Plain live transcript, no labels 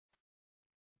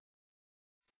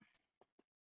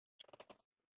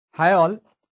Hi all,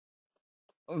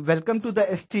 welcome to the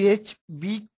STH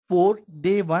week 4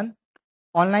 day 1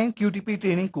 online QTP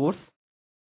training course.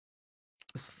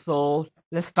 So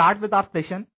let's start with our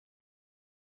session.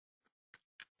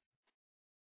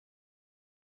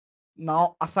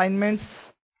 Now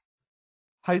assignments.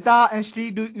 Harita and Shri,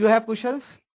 do you have questions?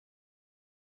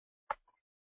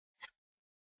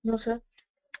 No, sir.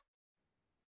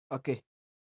 Okay.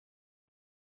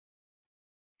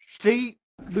 Shri,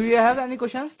 do you have any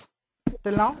questions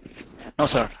till now? No,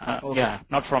 sir. Okay. Yeah,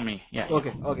 not from me. Yeah.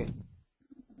 Okay, okay,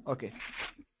 okay.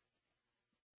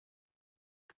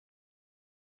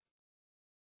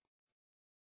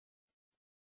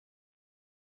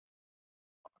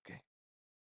 Okay.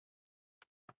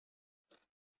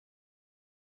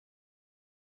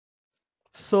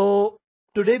 So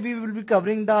today we will be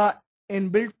covering the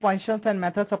inbuilt functions and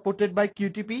methods supported by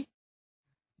QTP,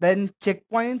 then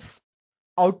checkpoints,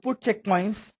 output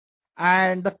checkpoints,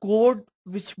 and the code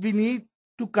which we need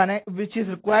to connect, which is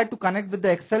required to connect with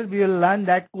the Excel. We will learn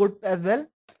that code as well,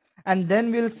 and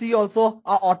then we'll see also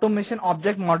our automation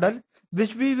object model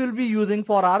which we will be using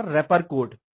for our wrapper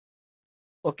code.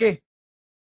 Okay,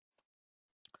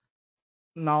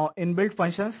 now inbuilt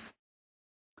functions.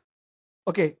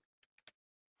 Okay,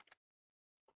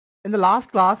 in the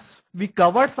last class we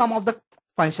covered some of the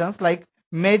functions like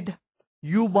mid,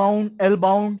 u bound, l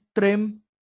bound, trim,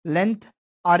 length,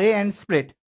 array, and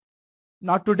split.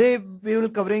 Now today we will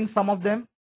covering some of them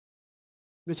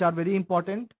which are very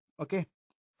important. Okay,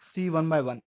 see one by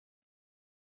one.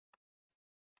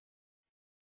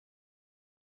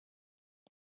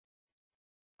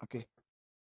 Okay.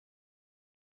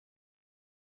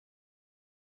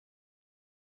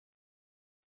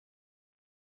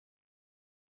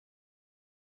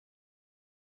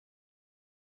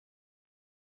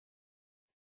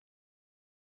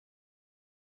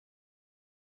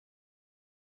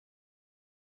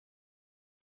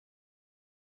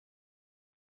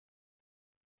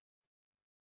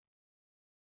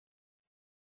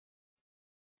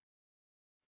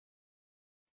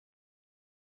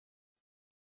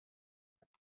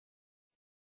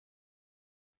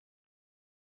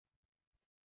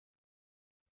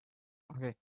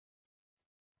 Okay.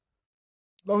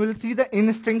 Now we'll see the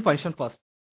in string function first.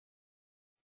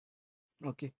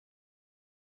 Okay.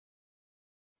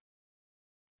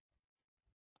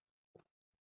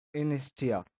 In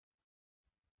str.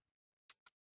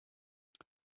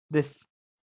 This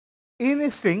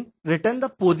in string return the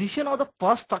position of the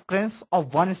first occurrence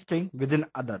of one string within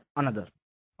another.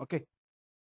 Okay.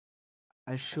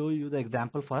 I'll show you the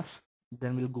example first.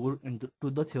 Then we'll go into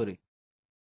the theory.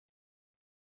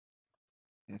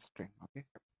 In string. Okay.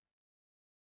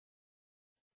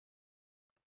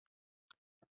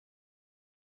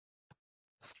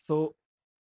 So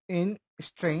in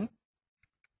string,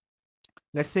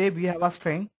 let's say we have a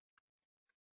string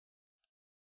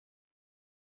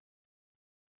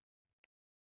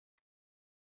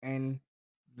and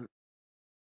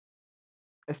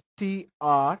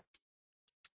str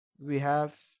we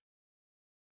have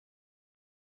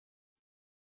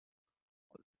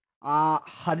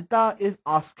Harita is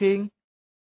asking,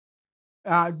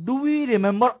 do we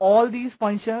remember all these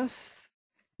functions?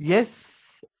 Yes,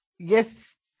 yes,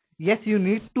 yes, you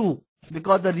need to,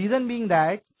 because the reason being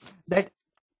that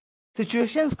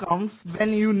situations comes when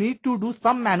you need to do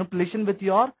some manipulation with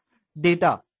your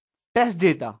data, test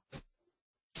data.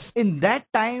 In that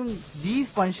time, these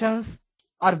functions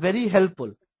are very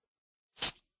helpful.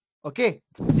 Okay,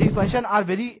 these functions are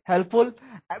very helpful,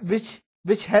 which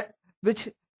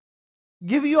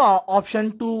give you an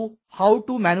option to how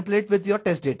to manipulate with your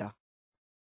test data.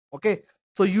 Okay,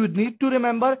 so you need to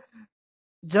remember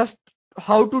just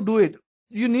how to do it.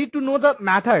 You need to know the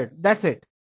method. That's it.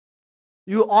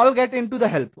 You all get into the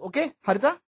help. Okay,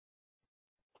 Harita?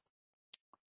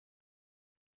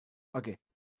 Okay.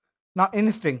 Now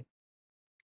in string,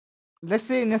 let's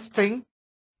say in a string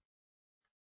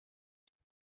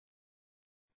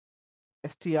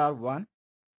str1,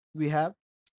 we have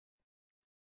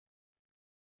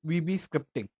VB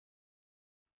scripting.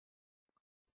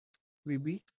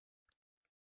 VB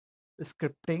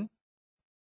scripting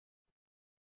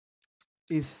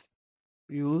is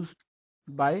used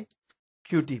by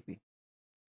QTP.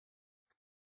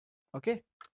 Okay.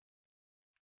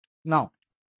 Now,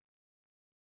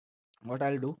 what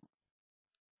I'll do,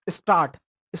 start.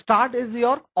 Start is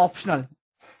your optional.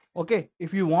 Okay.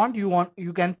 If you want,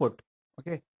 you can put.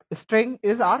 Okay. String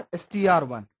is our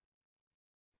str1.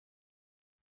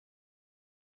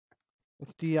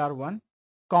 str1,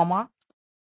 comma,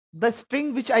 the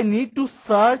string which I need to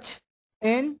search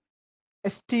in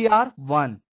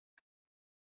str1.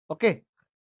 Okay.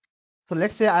 So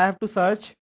let's say I have to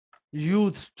search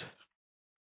used.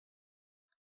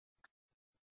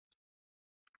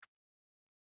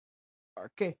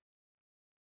 Okay,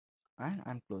 and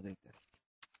I'm closing this.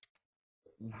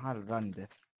 I'll run this.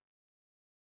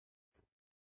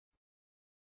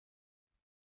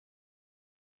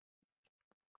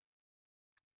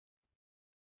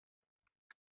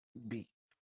 B.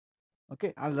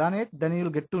 Okay, I'll run it. Then you'll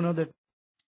get to know that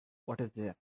what is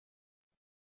there.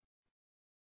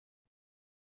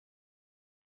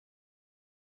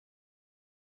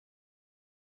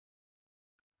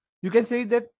 You can say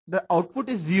that the output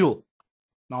is 0.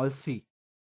 Now let's see.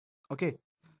 Okay,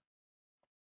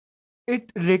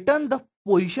 it return the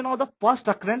position of the first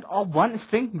occurrence of one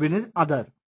string within other.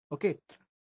 Okay,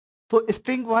 so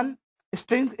string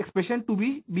expression to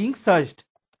be being searched.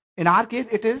 In our case,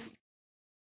 it is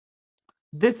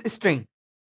this string.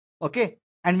 Okay,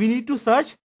 and we need to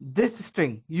search this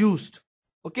string used.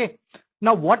 Okay,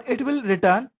 now what it will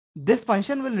return? This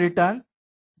function will return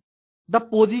the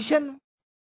position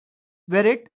where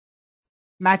it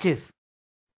matches.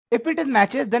 If it is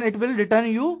matches, then it will return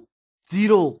you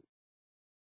 0.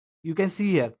 You can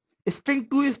see here string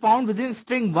 2 is found within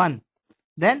string 1.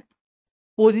 Then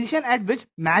position at which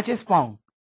match is found.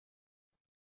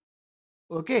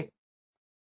 Okay,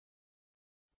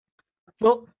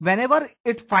 so whenever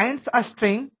it finds a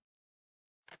string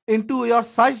into your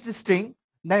searched string,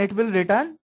 then it will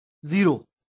return 0.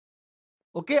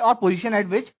 Okay, or position at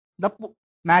which the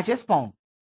match is found.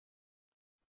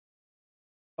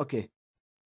 Okay,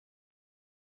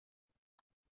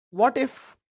 what if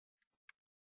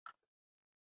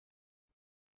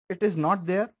it is not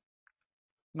there?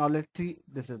 Now let's see,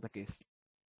 this is the case.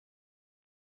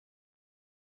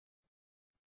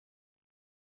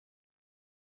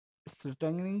 It's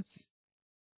returning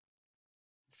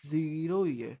 0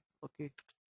 here. Okay,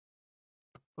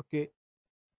 okay.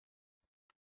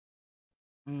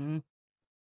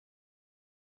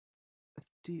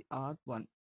 str1.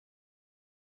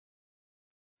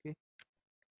 Okay,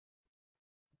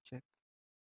 check.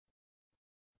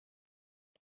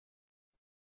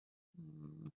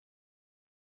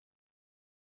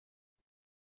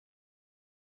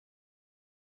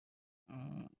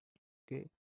 Okay,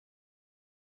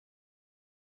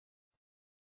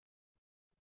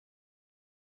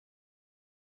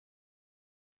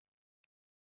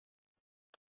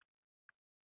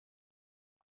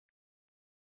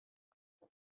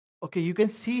 okay, you can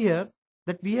see here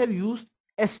that we have used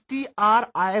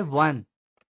stri1,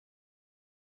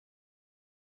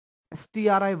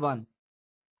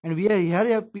 and we are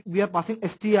here we are passing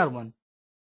str1.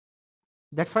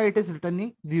 That's why it is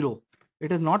returning 0.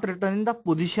 It is not returning the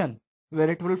position where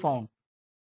it will found.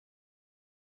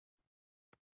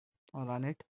 I'll run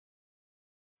it.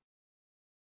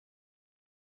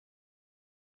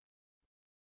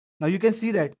 Now you can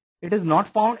see that it is not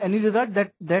found any result.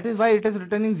 That is why it is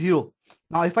returning 0.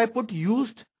 Now if I put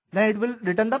used, then it will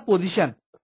return the position.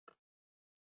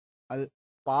 I'll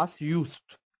pass used.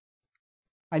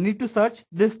 I need to search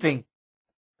this string.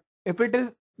 If it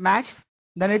is matched,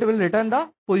 then it will return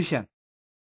the position.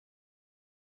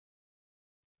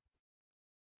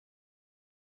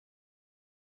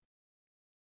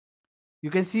 You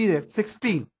can see that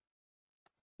 16.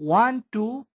 1,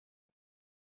 2,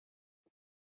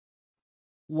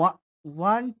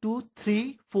 1, 2,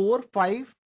 3, 4,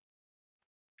 5,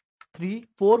 3,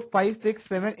 4, 5, 6,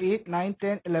 7, 8, 9,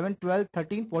 10, 11, 12,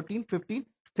 13, 14, 15,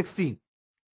 16.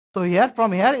 So here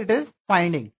from here it is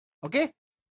finding. Okay.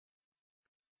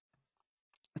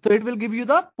 So it will give you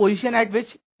the position at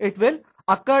which it will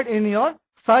occur in your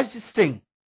search string.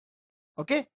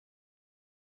 Okay.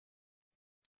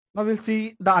 Now we'll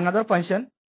see the another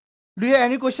function. Do you have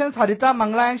any questions, Harita,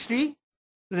 Mangla and Shri,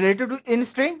 related to in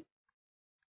string?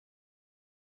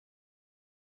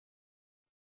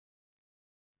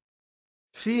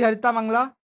 Shri, Harita,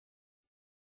 Mangla.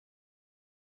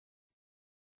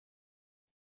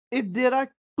 If there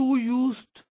are two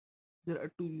used, there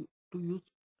are two used.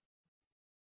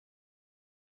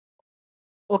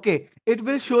 Okay, it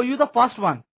will show you the first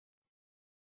one.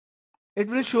 It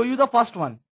will show you the first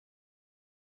one.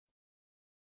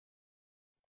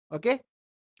 Okay.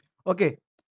 Okay.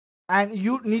 And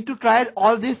you need to try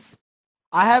all this.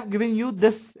 I have given you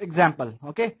this example.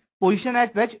 Okay. Position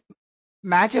at which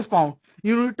match is found.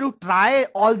 You need to try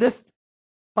all this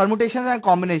permutations and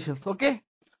combinations. Okay.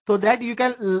 So that you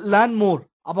can learn more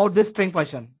about this string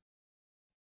function.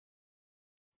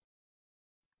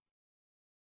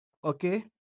 Okay.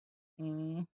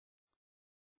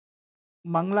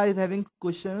 Mangla is having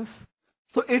questions.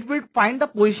 So it will find the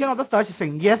position of the search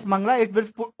string. Yes, Mangla, it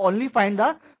will only find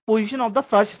the position of the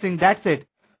search string. That's it.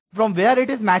 From where it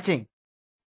is matching.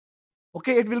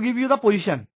 Okay, it will give you the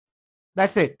position.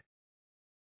 That's it.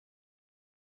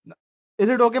 Is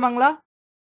it okay, Mangla?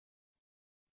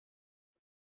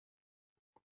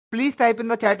 Please type in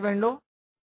the chat window.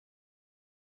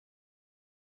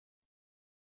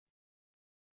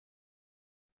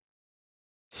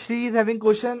 She is having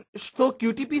question. So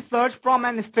QTP search from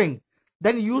an string,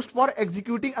 then used for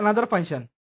executing another function.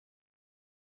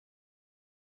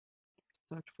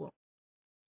 Search for.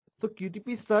 So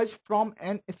QTP search from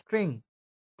an string,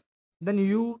 then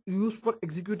you use for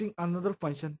executing another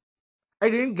function. I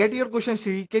didn't get your question,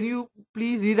 Shri. Can you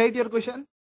please rewrite your question?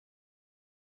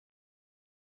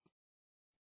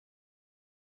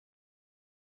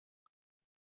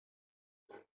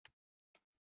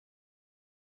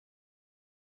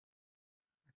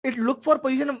 It look for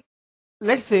position.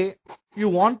 Let's say you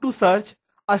want to search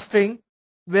a string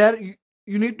where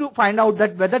you need to find out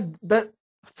that whether the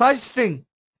search string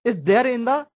is there in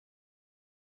the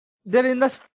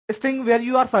string where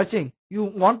you are searching. You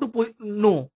want to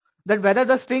know that whether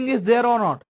the string is there or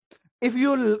not. If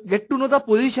you get to know the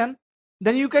position,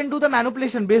 then you can do the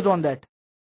manipulation based on that,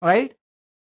 right?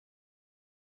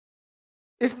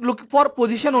 It's looking for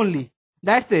position only.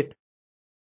 That's it.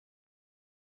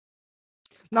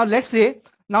 Now let's say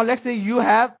you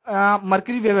have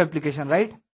Mercury web application,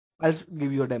 right? I'll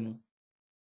give you a demo.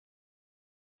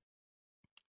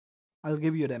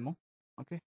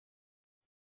 Okay.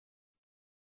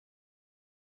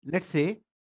 Let's say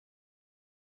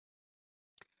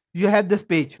you have this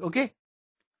page. Okay.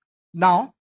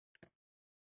 Now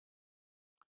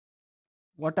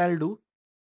what I'll do,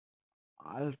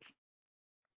 I'll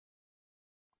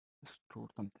store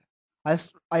something.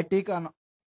 I take an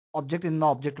object in the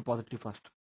object repository first.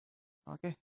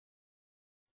 Okay.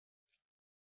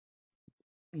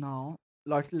 Now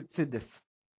let's say this.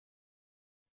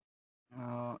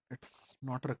 It's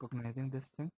not recognizing this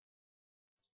thing.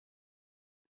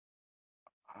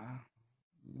 Uh,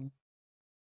 mm,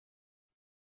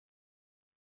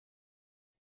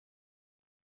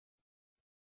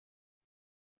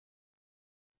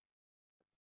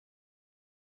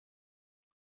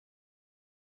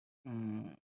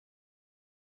 mm,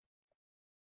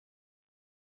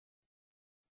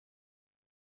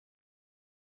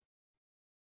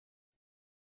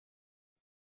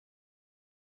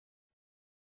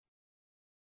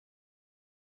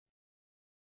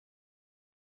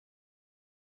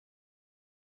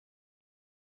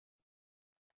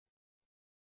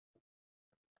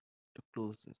 to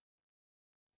close this.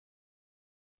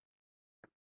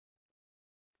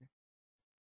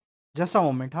 Just a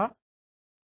moment, huh?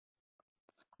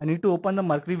 I need to open the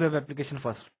Mercury web application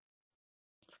first.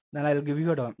 Then I'll give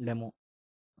you a demo.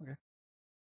 Okay.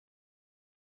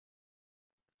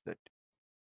 Set.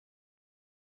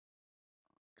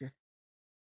 Okay.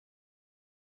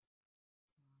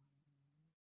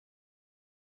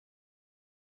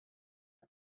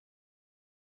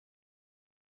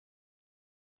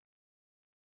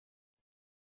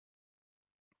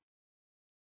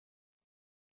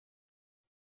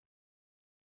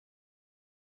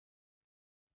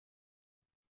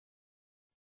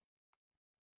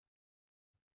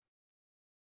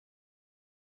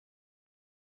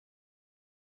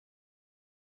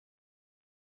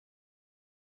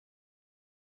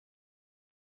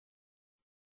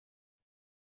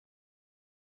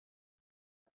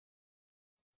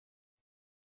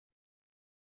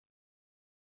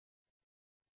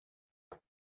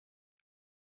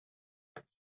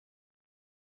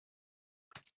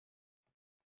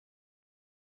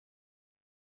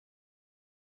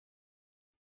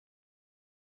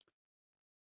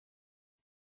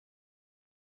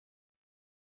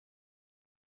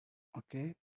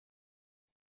 Okay.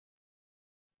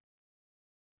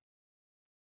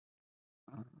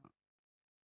 Uh,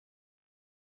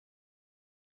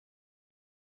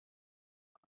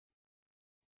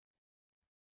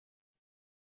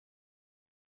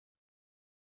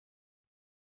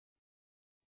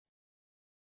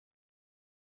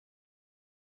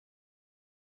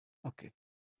 okay.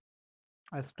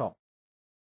 I'll stop.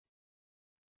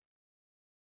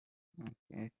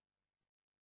 Okay.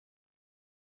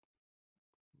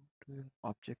 To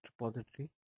object repository.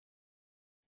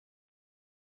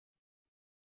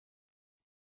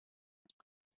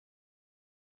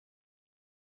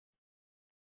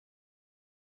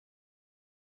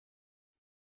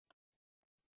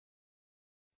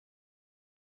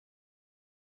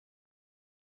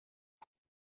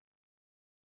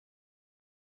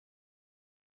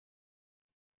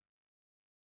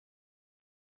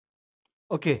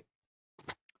 Okay.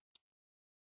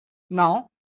 Now,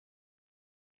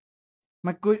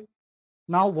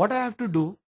 now what I have to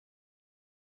do,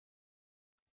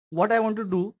 what I want to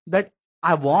do, that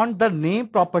I want the name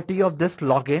property of this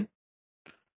login.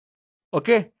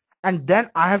 Okay. And then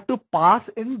I have to pass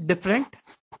in different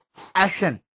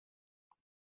action.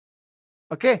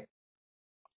 Okay.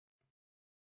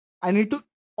 I need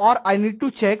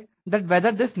to check that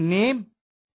whether this name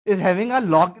is having a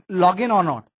login or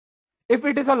not. If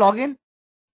it is a login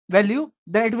value,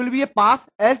 then it will be a pass,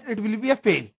 else it will be a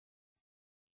fail.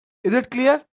 Is it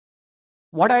clear?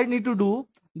 What I need to do,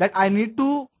 that I need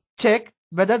to check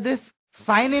whether this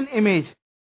sign in image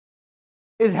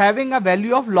is having a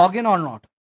value of login or not.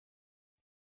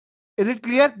 Is it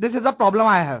clear? This is a problem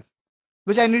I have,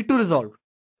 which I need to resolve.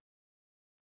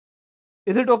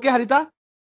 Is it okay, Harita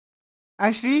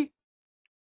and Shri?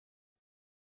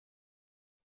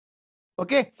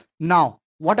 Okay. Now,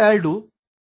 what I'll do,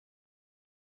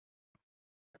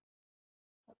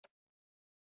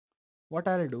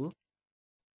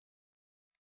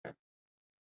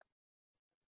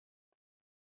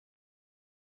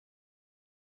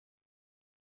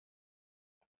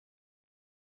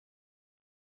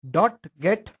 dot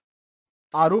get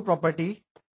ru property,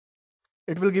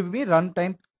 it will give me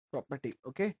runtime property.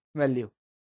 Okay. Value,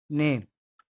 name.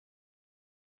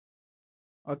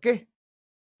 Okay.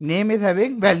 Name is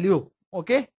having value.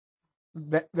 Okay.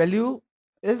 Value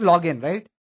is login, right?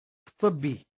 So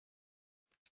B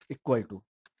equal to.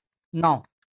 Now,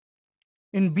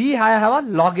 in B, I have a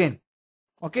login.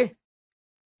 Okay.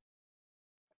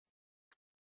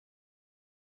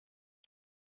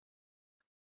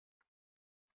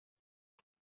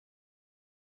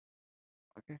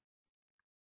 Okay.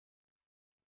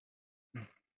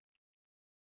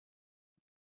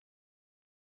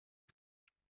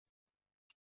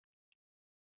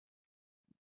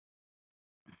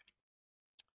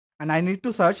 And I need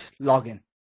to search login.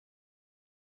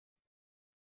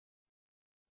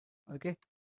 Okay.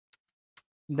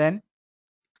 Then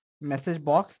message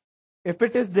box. If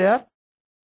it is there,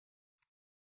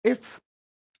 if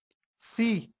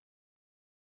C,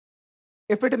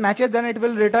 if it matches, then it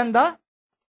will return the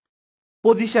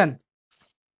position.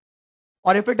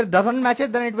 Or if it doesn't match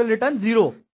it, then it will return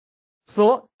 0.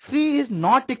 So C is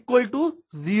not equal to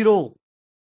 0.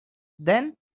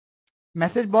 Then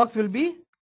message box will be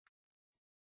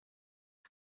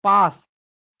pass.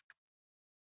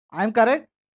 I am correct?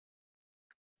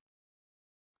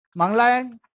 Mangla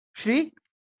and Shri?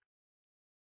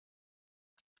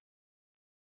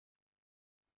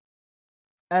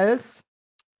 Else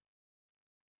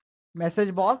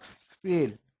message box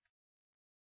fail.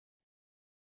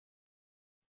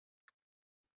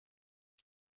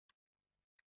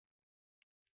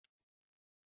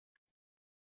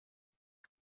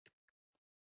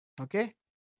 Okay.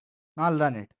 Now I'll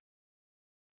run it.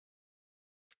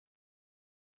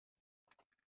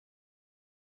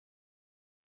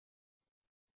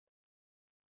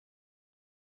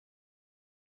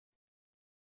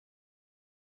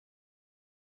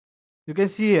 You can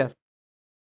see here,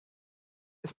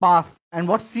 it's pass. And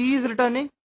what C is returning?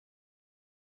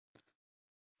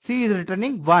 C is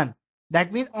returning 1.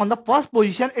 That means on the first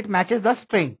position, it matches the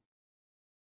string.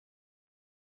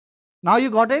 Now you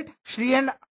got it, Shri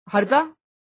and Harita?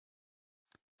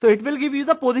 So it will give you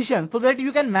the position so that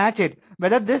you can match it.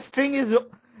 Whether this string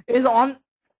is on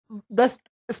the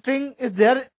string is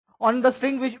there on the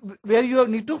string where you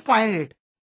need to find it.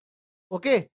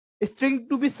 Okay. A string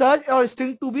to be searched or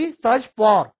string to be searched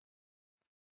for.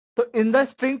 So in the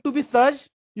string to be searched,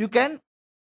 you can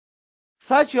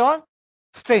search your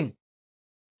string.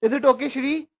 Is it okay,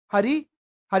 Shri, Hari,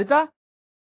 Harita?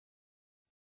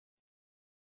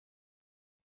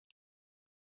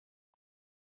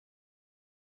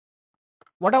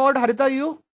 What about Harita,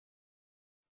 you?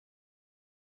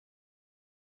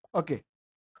 Okay.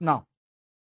 Now,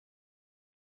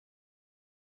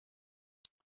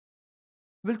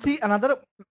 we'll see another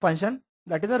function,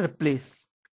 that is a replace.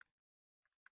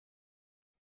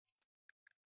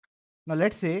 Now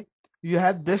let's say you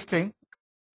have this string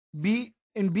B.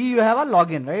 In B you have a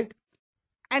login, right?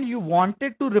 And you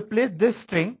wanted to replace this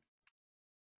string.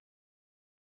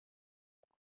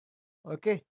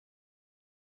 Okay.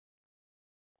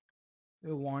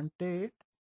 You wanted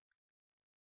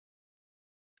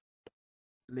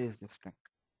replace this string.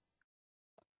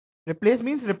 Replace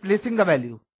means replacing the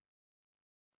value.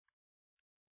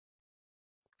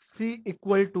 C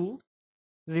equal to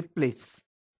replace.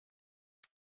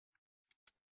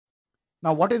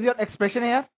 Now what is your expression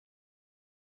here?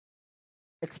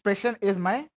 Expression is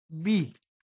my B.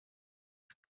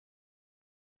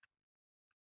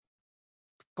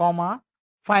 comma,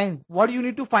 find. What do you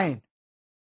need to find?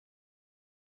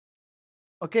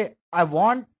 Okay, I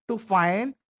want to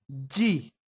find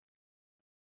G.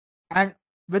 And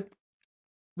with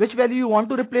which value you want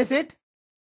to replace it?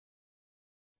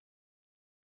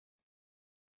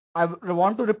 I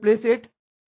want to replace it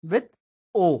with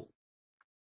O.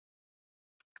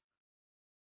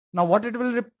 Now what it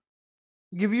will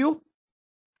give you?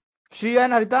 Shriya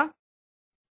and Harita?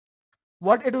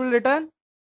 What it will return?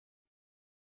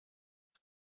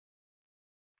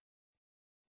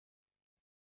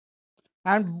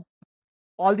 And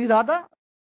all these are the,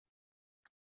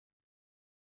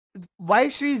 why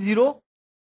Shri 0?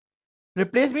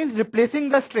 Replace means replacing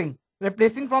the string.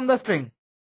 Replacing from the string.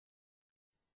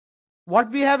 What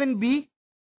we have in B?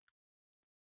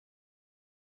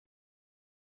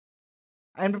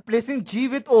 I'm replacing G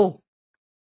with O.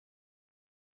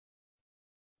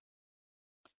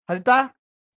 Harita?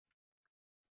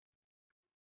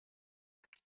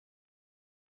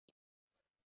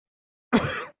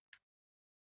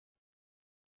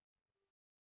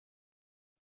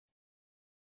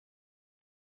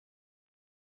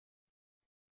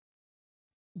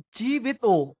 G with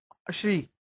O. Shri.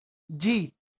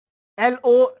 G.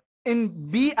 L-O. In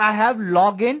B I have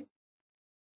login.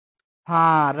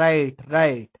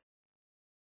 Right.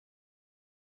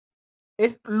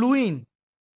 It's Luin,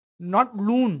 not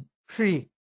loon. Shri.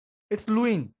 It's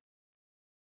Luin.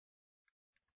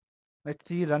 Let's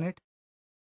see, run it.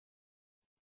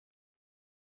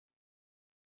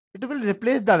 It will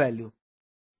replace the value.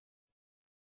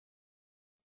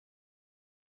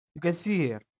 You can see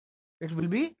here. It will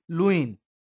be Luin.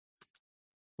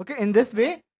 Okay, in this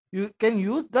way, you can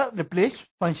use the replace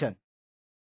function.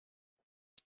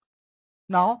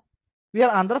 Now, we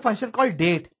have another function called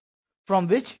date, from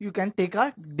which you can take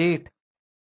a date.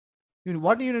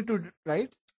 What you need to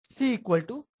write? C equal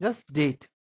to just date.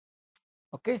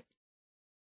 Okay.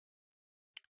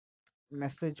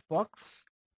 Message box.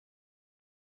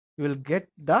 You will get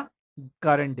the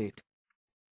current date.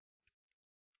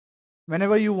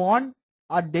 Whenever you want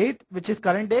a date which is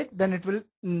current date, then it will,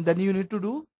 then you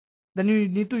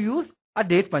need to use a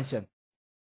date function.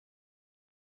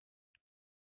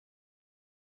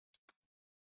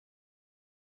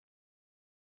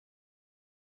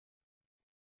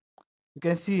 You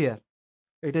can see here,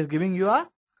 it is giving you a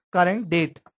current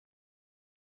date.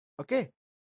 Okay.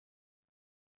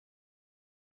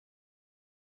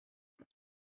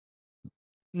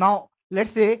 Now,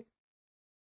 let's say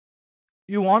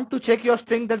you want to check your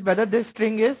string that whether this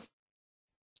string is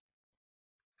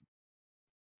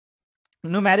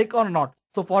numeric or not.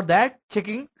 So for that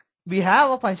checking, we have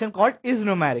a function called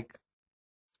isNumeric.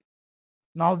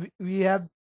 Now we have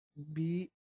B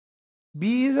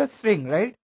is a string,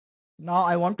 right? Now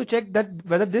I want to check that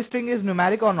whether this string is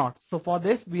numeric or not. So for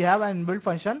this, we have an inbuilt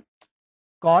function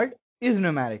called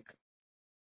isNumeric.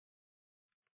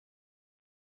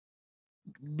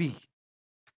 B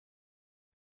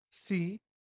C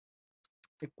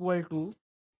equal to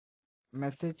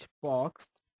message box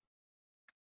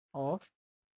of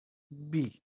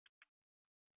B.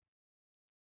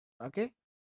 Okay,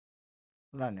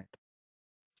 run it.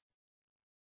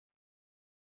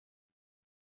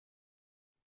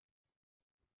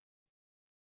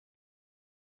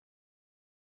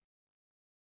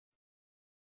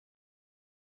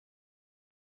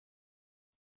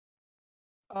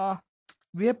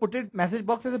 We have put it message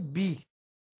box as a B,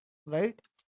 right?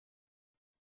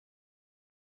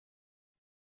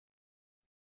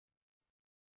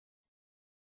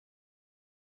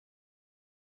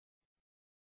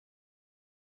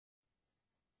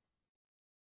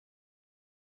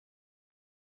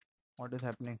 What is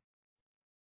happening?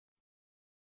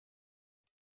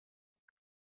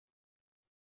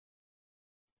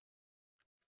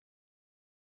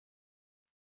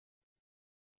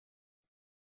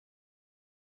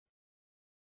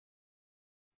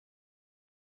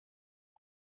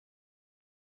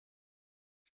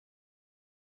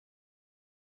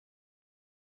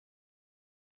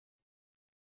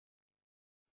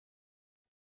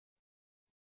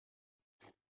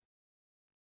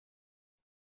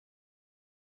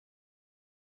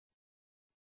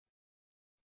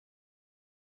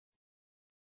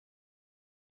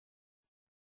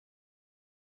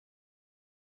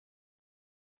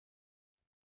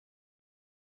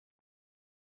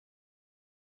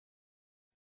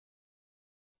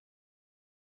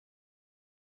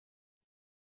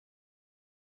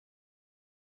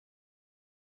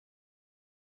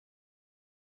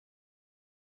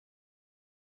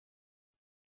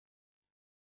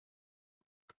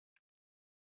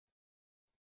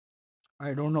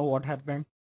 I don't know what happened.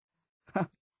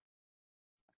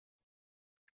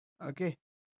 Okay,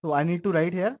 so I need to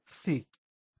write here C.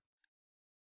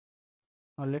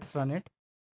 Now let's run it.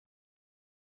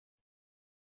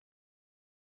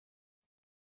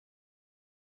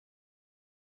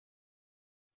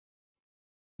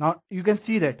 Now you can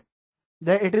see that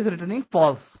it is returning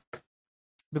false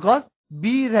because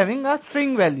B is having a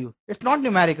string value. It's not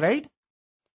numeric, right?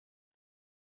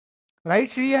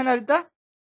 Right, Shri and Arita?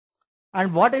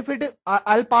 And what if it is,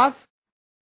 I'll pass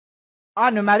a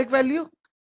numeric value?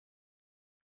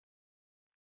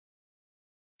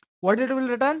 What it will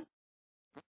return?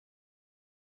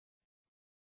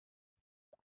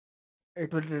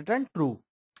 It will return true.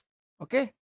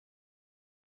 Okay.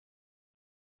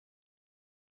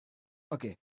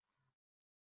 Okay.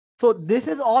 So this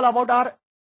is all about our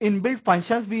inbuilt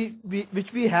functions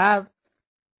which we have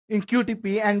in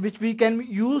QTP and which we can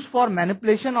use for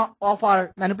manipulation of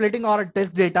our manipulating our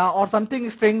test data or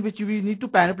something string which we need to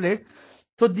manipulate.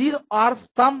 So these are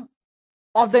some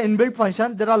of the inbuilt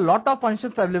functions. There are a lot of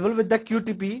functions available with the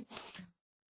QTP,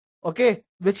 okay,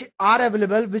 which are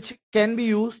available, which can be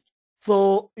used.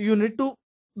 So you need to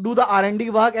do the R&D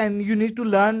work and you need to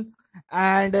learn,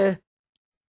 and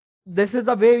this is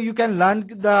the way you can learn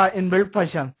the inbuilt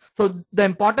function. So the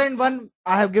important one,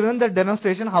 I have given the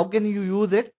demonstration how can you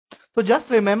use it. So just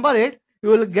remember it. You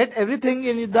will get everything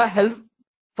in the help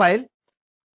file.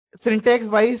 Syntax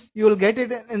wise, you will get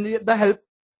it in the help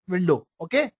window.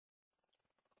 Okay.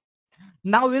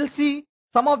 Now we'll see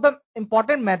some of the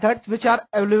important methods which are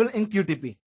available in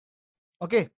QTP.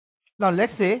 Okay. Now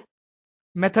let's say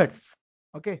methods.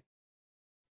 Okay.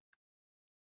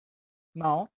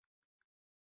 Now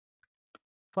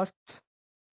first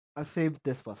I'll save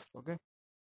this first. Okay.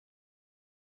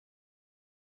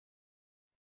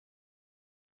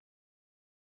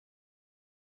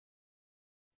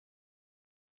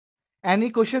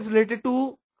 Any questions related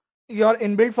to your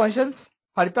inbuilt functions,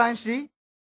 Harita and Shri?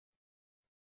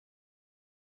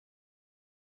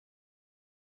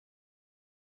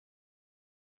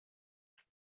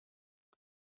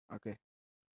 Okay.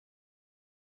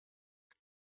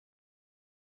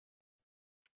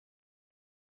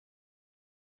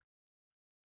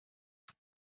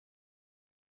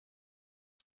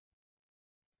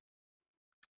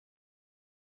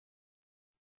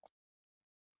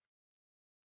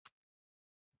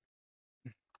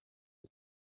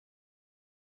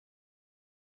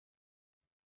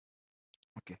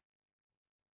 Okay.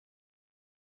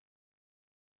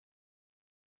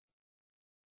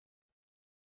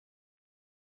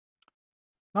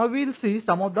 Now we'll see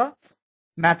some of the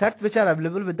methods which are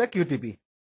available with the QTP.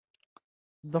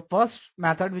 The first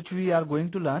method which we are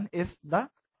going to learn is the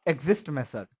exist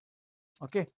method.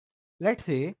 Okay. Let's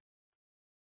say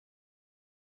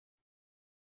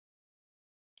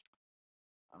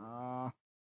what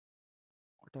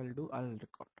I'll do, I'll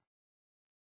record.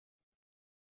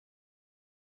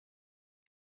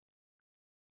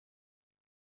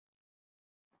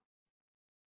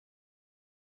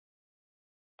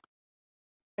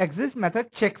 Exist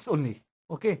method checks only.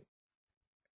 Okay.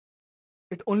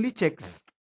 It only checks.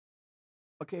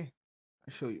 Okay.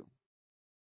 I'll show you.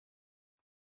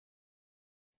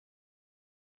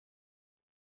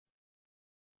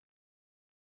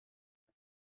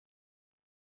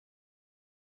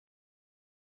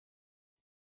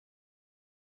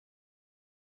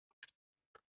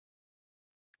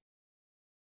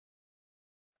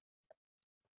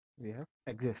 We have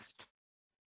exist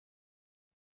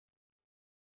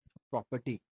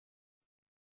property.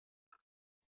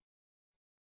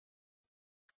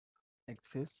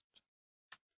 Exist.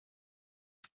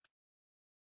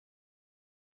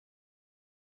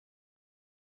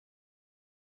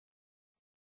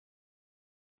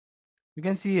 You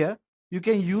can see here, you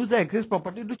can use the exist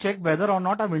property to check whether or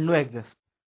not a window exists.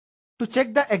 To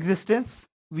check the existence,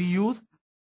 we use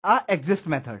a exist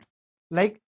method.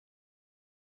 Like,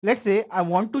 let's say I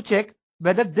want to check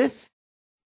whether this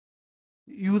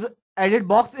user edit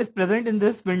box is present in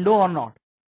this window or not.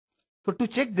 So to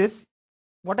check this,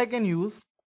 what I can use,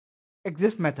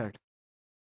 exist method.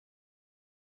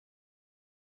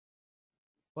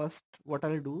 First, what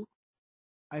I'll do,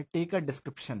 I take a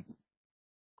description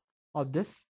of this.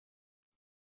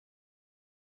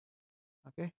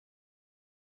 Okay.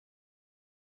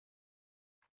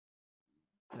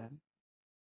 Then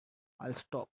I'll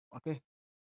stop. Okay.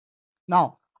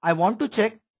 Now I want to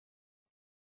check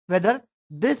whether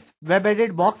this web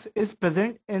edit box is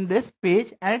present in this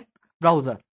page and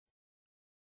browser.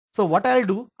 So what I'll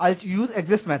do, I'll use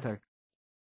exist method.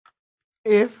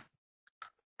 If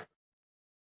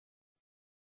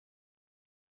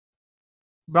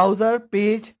browser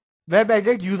page web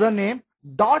edit username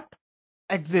dot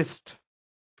exist,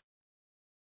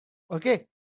 Okay,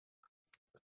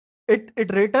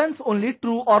 it returns only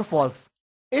true or false.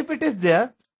 If it is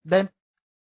there, then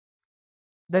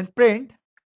print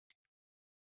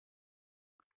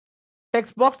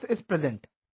text box is present.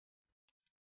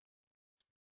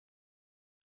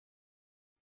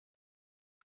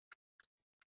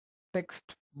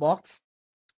 Text box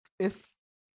is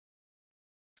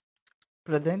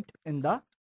present in the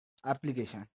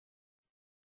application.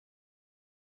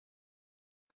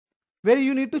 Where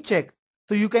you need to check,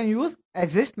 so you can use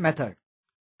exist method,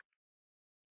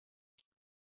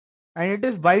 and it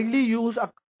is widely used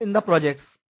in the projects.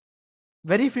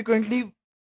 Very frequently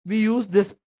we use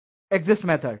this exist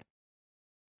method.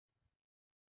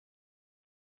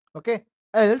 Okay,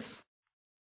 else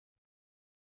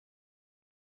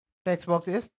text box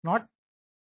is not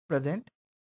present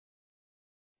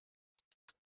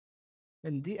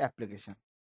in the application.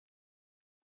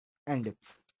 And if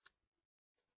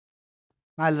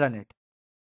I'll run it.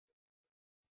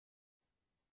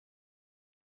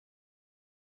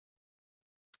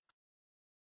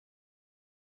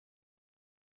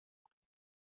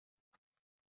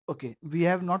 Okay, we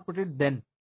have not put it then.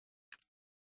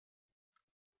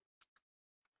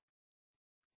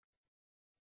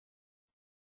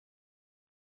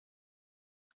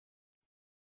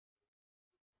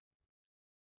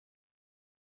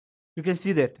 You can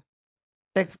see that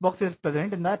text box is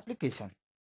present in the application.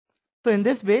 So in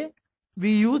this way,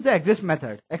 we use the exist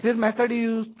method. Exist method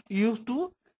is used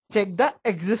to check the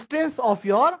existence of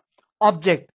your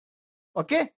object.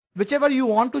 Okay, whichever you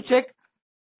want to check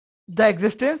the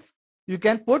existence, you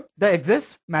can put the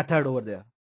exist method over there.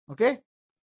 Okay,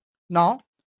 now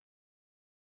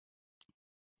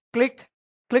click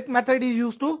method is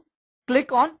used to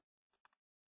click on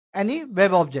any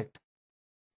web object.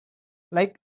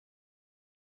 Like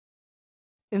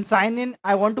in sign in,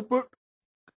 I want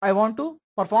to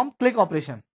perform click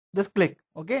operation. Just click.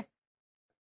 Okay,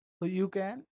 so you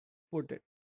can put it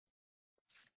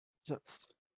just.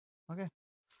 Okay.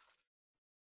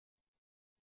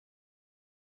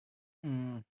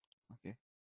 Okay.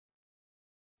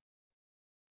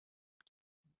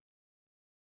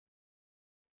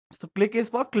 So click is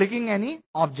for clicking any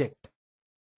object.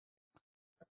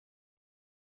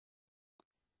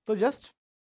 So just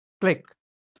click.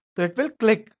 So it will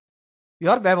click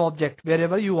your web object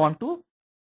wherever you want to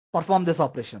perform this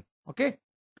operation. Okay.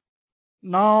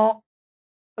 Now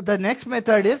the next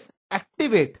method is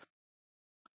activate.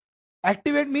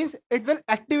 Activate means it will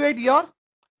activate your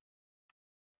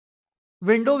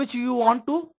window which you want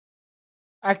to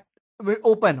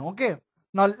open. Okay.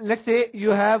 Now let's say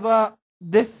you have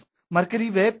this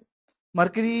Mercury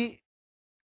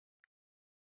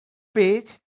page.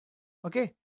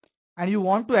 Okay, and you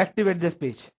want to activate this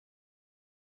page.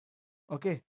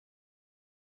 Okay,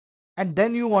 and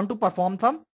then you want to perform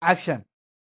some action.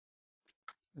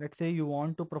 Let's say you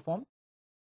want to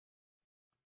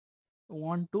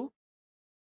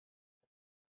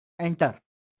enter.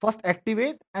 First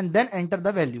activate and then enter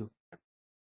the value.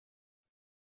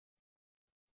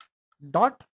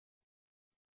 Dot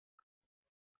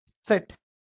set.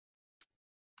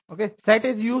 Okay, set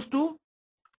is used to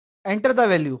enter the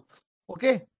value.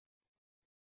 Okay,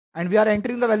 and we are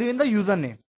entering the value in the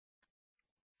username.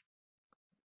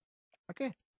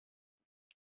 Okay,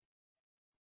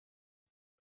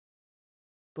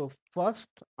 so first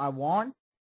I want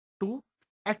to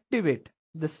activate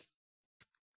this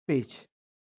page.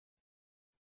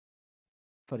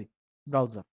 Sorry,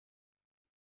 browser.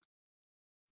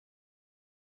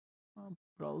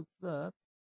 Browser.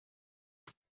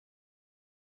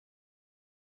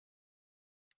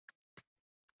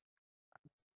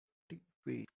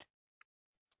 Activate.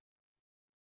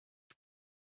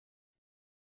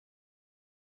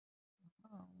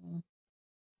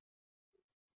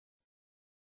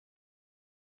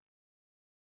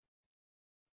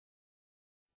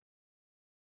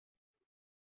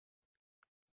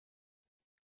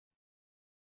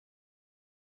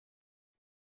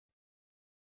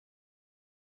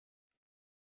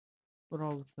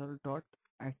 Browser dot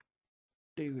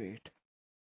activate.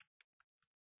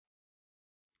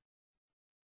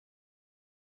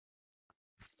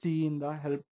 See in the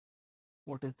help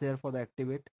what is there for the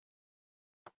activate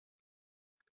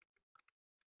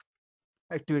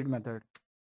method.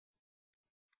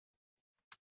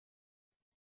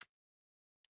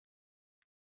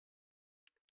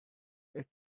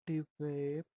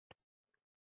 Activate.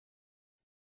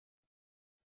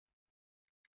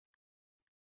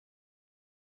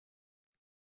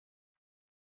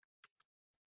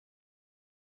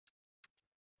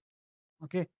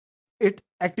 Okay, it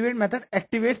activate method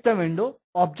activates the window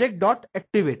object dot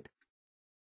activate.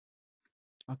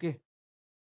 Okay,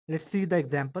 let's see the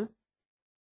example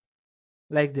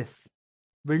like this.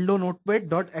 Window notepad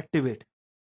dot activate.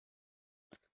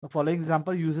 The following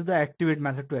example uses the activate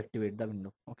method to activate the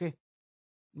window. Okay.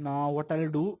 Now what I'll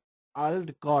do, I'll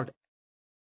record.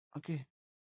 Okay.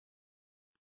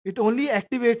 It only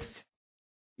activates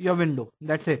your window.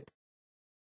 That's it.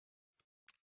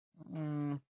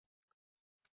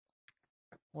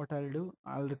 What I'll do,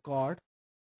 I'll record.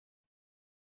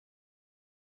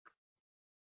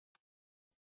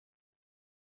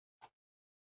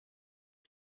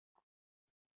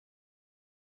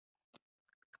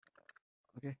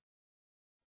 Okay.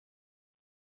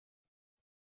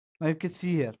 Now you can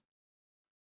see here.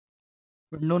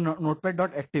 Window notepad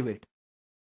dot activate.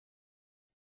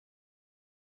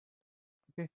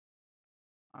 Okay.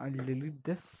 I'll delete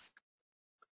this.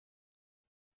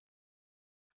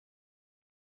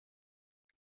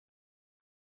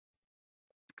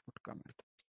 Put comment.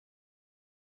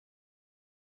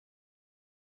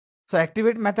 So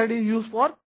activate method is used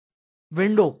for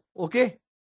window. Okay.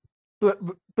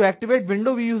 To activate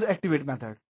window, we use activate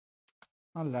method.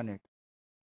 I'll run it.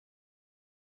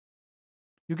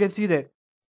 You can see that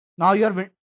now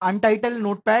your untitled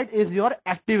notepad is your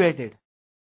activated.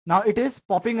 Now it is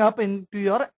popping up into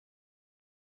your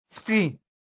screen.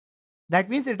 That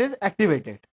means it is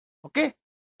activated. Okay.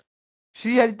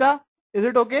 Shri Harita, is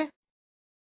it okay?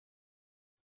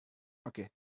 Okay.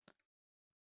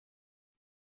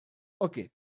 Okay.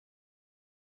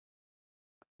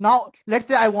 Now let's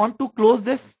say I want to close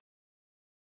this.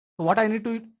 So what I need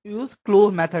to use,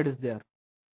 close method is there,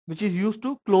 which is used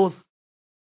to close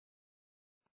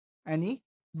any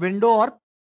window or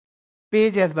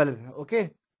page as well.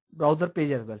 Okay. Browser page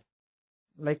as well.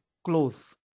 Like close.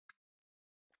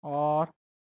 Or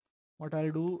what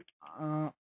I'll do,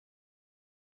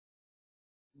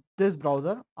 this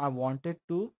browser, I wanted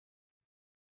to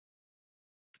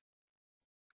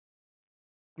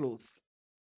close.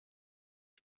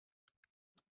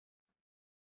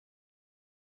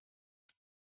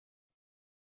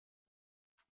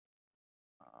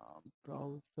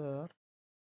 Browser.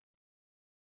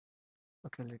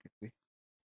 Okay, let it be.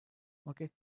 Okay.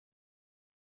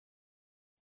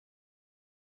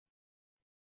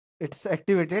 It's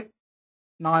activated.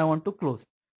 Now I want to close.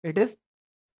 It is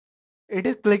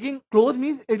clicking close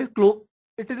means it is close.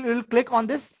 It will click on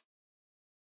this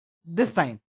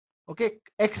sign. Okay,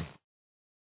 X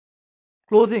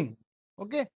closing.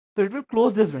 Okay, so it will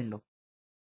close this window.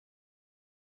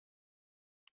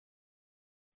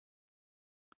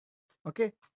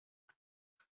 Okay.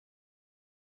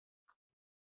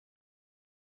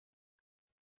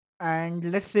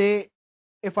 And let's say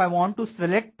if I want to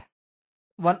select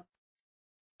one,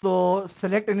 so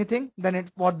select anything, then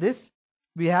it's for this.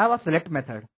 We have a select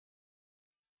method.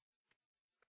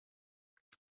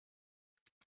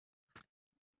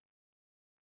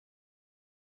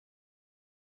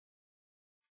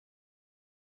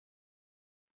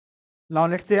 Now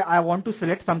let's say I want to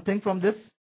select something from this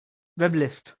web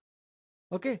list.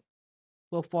 Okay.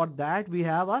 So for that we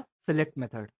have a select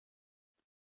method.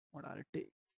 What I'll take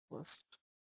first.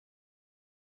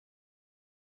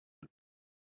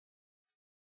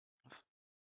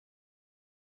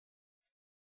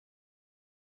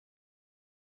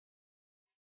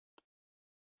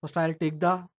 First I'll take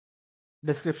the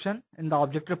description in the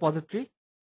object repository.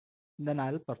 Then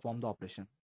I'll perform the operation.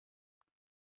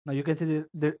 Now you can see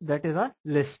that is a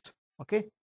list. Okay.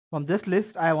 From this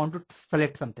list I want to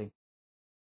select something.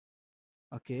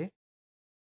 Okay.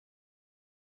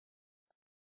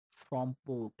 From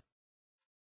port.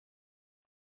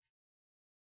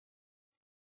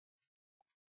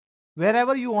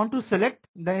 Wherever you want to select,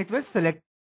 then it will select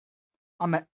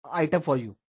an item for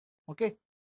you. Okay.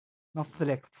 Now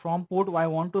select from port. I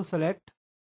want to select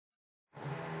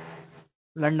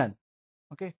London.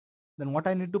 Okay. Then what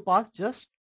I need to pass, just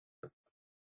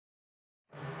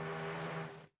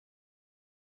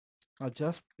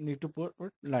need to put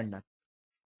London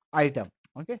item.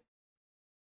 Okay.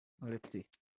 Let's see.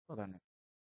 Run it.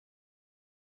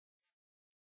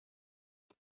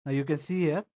 Now you can see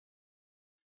here.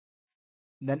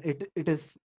 Then it is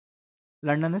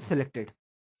London is selected.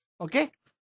 Okay.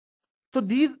 So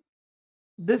this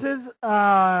is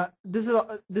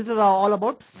all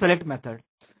about select method.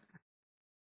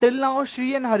 Till now,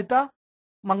 Shri and Harita,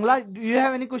 Mangla, do you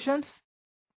have any questions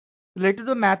related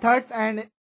to methods? And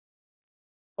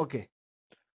okay.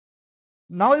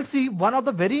 Now we'll see one of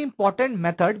the very important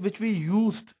method which we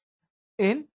used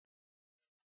in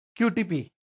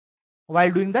QTP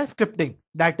while doing the scripting.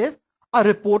 That is a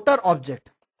reporter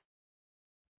object.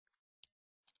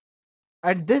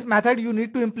 And this method you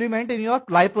need to implement in your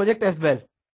live project as well.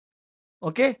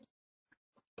 Okay,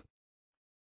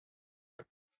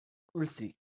 we'll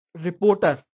see.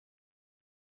 Reporter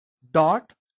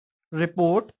dot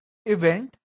report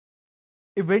event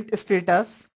status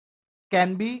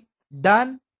can be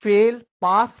done, fail,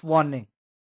 pass, warning.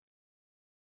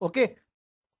 Okay,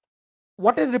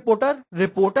 what is reporter?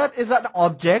 Reporter is an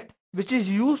object which is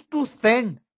used to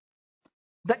send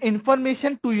the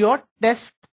information to your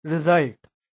test result.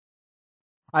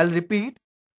 I'll repeat.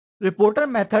 Reporter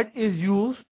method is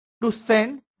used to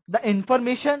send the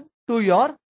information to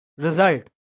your result.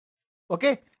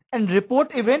 Okay, and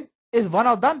report event is one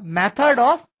of the method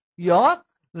of your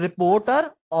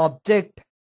reporter object.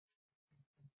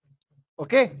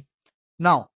 Okay,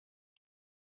 now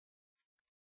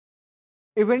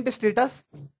event status,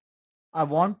 I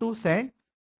want to send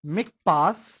mic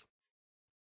pass,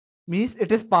 means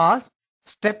it is pass,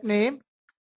 step name,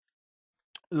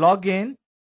 login,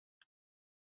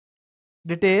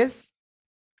 details,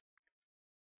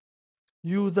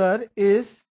 user is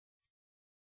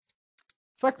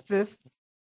successfully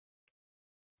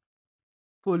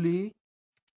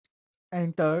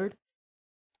entered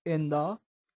in the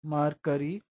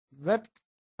Mercury web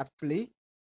application.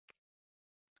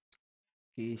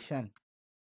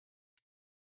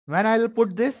 When I will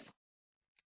put this,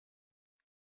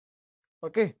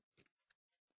 okay.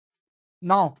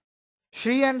 Now,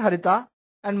 Shri and Harita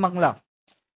and Mangla,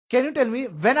 can you tell me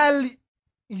when I'll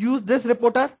use this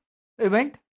reporter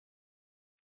event?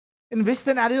 In which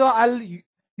scenario I'll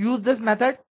use this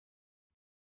method?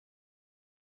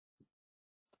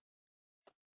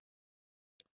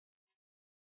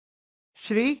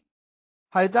 Shri,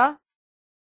 Harita,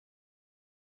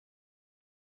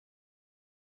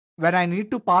 when I need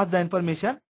to pass the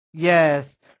information?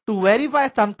 Yes, to verify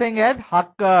something has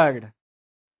occurred.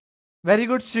 Very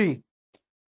good, Shri.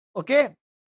 Okay,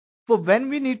 so when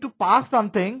we need to pass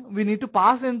something, we need to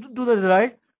pass into the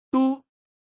result to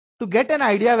get an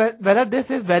idea whether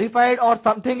this is verified or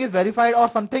something is verified or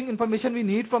something information we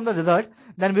need from the result,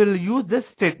 then we will use this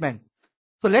statement.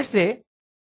 So let's say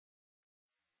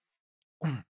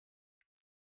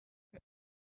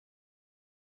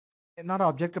in our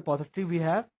object repository we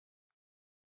have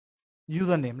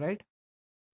username, right?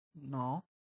 Now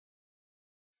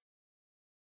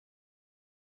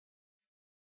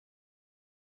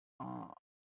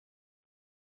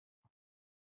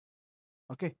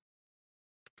okay,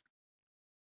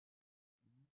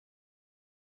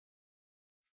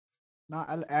 now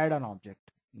I'll add an object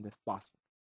in this password.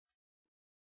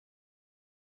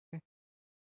 Okay.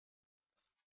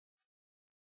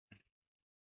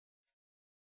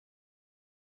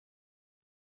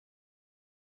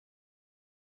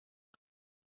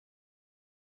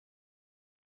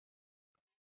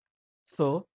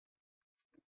 So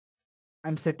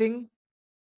I'm setting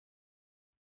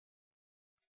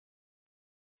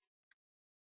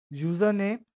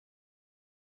username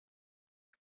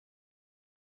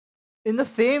in the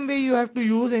same way you have to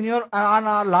use in your on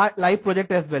our live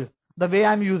project as well, the way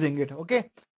I'm using it.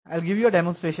 Okay, I'll give you a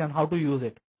demonstration how to use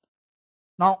it.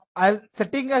 Now I'll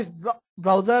setting a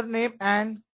browser name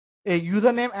and a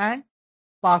username and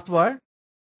password.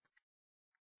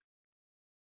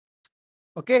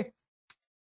 Okay,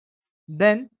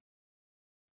 then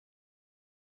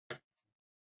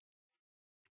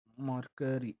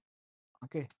Mercury.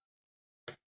 Okay,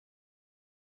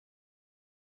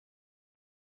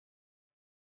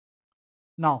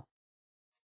 now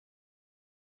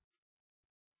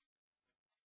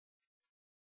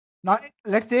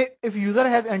let's say if user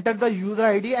has entered the user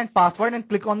ID and password and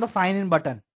click on the sign in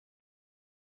button.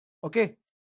 Okay,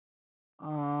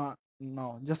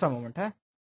 no, just a moment, huh?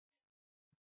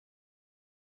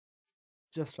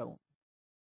 Just a moment.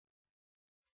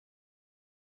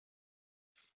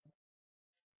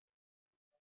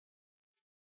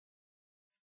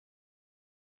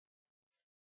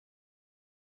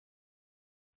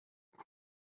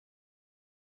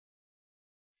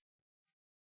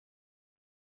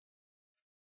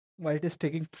 Why it is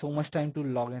taking so much time to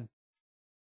log in?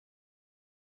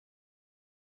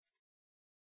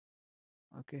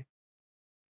 Okay,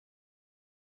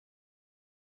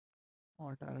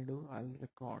 what I'll do, I'll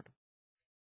record,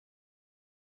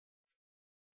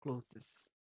 close this.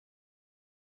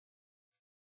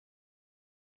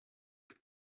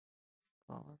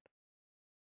 Forward.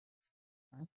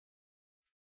 Right.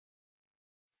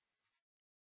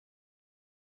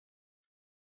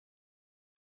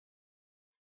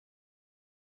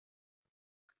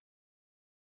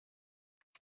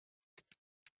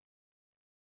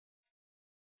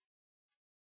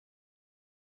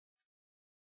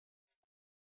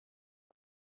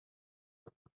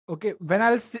 Okay, when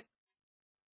I'll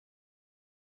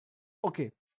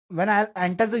Okay, when I'll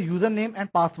enter the username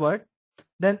and password,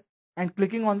 then and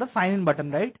clicking on the sign in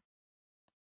button, right?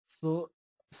 So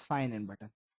sign in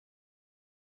button,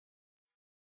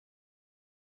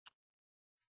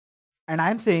 and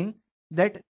I'm saying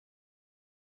that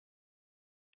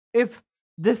if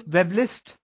this web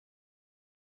list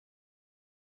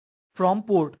from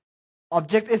port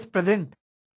object is present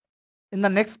in the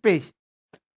next page,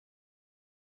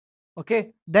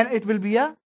 okay, then it will be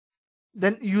a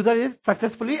then user is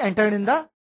successfully entered in the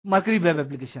Mercury web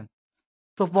application.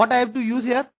 So what I have to use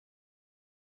here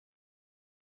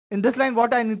in this line,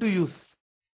 what I need to use?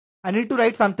 I need to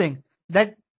write something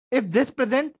that if this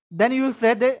present, then you will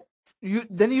say that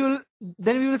then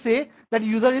we will say that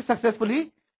user is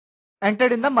successfully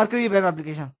entered in the Mercury web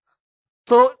application.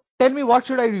 So tell me, what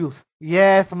should I use?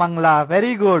 Yes, Mangla,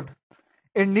 very good.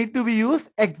 It need to be used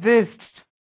exists,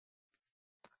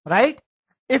 right?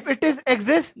 If it is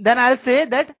exist, then I'll say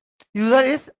that user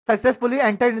is successfully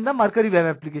entered in the Mercury web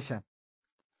application.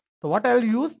 So what I will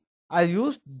use? I'll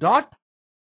use dot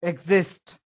exist.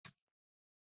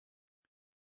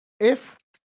 If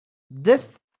this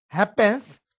happens,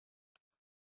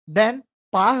 then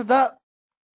pass the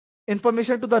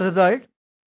information to the result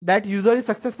that user is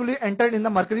successfully entered in the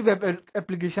Mercury web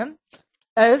application.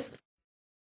 Else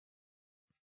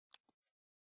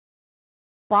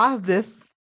pass this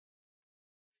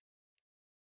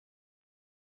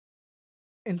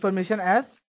information as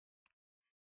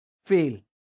fail.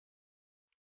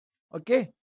 Okay,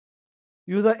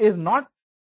 user is not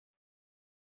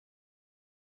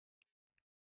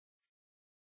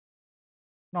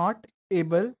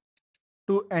able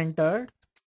to enter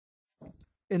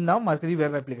in the Mercury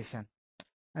web application,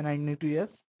 and I need to yes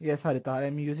Harita, I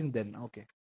am using then. Okay,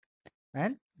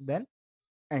 and then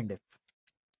end if.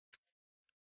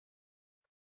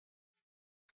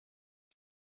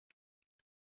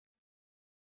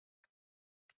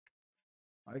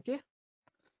 Okay,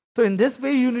 so in this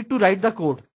way you need to write the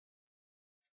code,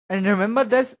 and remember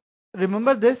this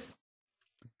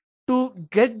to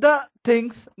get the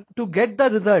things, to get the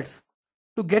results,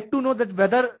 to get to know that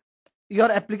whether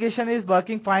your application is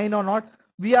working fine or not.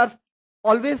 We are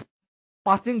always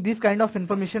passing this kind of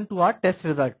information to our test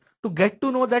result to get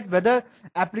to know that whether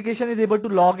application is able to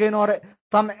log in, or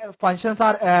some functions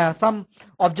are some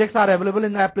objects are available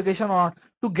in the application or not.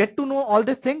 To get to know all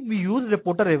these things, we use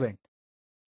reporter event.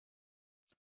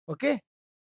 Okay,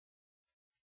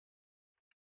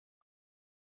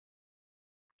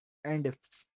 and if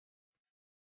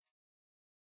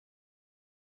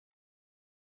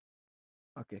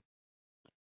okay,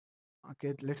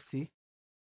 okay, let's see.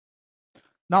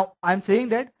 Now I'm saying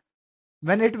that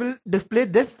when it will display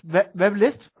this web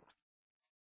list,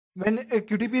 when a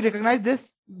QTP recognize this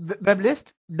web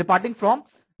list departing from,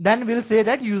 then we'll say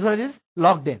that user is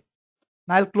logged in.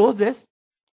 Now I'll close this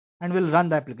and we'll run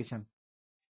the application.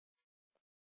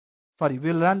 Sorry,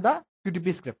 we'll run the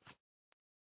QTP scripts.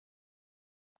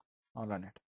 I'll run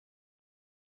it.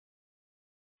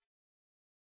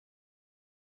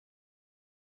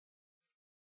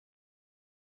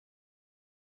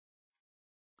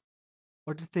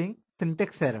 What is saying?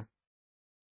 Syntax error.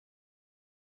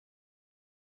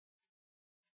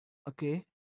 Okay.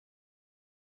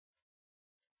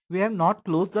 We have not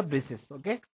closed the braces.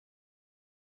 Okay.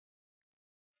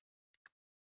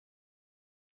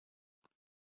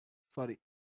 Sorry.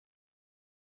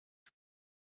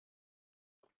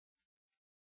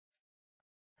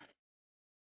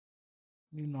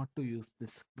 We need not to use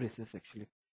this braces actually.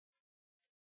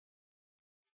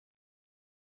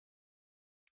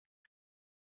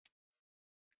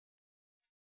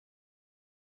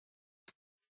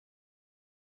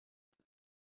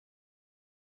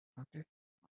 Okay.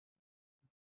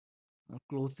 Now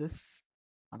close this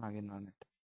and again run it.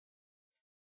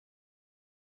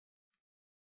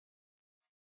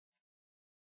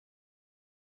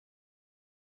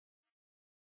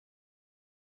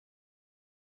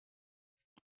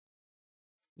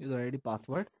 Use ID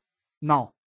password.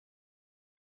 Now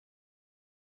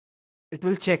it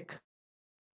will check.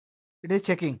 It is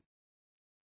checking.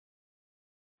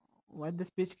 Why this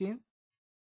page came?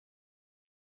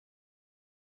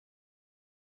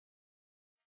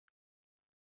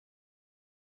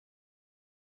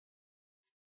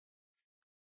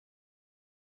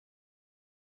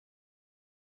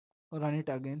 Run it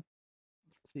again.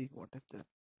 See what is there.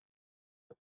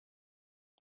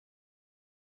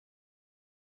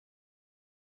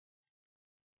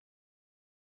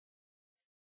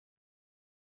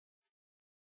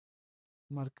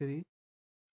 Mercury.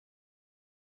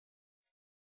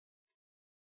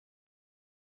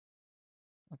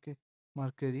 Okay.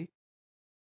 Mercury.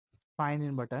 Sign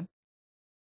in button.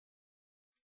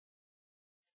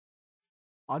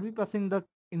 Are we passing the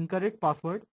incorrect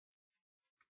password?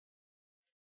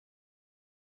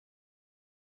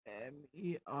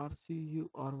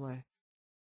 MERCURY.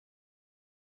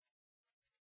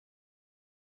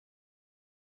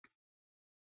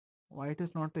 Why it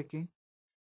is not taking?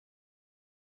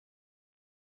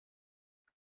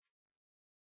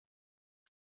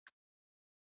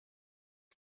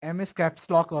 M is caps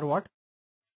lock or what?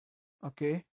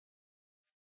 Okay.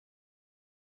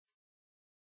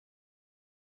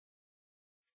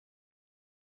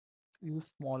 Use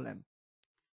small m.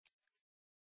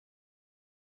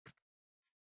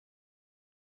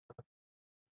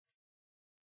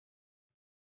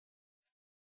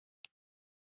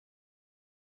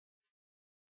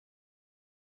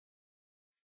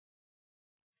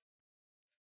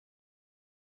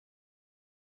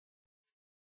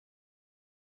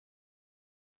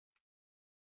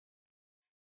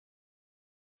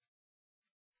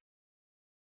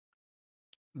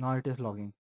 Now it is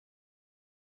logging.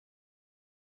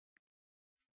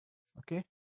 Okay.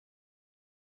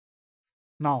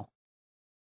 Now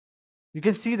you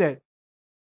can see that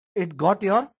it got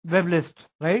your web list,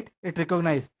 right? It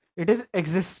recognized. It is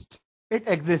exist. It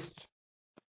exists.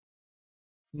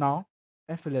 Now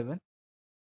F11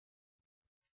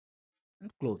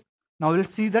 and close. Now we'll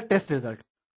see the test result.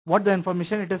 What the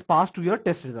information it is passed to your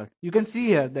test result. You can see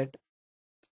here that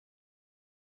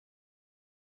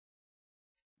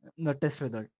the test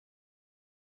result.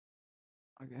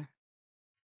 Okay.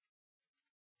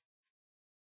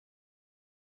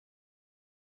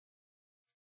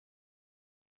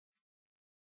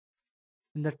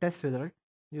 In the test result,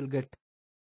 you'll get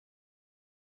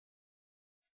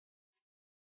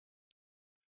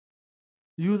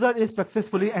user is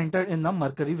successfully entered in the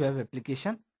Mercury web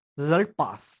application. Result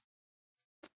pass.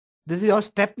 This is your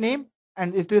step name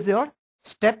and it is your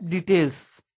step details.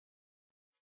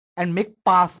 And make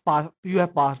pass you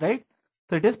have passed, right?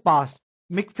 So it is passed.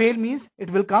 Make fail means it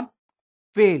will come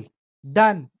fail.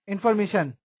 Done.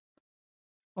 Information.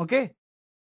 Okay.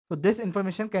 So this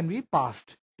information can be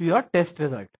passed to your test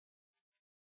result.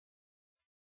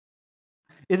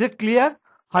 Is it clear?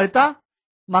 Harita,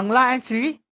 Mangla and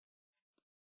Sri?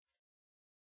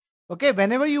 Okay,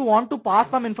 whenever you want to pass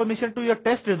some information to your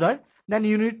test result, then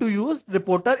you need to use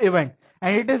reporter event.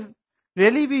 And it is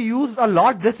really we use a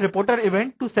lot this reporter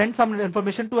event to send some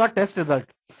information to our test result.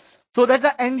 So that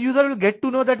the end user will get to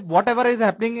know that whatever is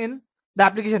happening in the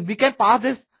application, we can pass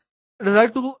this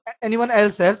result to anyone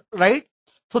else, right?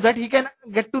 So that he can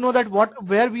get to know that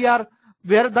where we are,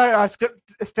 where the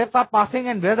steps are passing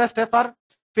and where the steps are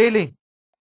failing,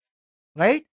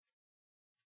 right?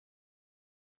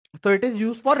 So it is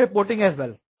used for reporting as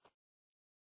well.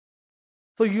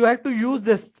 So you have to use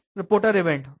this reporter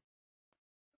event.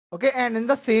 Okay, and in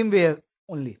the same way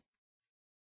only.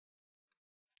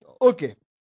 Okay.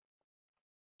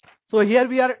 So here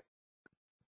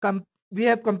we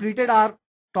have completed our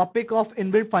topic of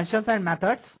inbuilt functions and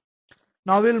methods.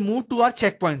 Now we'll move to our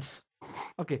checkpoints.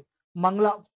 Okay,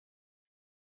 Mangla.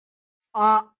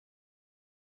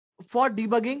 For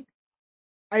debugging,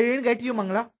 I didn't get you,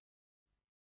 Mangla.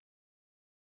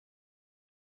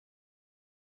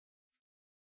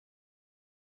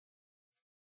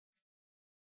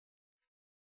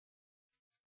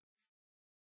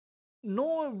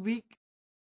 No, we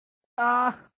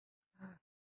uh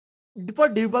for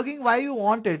debugging, why you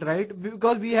want it, right?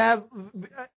 Because we have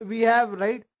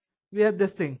right, we have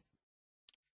this thing.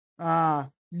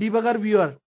 Debugger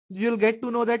viewer. You'll get to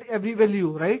know that every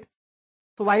value, right?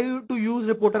 So why to use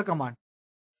reporter command?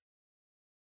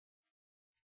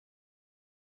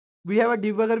 We have a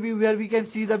debugger view where we can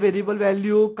see the variable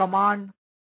value, command.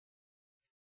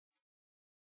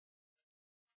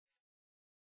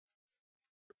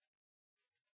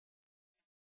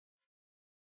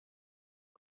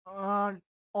 Uh,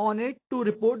 on it to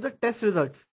report the test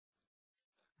results.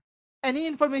 Any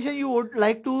information you would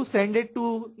like to send it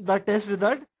to the test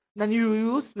result, then you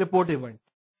use report event.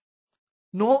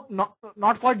 No,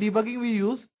 not for debugging we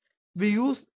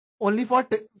use only for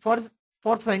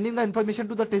sending the information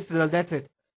to the test result. That's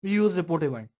it. We use report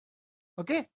event.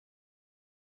 Okay.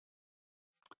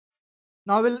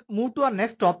 Now we'll move to our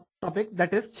next topic,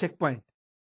 that is checkpoint.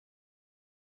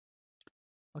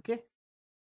 Okay.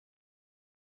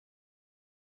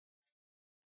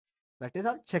 That is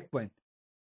our checkpoint.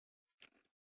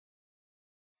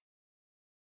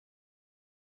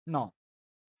 Now,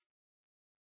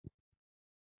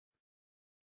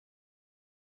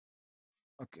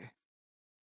 okay.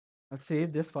 Let's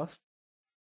save this first.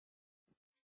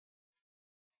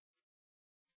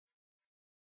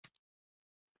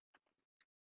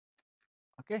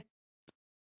 Okay.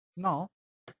 Now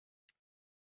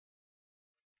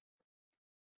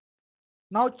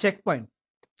Now checkpoint.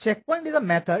 Checkpoint is a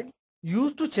method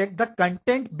used to check the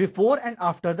content before and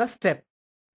after the step.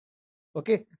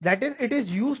 Okay, that is, it is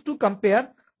used to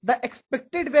compare the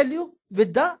expected value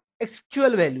with the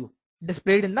actual value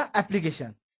displayed in the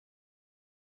application.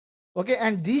 Okay,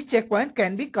 and these checkpoints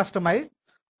can be customized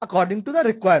according to the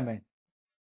requirement.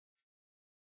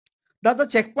 Now the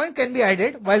checkpoint can be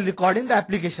added while recording the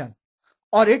application,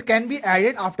 or it can be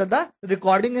added after the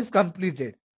recording is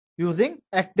completed using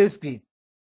active screen.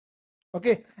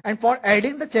 Okay, and for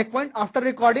adding the checkpoint after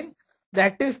recording, the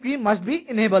active screen must be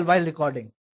enabled while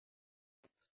recording.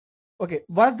 Okay,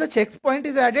 once the checkpoint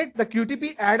is added, the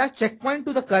QTP add a checkpoint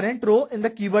to the current row in the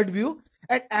keyword view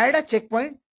and add a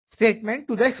checkpoint statement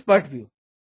to the expert view.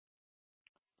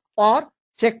 Or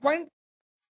checkpoint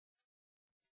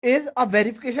is a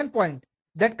verification point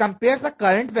that compares the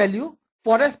current value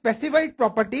for a specified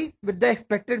property with the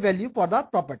expected value for the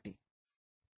property.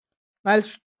 I'll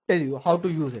tell you how to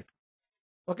use it.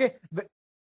 Okay,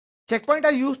 checkpoint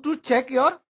are used to check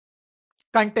your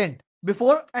content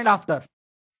before and after.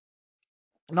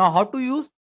 Now how to use,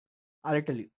 I'll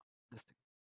tell you.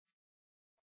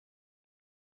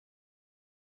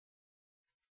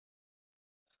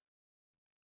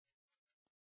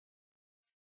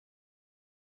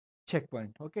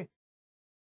 Checkpoint. Okay,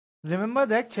 remember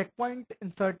that checkpoint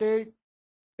inserted,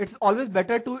 it's always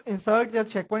better to insert the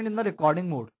checkpoint in the recording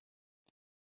mode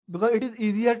because it is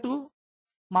easier to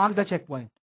mark the checkpoint.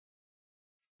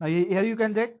 Now here you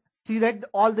can see that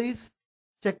all these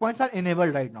checkpoints are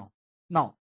enabled right now.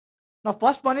 Now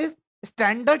first one is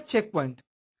standard checkpoint.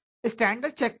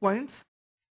 Standard checkpoints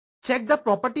check the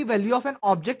property value of an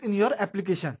object in your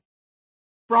application.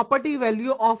 Property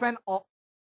value of an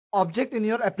object in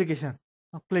your application.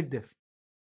 Now click this.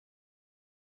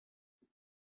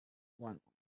 One.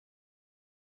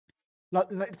 Now,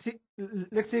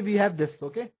 let's say we have this,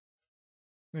 okay,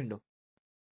 window.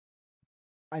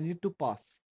 I need to pass.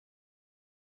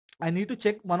 I need to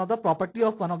check one of the property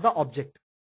of one of the object.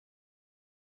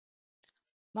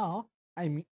 Now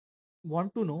I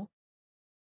want to know.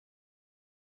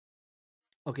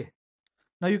 Okay.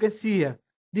 Now you can see here,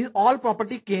 these all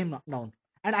property came down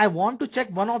and I want to check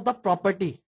one of the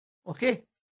property. Okay.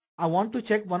 I want to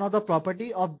check one of the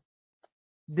property of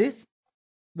this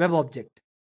web object.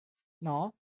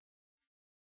 Now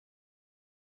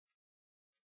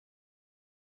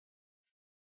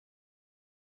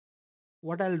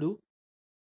what I'll do,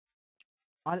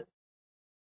 I'll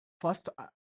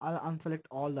unselect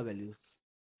all the values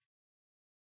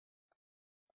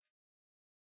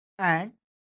and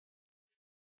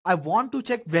I want to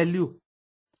check value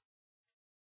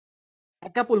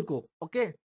Acapulco.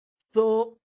 Okay,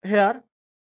 so here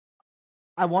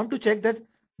I want to check that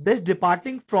this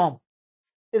departing from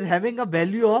is having a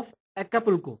value of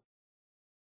Acapulco.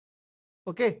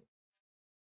 Okay,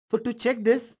 so to check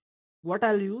this, what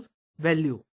I'll use,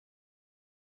 value.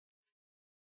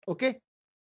 Okay,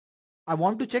 I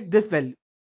want to check this value,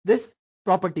 this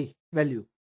property value.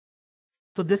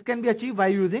 So this can be achieved by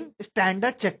using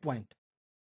standard checkpoint.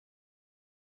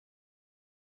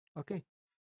 Okay,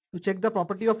 to check the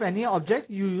property of any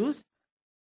object, you use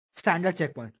standard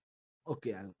checkpoint.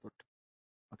 Okay, I'll put.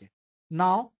 Okay,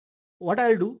 now what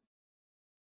I'll do,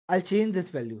 I'll change this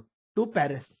value to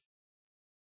Paris.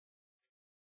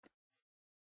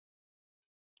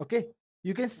 Okay,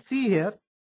 you can see here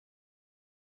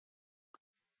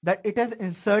that it has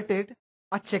inserted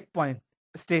a checkpoint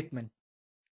statement.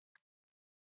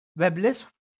 Web list.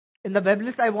 In the web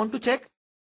list, I want to check.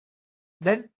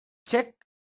 Then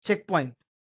checkpoint.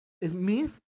 It means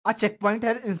a checkpoint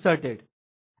has inserted.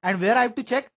 And where I have to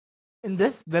check? In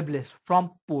this web list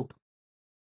from port.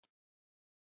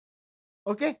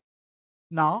 Okay.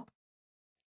 Now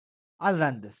I'll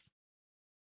run this.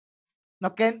 Now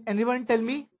can anyone tell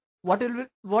me what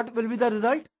will be the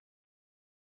result?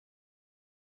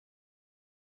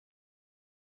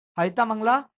 Haita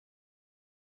Mangla?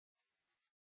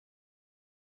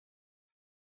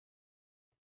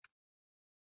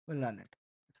 We'll run it.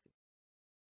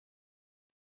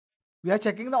 We are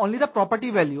checking only the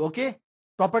property value. Okay.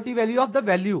 Property value of the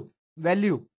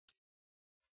value.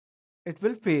 It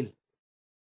will fail.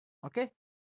 Okay.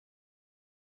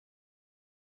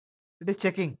 It is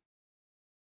checking.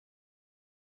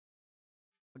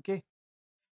 Okay.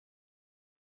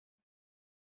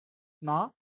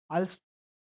 Now I'll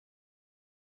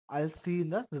see in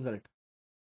the result.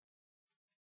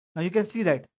 Now you can see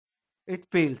that it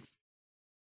fails.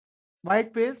 Why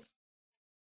it fails?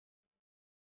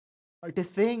 It is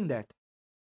saying that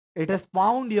it has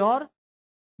found your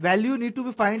value need to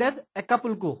be found as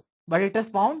Acapulco, but it has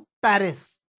found Paris.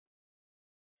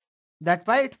 That's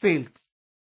why it fails.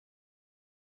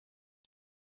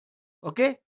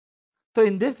 Okay. So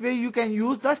in this way, you can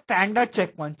use the standard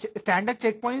checkpoint. Standard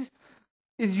checkpoints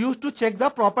is used to check the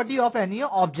property of any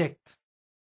object.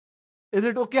 Is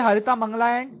it okay, Harita,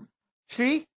 Mangala, and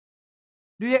Shri?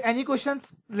 Do you have any questions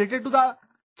related to the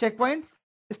checkpoints,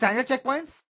 standard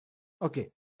checkpoints? Okay.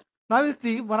 Now we'll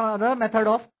see one other method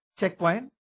of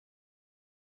checkpoint.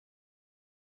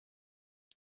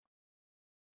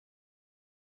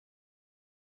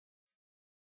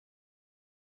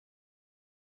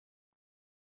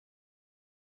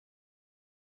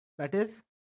 That is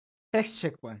text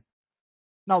checkpoint.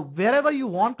 Now, wherever you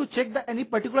want to check the any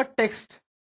particular text,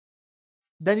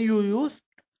 then you use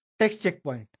text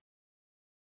checkpoint.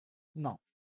 Now,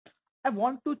 I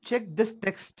want to check this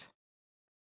text.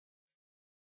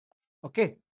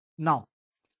 Okay. Now,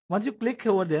 once you click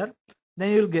over there,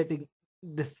 then you'll get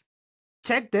this.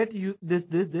 Check that you this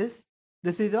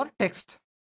is your text.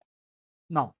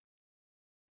 Now,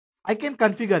 I can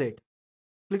configure it.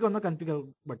 Click on the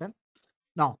configure button.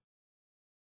 Now,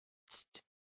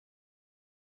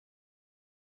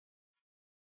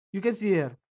 you can see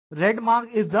here, red mark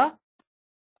is the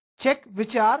check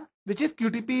which is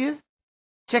QTP is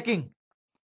checking.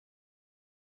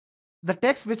 The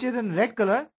text which is in red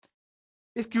color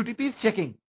is QTP is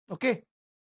checking. Okay.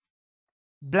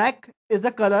 Black is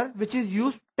the color which is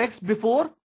used text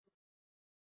before.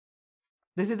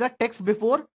 This is the text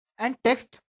before and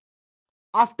text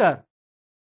after.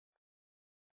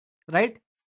 Right.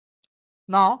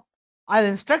 Now I'll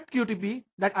instruct QTP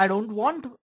that I don't want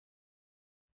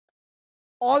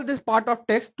all this part of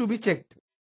text to be checked.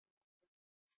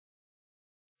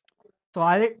 So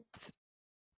I'll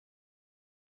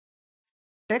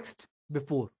text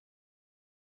before.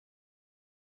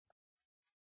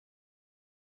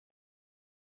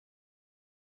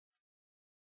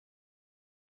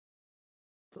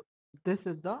 So this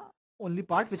is the only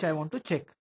part which I want to check.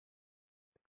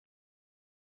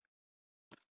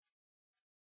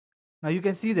 Now you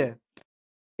can see there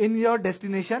in your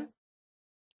destination,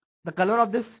 the color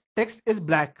of this text is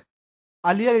black.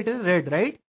 Earlier it is red,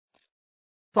 right?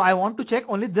 So I want to check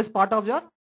only this part of your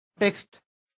text.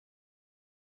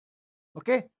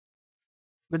 Okay.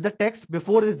 With the text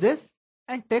before is this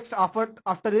and text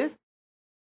after is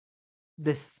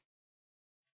this.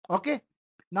 Okay.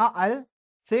 Now I'll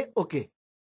say okay.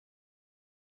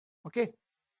 Okay.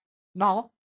 Now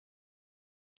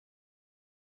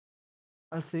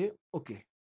I'll say okay.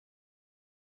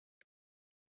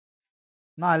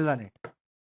 Now I'll run it.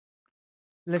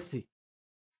 Let's see.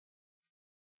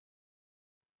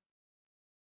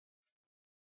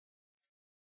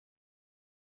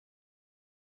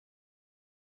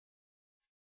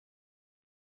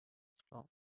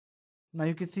 Now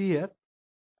you can see here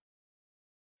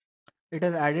it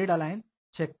has added a line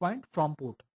checkpoint from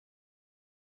port.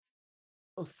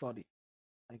 Oh, sorry.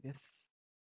 I guess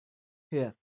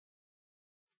here.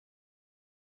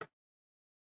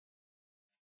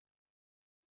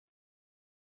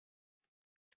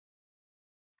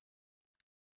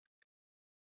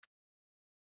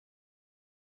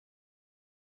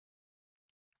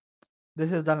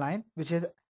 This is the line which is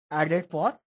added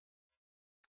for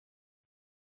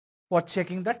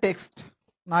checking the text.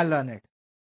 Now I'll run it.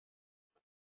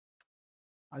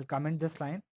 I'll comment this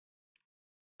line.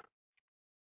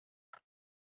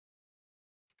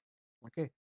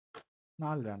 Okay.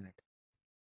 Now I'll run it.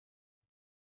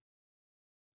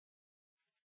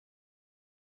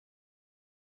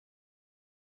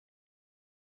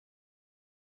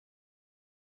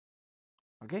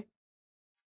 Okay.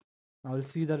 Now we'll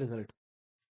see the result.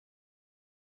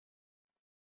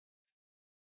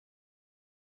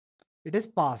 It is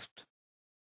passed.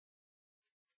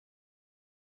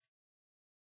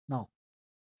 Now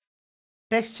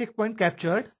text checkpoint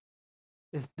captured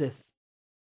is this.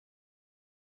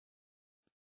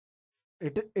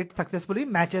 It successfully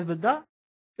matches with the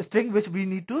string which we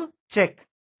need to check.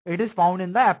 It is found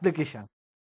in the application.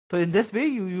 So in this way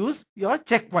you use your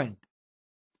checkpoint,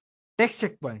 text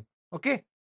checkpoint. Okay.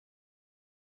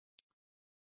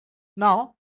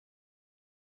 Now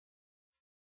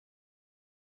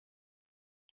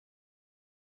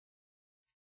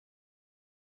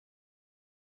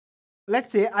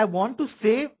let's say I want to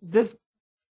save this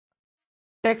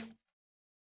text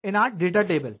in our data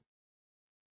table.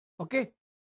 Okay.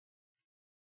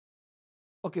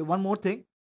 Okay, one more thing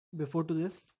before to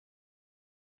this.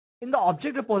 In the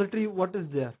object repository, what is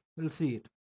there? We'll see it.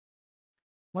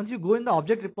 Once you go in the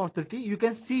object repository, you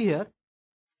can see here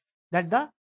that the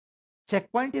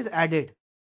checkpoint is added.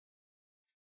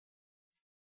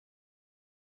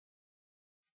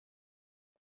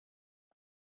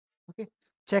 Okay,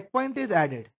 checkpoint is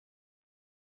added.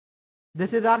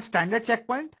 This is our standard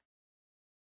checkpoint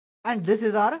and this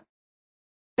is our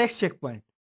text checkpoint.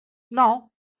 Now,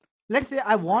 let's say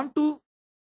I want to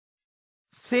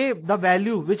save the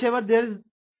value, whichever there is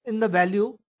in the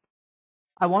value,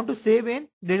 I want to save in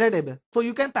data table. So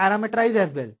you can parameterize as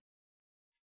well.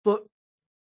 So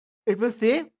it will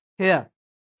say here,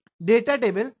 data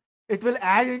table, it will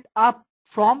add it up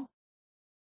from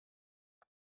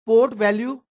port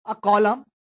value, a column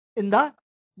in the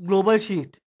global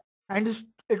sheet, and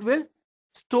it will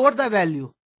store the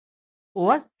value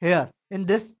over here in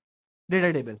this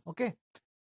data table. Okay.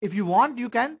 If you want, you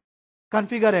can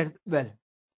configure it well,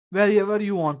 wherever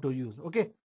you want to use.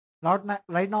 Okay.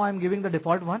 Right now I'm giving the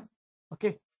default one.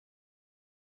 Okay.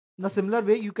 In a similar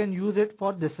way, you can use it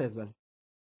for this as well.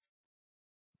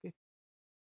 Okay.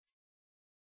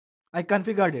 I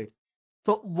configured it.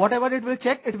 So whatever it will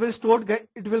check, it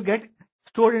will get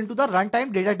stored into the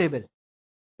runtime data table.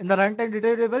 In the runtime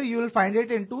data table, you will find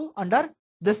it into under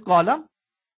this column,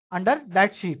 under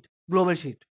that sheet, global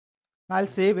sheet. Now I'll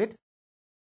save it.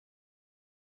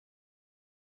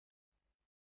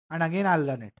 And again, I'll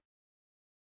run it.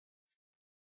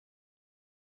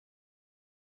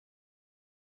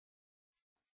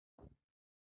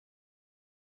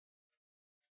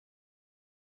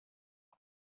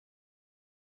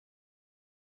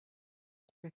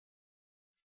 Okay.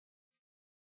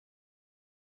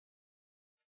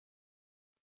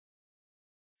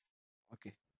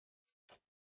 Okay.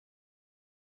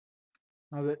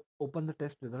 Now we'll open the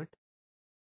test result.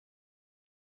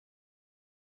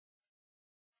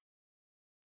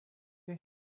 Okay.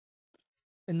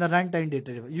 In the runtime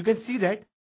data table, you can see that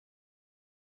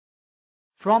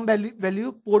from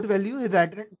value port value is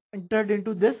entered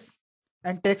into this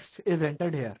and text is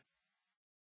entered here.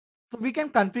 So we can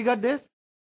configure this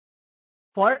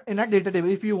for in a data table.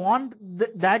 If you want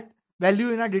that value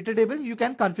in a data table, you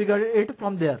can configure it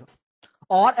from there,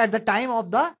 or at the time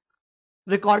of the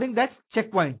recording that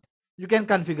checkpoint, you can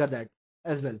configure that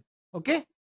as well. Okay.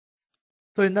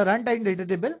 So in the runtime data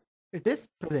table, it is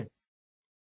present.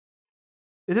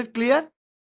 Is it clear?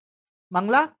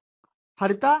 Mangla,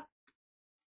 Harita,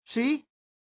 Shri?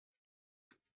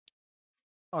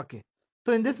 Okay.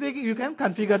 So in this way, you can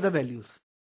configure the values.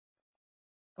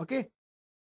 Okay.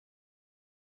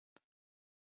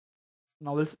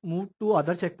 Now we'll move to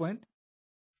other checkpoint.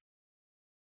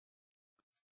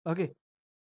 Okay.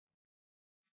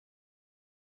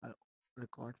 I'll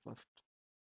record first.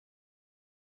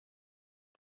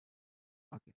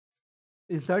 Okay.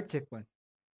 Insert checkpoint.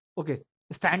 Okay.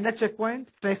 Standard checkpoint,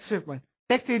 text checkpoint.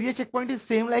 Text area checkpoint is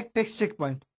same like text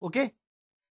checkpoint. Okay.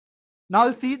 Now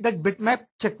we'll see that bitmap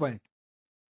checkpoint.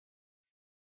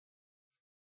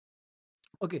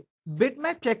 Okay.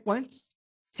 Bitmap checkpoint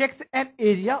checks an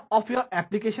area of your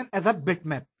application as a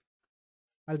bitmap.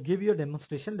 I'll give you a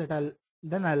demonstration that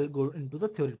I'll go into the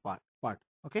theory part.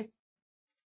 Okay.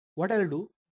 What I'll do,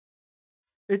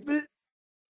 it will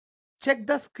check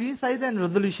the screen size and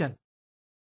resolution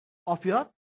of your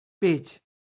page.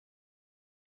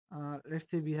 Let's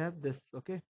say we have this.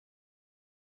 Okay.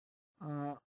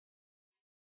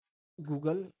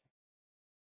 Google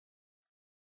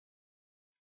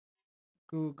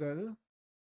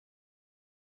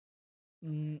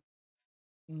mm,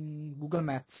 Google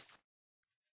Maps.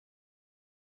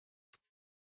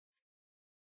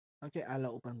 Okay, I'll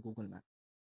open Google Maps.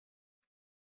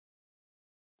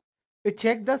 It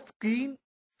checks the screen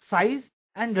size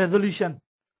and resolution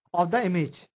of the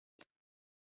image.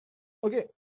 Okay.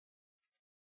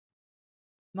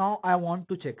 Now I want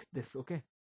to check this. Okay.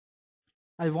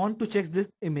 I want to check this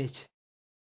image.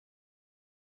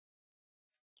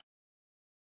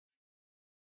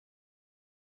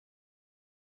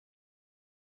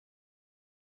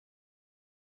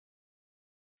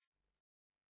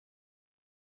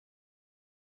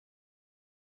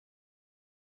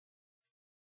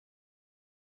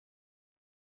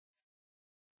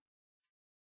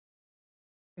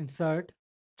 Insert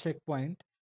checkpoint.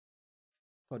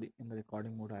 Sorry, in the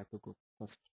recording mode, I have to go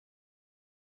first.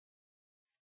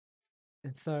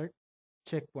 Insert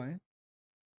checkpoint.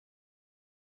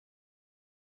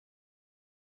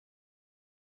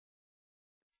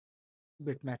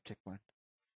 Bitmap checkpoint.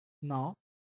 Now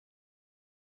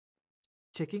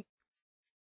checking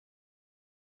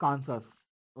Kansas.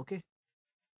 Okay.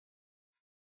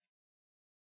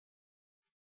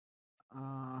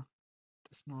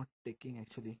 It's not taking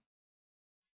actually.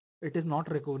 It is not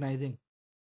recognizing.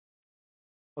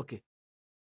 Okay.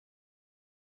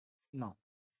 Now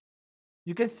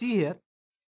you can see here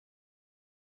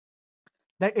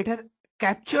that it has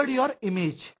captured your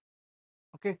image.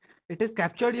 Okay. It has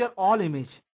captured your all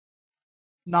image.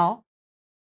 Now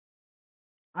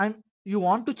You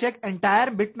want to check entire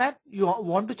bitmap, you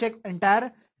want to check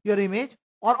entire your image,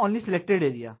 or only selected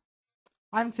area.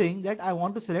 I'm saying that I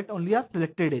want to select only a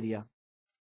selected area.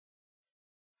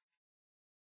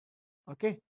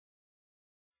 Okay.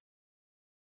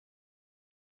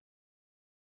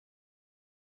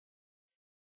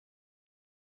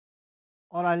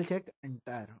 Or I'll check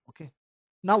entire. Okay.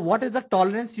 Now what is the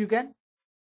tolerance you can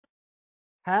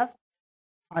have?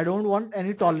 I don't want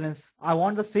any tolerance. I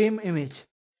want the same image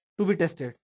to be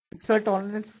tested. Pixel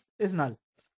tolerance is null.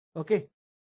 Okay.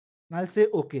 I'll say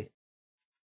okay.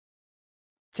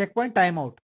 Checkpoint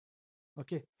timeout.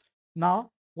 Okay.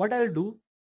 Now what I'll do,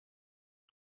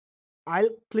 I'll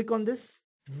click on this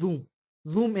zoom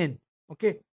in.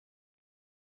 Okay.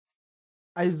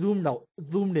 I zoomed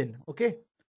in. Okay.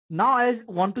 Now I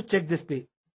want to check this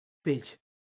page.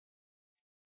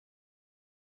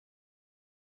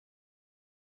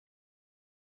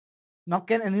 Now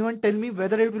can anyone tell me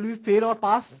whether it will be fail or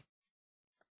pass?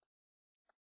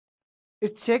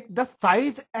 It check the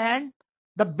size and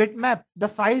the bitmap, the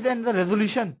size and the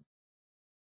resolution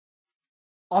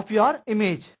of your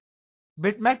image.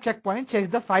 Bitmap checkpoint checks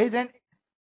the size and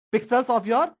pixels of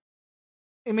your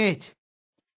image.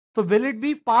 So will it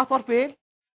be pass or fail?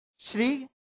 Shri,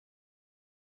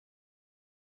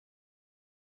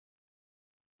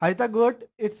 Harita, good.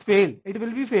 It's fail. It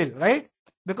will be fail, right?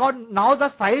 Because now the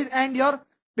size and your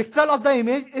pixel of the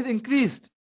image is increased,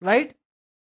 right?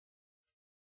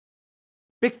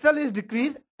 Pixel is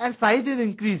decreased and size is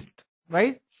increased,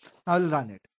 right? Now I'll run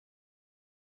it.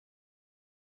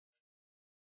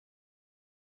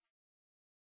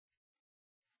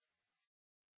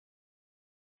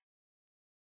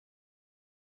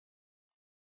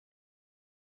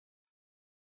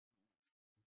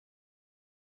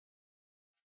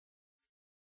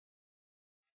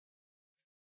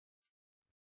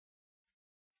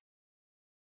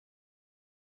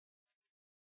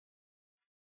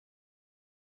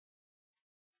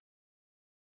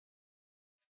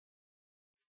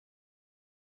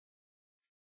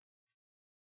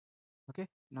 Okay,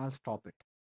 now I'll stop it.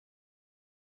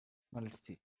 Now let's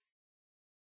see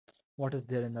what is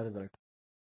there in the result.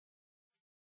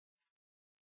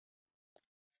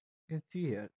 You can see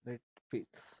here that it fails.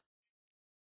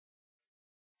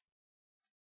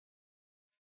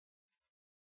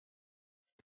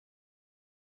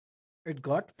 It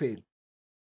got failed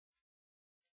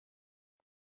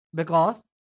because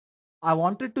I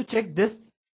wanted to check this.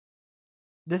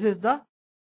 This is the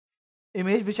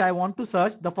image which I want to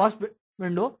search, the first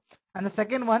window, and the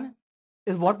second one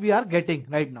is what we are getting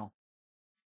right now.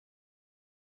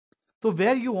 So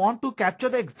where you want to capture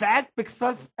the exact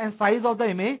pixels and size of the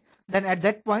image, then at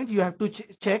that point you have to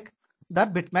check the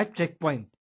bitmap checkpoint.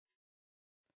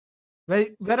 Where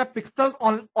a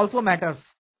pixel also matters.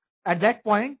 At that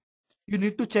point, you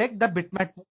need to check the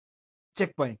bitmap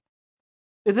checkpoint.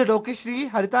 Is it okay, Shri,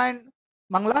 Harita and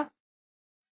Mangla?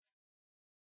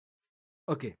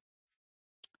 Okay.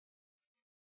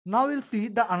 Now we'll see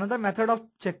the another method of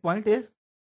checkpoint is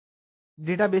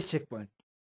database checkpoint.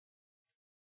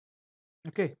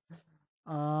 Okay.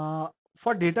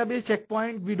 For database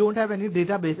checkpoint, we don't have any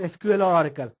database, SQL or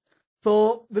Oracle.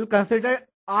 So we'll consider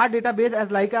our database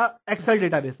as like a Excel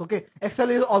database. Okay.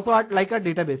 Excel is also like a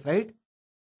database, right?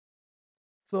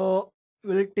 So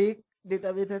we'll take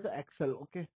database as Excel.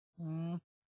 Okay.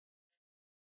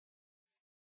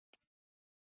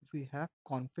 We have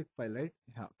config file, right?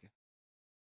 Yeah. Okay.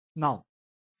 Now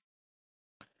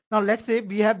let's say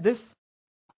we have this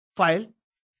file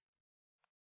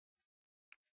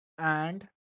and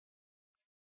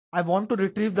I want to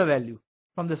retrieve the value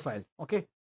from this file. Okay.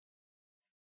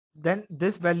 Then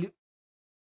this value,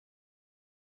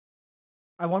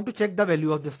 I want to check the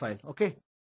value of this file. Okay.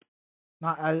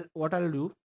 Now what I'll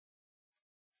do,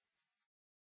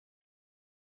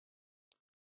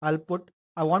 I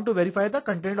want to verify the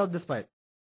content of this file.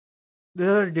 This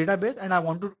is a database and I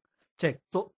want to check.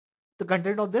 So the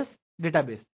content of this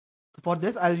database. So for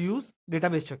this, I'll use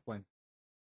database checkpoint.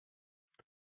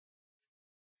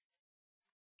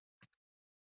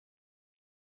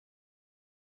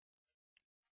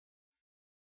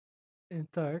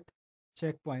 Insert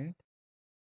checkpoint.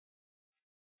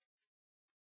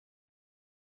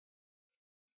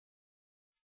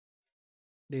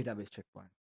 Database checkpoint.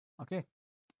 Okay.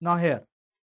 Now here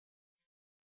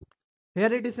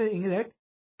it is saying that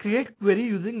create query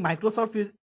using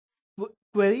Microsoft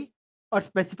query or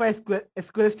specify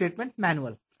SQL statement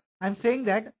manual. I'm saying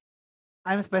that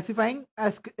I'm specifying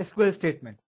a SQL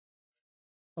statement.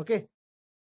 Okay.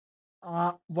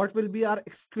 What will be our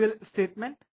SQL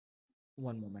statement?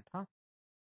 One moment, huh?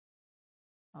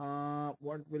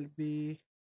 What will be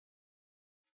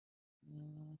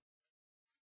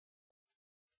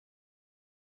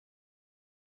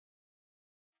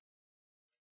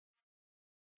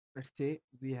let's say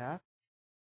we have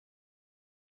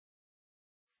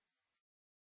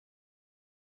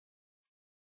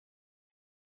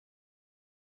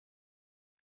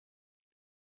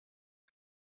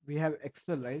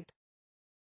Excel, right?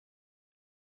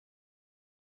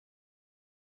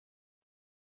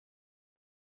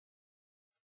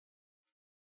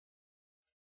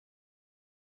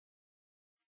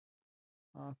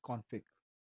 Config.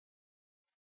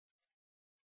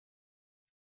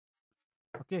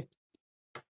 Okay.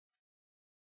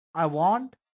 I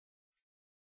want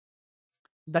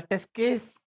the test case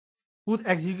whose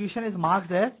execution is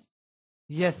marked as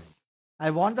yes.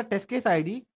 I want the test case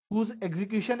ID whose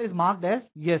execution is marked as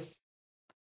yes.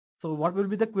 So what will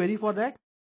be the query for that?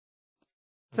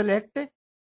 Select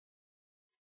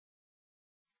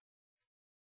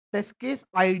test case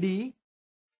ID.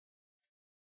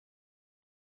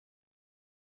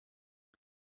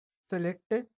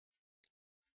 Select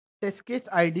test case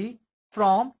ID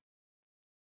from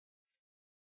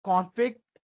config.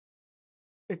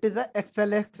 It is a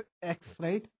XLSX,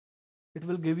 right? It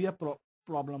will give you a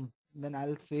problem. Then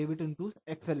I'll save it into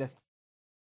XLS.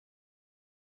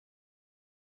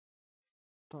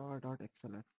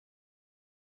 .xls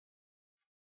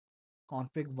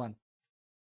config 1.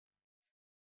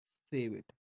 Save it.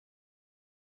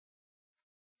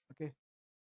 Okay.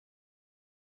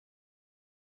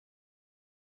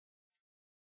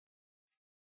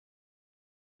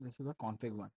 This is the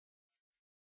config 1.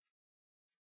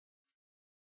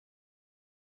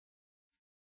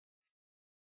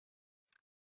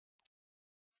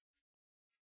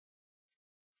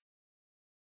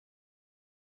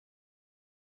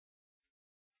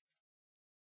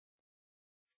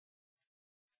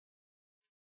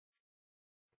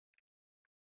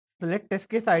 Select test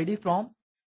case ID from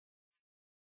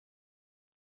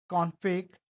config.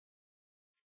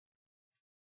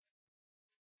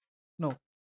 No,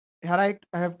 here I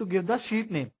have to give the sheet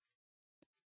name.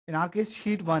 In our case,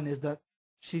 sheet 1 is the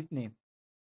sheet name.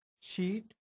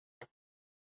 Sheet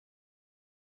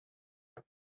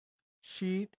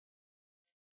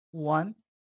 $1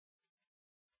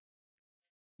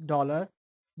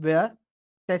 where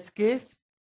test case,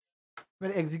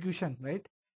 where execution, right?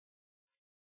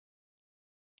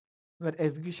 Where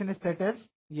execution is set as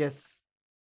yes.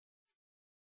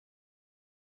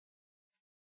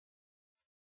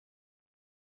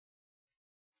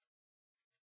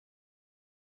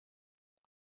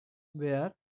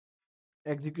 Where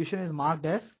execution is marked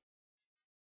as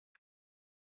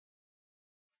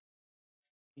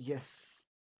yes.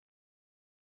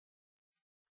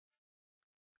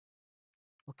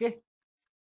 Okay.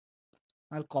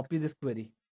 I'll copy this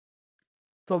query.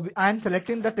 So I am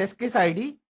selecting the test case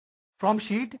ID from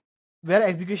sheet where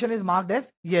execution is marked as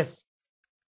yes.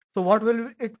 So what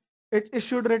will it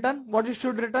should return? What it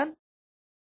should return?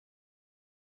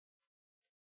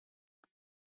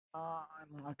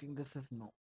 I'm marking this as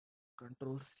no.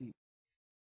 Control C.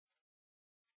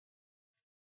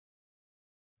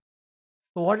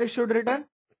 So what it should return?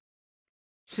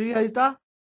 Sri Harita.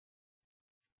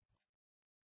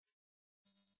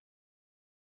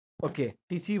 Okay,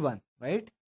 TC1, right?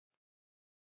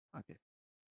 Okay.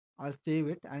 I'll save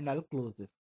it and I'll close this.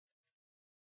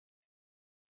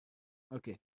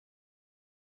 Okay.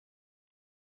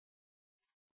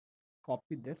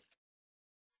 Copy this.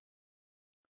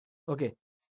 Okay.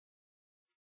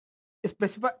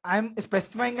 I'm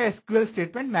specifying a SQL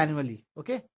statement manually.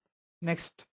 Okay.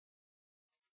 Next.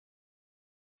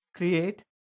 Create.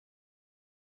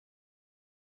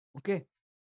 Okay.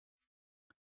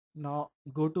 Now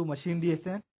go to machine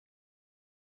DSN.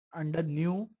 Under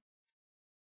new,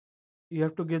 you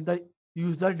have to give the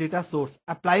user data source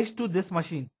applies to this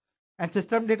machine, and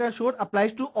system data source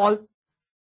applies to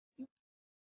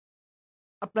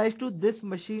this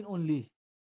machine only.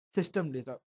 System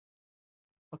data.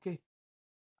 Okay.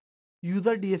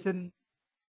 User DSN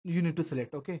you need to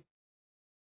select. Okay.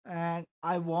 And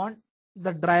I want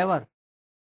the driver.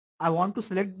 I want to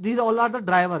select, these all are the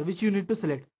driver which you need to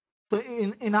select. So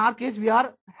in our case we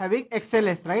are having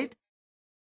XLS, right?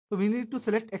 So we need to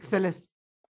select XLS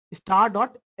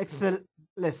star.xls.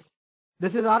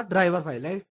 This is our driver file,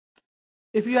 right?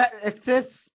 If you have access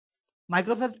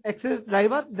Microsoft Access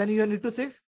driver, then you need to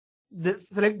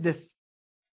select this.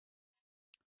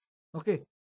 Okay.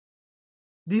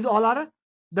 These all are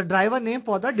the driver name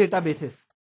for the databases.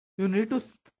 You need to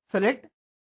select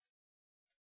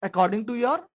according to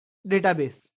your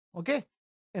database. Okay.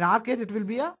 In our case, it will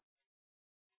be a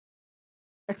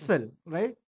Excel,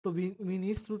 right? So we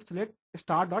need to select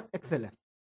star.xls.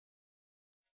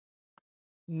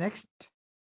 Next,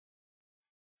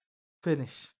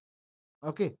 finish.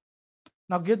 Okay.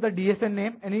 Now give the DSN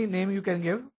name, any name you can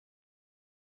give.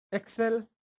 Excel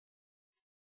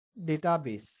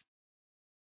database.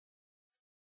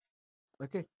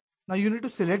 Okay. Now you need to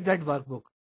select that workbook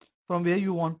from where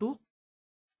you want to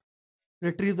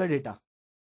retrieve the data.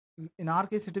 In our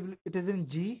case, it is in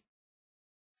G,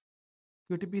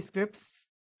 QTP scripts.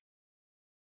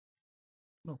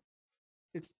 No,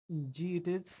 it's G, it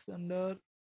is under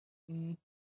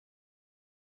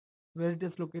where it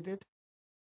is located.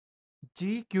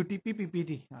 G QTP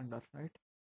PPT under, right?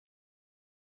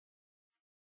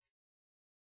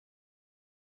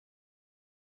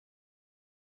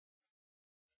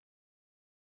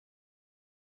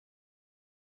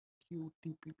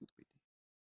 QTP PPT.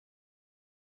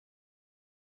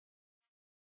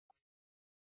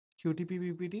 QTP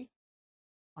PPT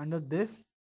under this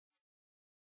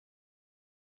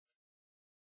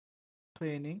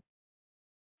training.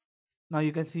 Now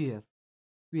you can see here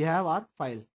we have our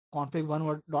file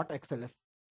config1.xls.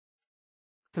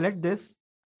 Select this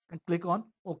and click on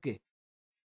OK.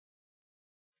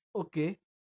 OK.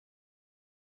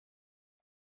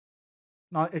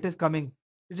 Now it is coming.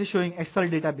 It is showing Excel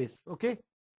database. Okay.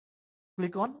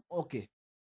 Click on OK.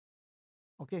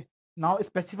 Okay. Now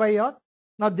specify your.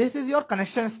 Now this is your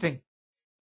connection string.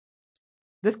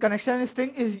 This connection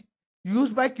string is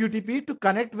used by QTP to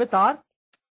connect with our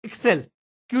Excel.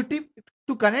 QTP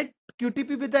to connect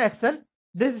QTP with the Excel.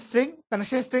 This string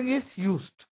connection string is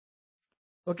used.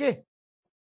 Okay.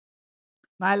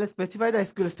 Now I'll specify the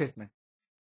SQL statement.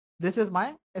 This is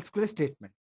my SQL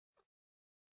statement.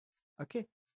 Okay.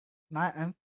 Now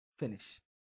I'm finished.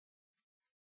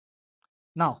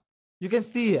 Now you can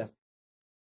see here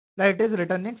that it is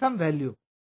returning some value,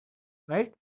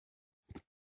 right?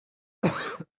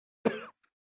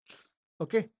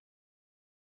 Okay.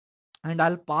 And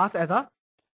I'll pass as a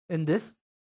in this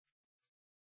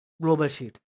global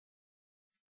sheet.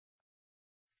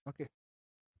 Okay.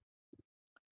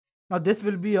 Now this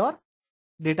will be your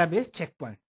database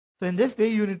checkpoint. So in this way,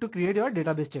 you need to create your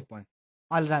database checkpoint.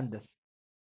 I'll run this.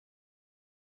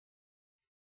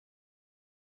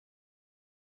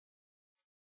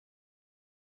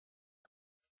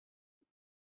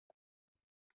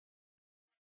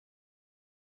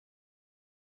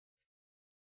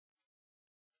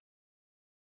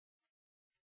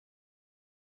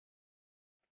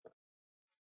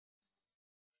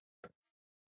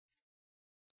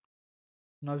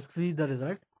 Now see the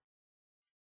result.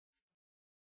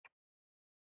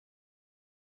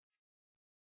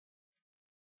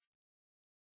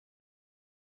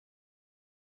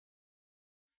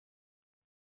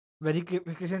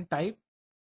 Verification type.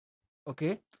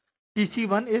 Okay.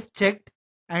 TC1 is checked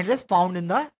and is found in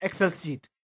the Excel sheet.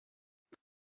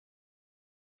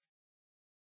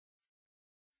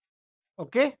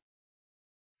 Okay.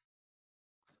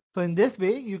 So in this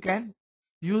way, you can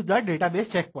use the database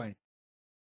checkpoint.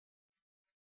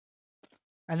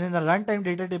 And in the runtime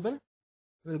data table,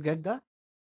 we'll get the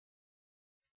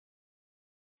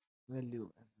value.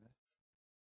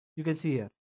 You can see here.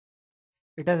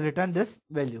 It has returned this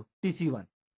value, TC1.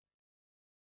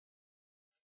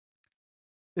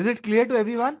 Is it clear to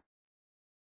everyone?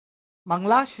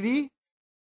 Mangla, Shri,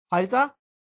 Harita?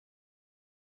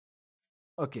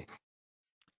 Okay.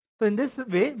 So in this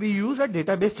way, we use a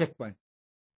database checkpoint.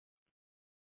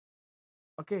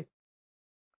 Okay.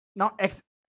 Now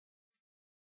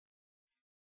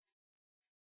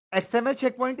XML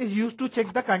checkpoint is used to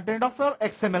check the content of your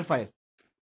XML file.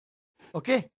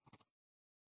 Okay.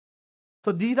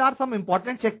 So these are some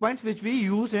important checkpoints which we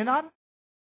use in our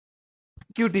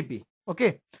QTP.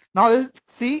 Okay. Now we'll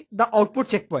see the output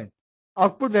checkpoint,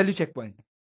 output value checkpoint.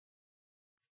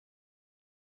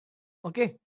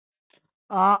 Okay.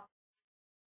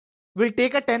 We'll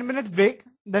take a 10-minute break.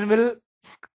 Then we'll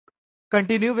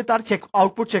continue with our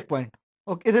output checkpoint.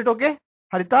 Okay. Is it okay?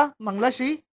 Harita, Mangla,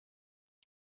 Shri?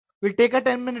 We'll take a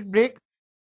 10-minute break.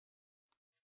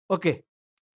 Okay.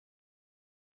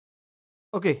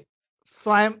 Okay. So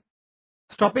I am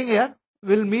stopping here.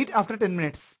 We'll meet after 10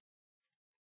 minutes.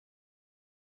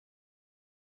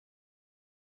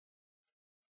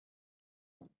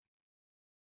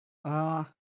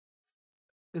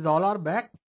 Is all are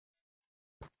back?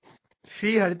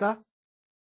 Shri, Harita,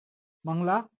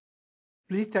 Mangla,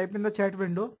 please type in the chat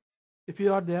window if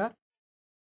you are there.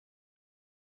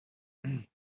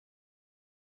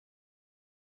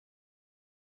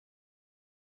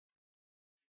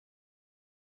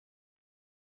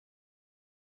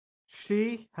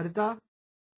 Shri, Harita.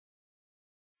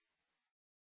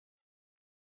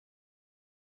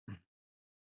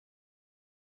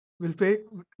 We'll wait,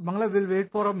 Mangla, we'll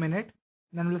wait for a minute,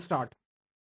 then we'll start.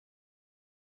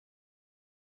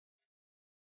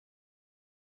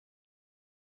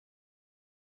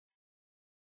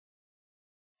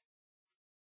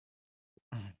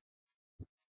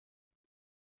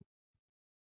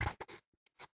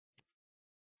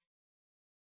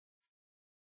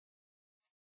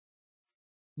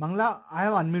 Mangla, I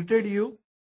have unmuted you.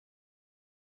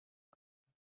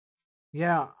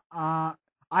 Yeah, I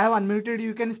have unmuted you.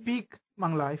 You can speak,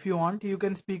 Mangla. If you want, you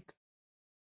can speak.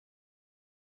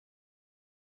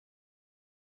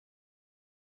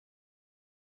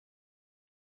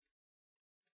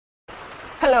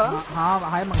 Hello.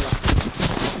 Hi, Mangla.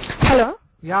 Hello.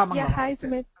 Yeah, Mangla. Yeah, hi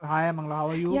Sumit. Hi, Mangla. How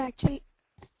are you? Yeah, actually,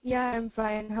 yeah, I'm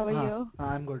fine. How are you?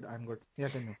 I'm good. I'm good. Yeah,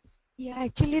 tell me. Yeah,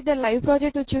 actually, the live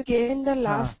project which you gave in the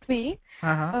last week,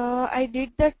 I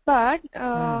did that part.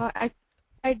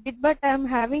 I did, but I'm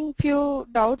having few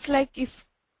doubts. Like, if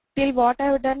till what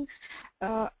I've done,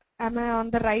 am I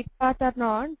on the right path or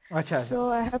not? Acha.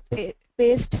 So I have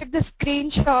pasted the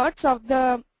screenshots of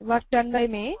the work done by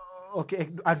me. Okay,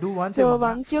 I do one thing. So Mangla.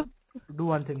 once you, Do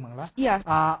one thing, Mangla. yeah,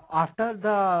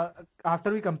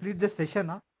 After we complete this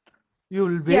session, you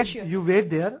will yeah, wait. sure. You wait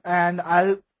there, and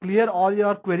I'll clear all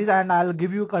your queries, and I'll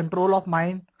give you control of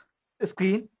mine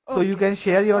screen, so you Okay. can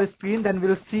share your screen. Then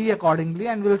we'll see accordingly,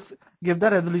 and we'll give the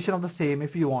resolution of the same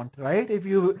if you want. Right? If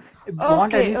you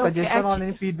want any Okay. suggestion or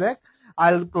any feedback,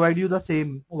 I'll provide you the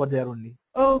same over there only.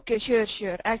 Okay,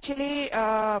 sure. Actually,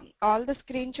 all the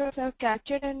screenshots I've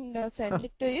captured and sent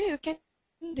it to you. You can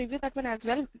review that one as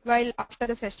well while after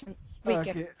the session. We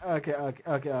can. Okay.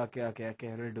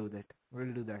 We'll do that.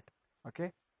 We'll do that.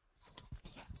 Okay.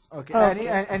 Okay.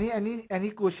 Okay. Any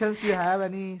questions you have?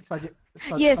 Any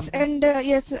Yes, something? and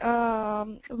yes,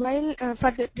 while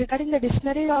for regarding the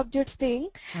dictionary objects thing,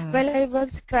 Hmm. while I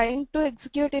was trying to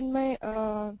execute in my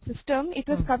system, it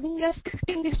was Hmm. coming as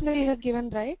scripting dictionary you have given,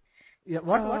 right? Yeah.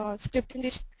 What? Scripting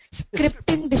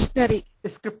dictionary.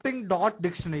 Scripting dot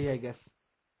dictionary, I guess.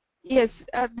 Yes,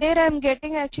 there I'm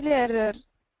getting actually error.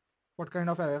 What kind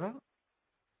of error?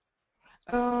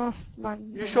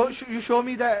 One You show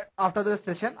me that after the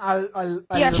session. I'll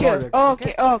Yeah, resolve sure. it.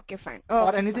 Okay. Okay, fine. Or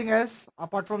Okay, anything fine. else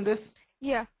apart from this?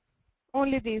 Yeah,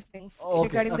 only these things Okay.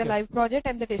 regarding the Okay. live project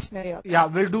and the dictionary Yeah,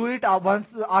 option. we'll do it once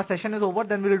our session is over.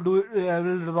 Then we'll do it.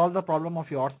 We'll resolve the problem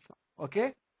of yours.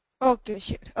 Okay. Okay,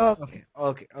 sure. Okay.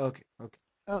 Okay.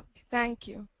 Okay. Thank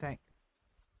you. Thank.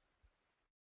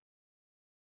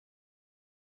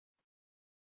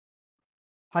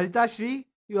 Harita Shri,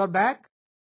 you are back.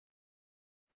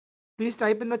 Please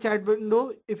type in the chat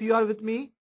window if you are with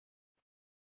me.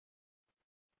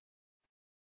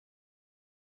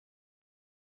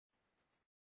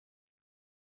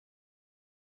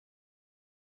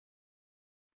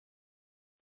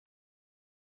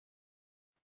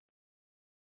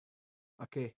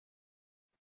 Okay.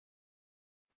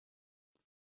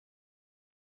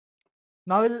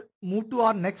 Now we'll move to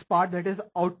our next part, that is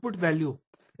output value.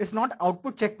 It's not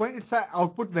output checkpoint, it's an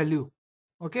output value.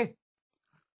 Okay.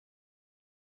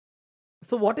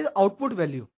 So what is output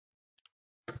value?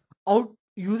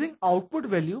 Using output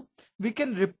value, we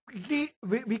can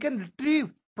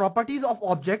retrieve properties of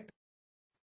object,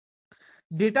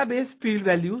 database field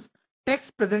values,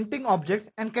 text presenting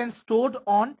objects, and can store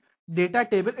on data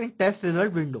table in test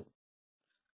result window.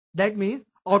 That means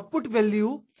output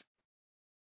value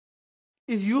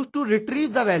is used to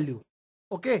retrieve the value.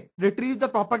 Okay, retrieve the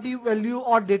property value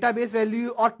or database value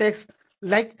or text.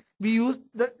 Like we use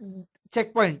the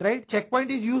checkpoint, right? Checkpoint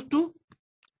is used to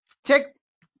check,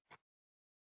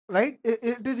 right?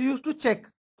 It is used to check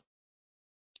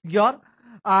your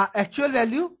actual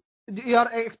value, your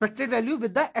expected value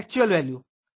with the actual value.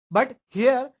 But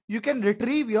here you can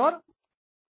retrieve your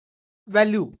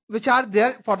value which are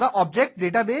there for the object,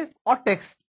 database or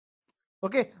text.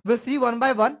 Okay, we'll see one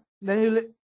by one, then you'll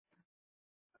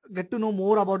get to know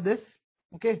more about this.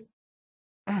 Okay.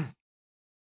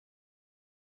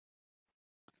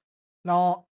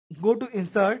 Now go to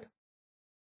insert.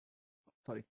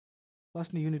 Sorry,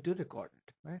 first you need to record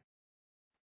it, right?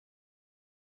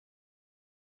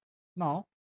 Now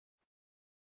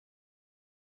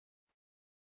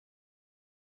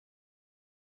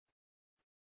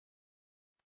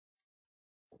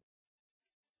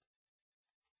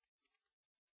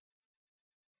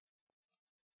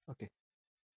okay,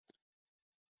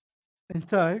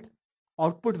 insert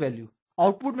output value.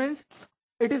 Output means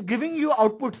it is giving you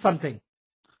output something.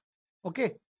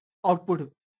 Okay,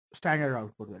 output, standard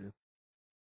output value.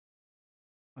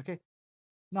 Okay,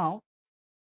 now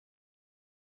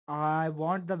I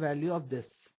want the value of this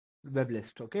web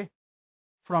list. Okay,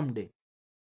 from day.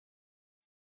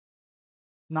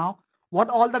 Now, what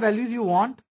all the values you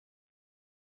want?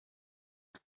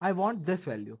 I want this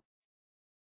value.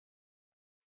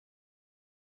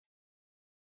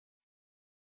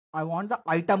 I want the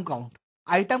item count.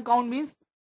 Item count means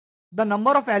the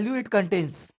number of value it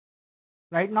contains.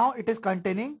 Right now it is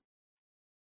containing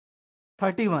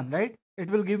 31, right? It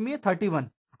will give me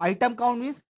 31. Item count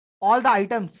means all the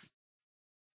items.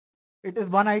 It is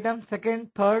one item,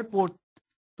 second, third, fourth.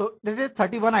 So this is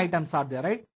 31 items are there,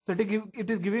 right? So it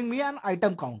is giving me an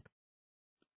item count.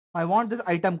 I want this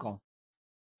item count.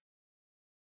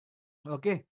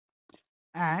 Okay.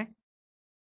 And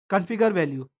configure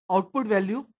value, output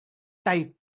value,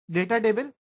 type, data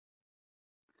table.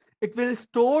 It will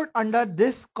store under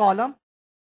this column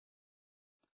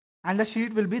and the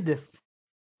sheet will be this.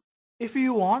 If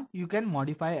you want, you can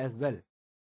modify as well.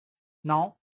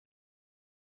 Now,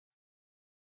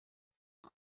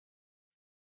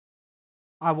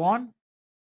 I want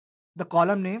the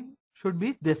column name should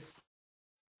be this.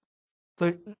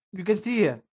 So you can see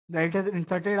here that it has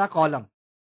inserted a column.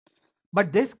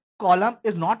 But this column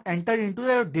is not entered into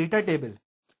your data table.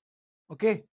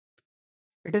 Okay.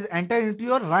 It is entered into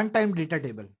your runtime data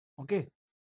table. Okay.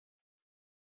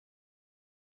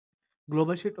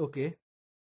 Global sheet. Okay.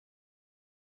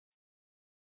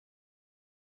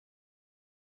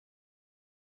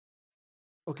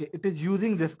 Okay. It is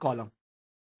using this column.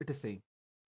 It is saying.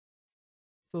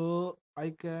 So I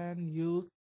can use,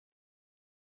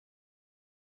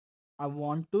 I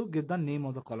want to give the name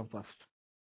of the column first.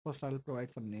 First, I'll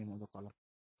provide some name of the column.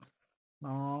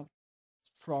 Now,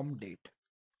 from date.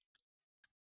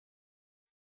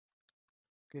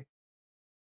 Okay.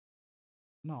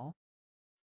 Now,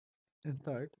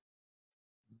 insert,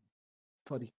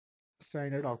 sorry,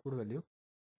 standard output value.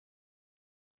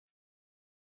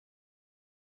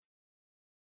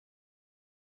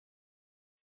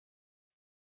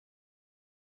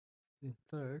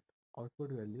 Insert output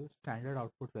value, standard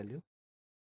output value.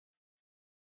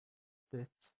 This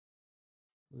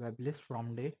web list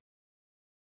from day.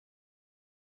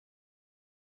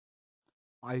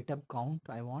 Item count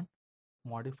I want,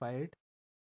 modify it.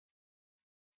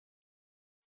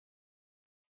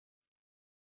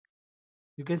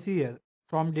 You can see here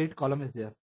from date column is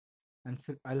there, and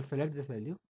I'll select this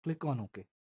value, click on OK.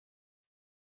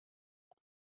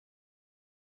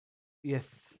 Yes.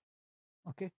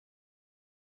 Okay.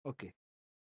 Okay.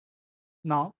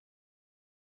 Now,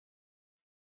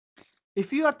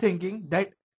 if you are thinking that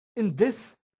in this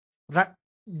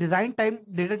design time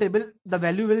data table the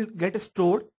value will get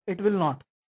stored, it will not.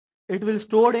 It will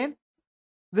stored in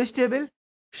which table?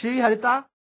 Shri Harita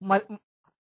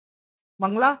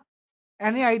Mangla.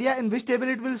 Any idea in which table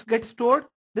it will get stored,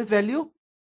 this value?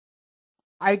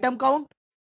 Item count.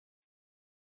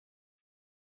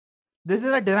 This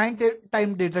is a design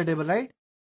time data table, right?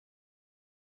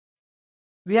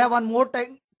 We have one more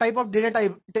type of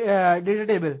data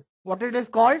table. What it is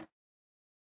called?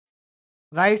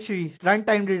 Right, Shri,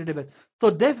 runtime data table.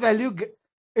 So this value,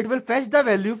 it will fetch the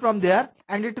value from there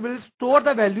and it will store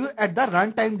the value at the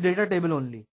runtime data table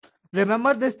only.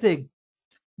 Remember this thing,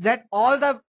 that all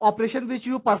the operations which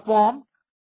you perform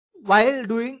while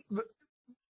doing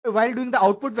the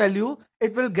output value,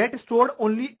 it will get stored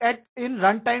only in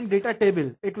runtime data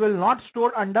table. It will not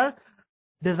store under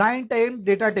design time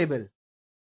data table.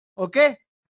 Okay.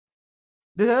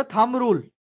 This is a thumb rule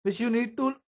which you need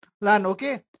to learn.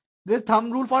 Okay. This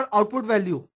thumb rule for output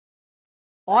value.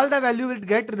 All the value will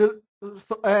get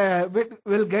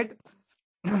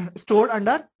stored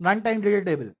under runtime data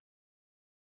table.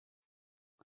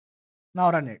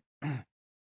 Now run it.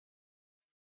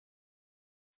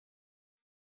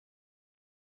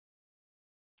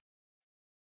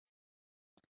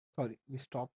 Sorry,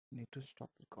 need to stop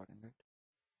recording it.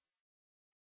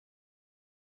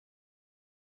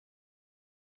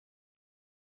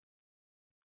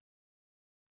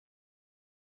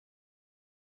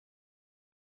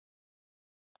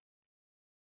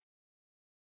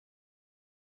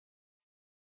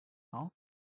 Now,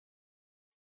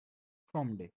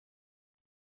 from day.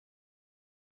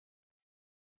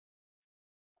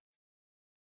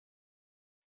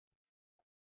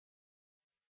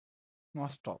 Now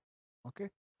stop. Okay.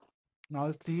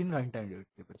 Now see in runtime data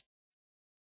table.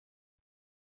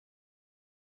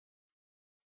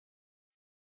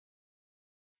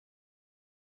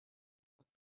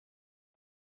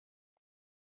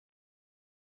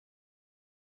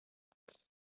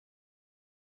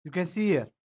 You can see here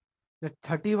that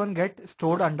 31 get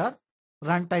stored under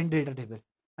runtime data table,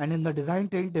 and in the design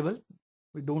time table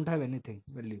we don't have anything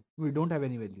value. We don't have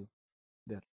any value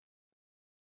there.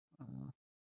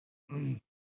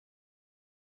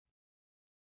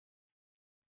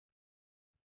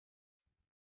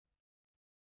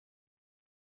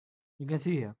 You can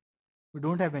see here, we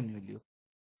don't have any value.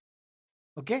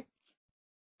 Okay.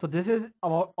 So this is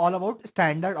all about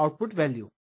standard output value.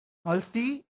 Now let's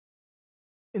see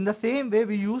in the same way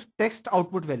we use text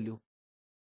output value.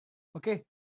 Okay.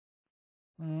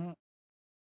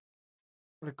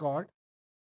 Record.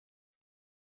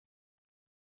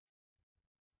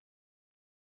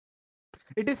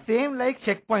 It is same like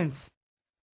checkpoints,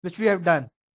 which we have done,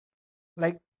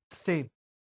 like same.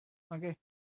 Okay.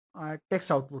 Text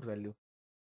output value.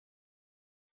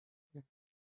 Okay.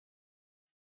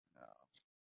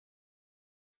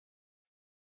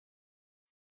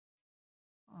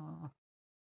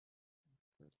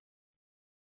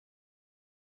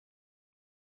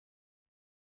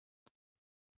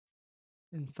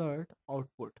 Insert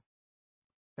output,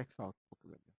 text output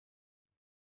value.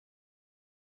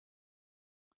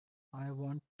 I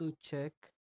want to check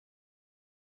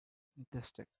this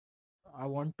text. I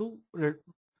want to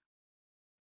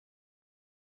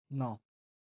no,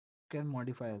 can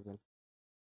modify as well.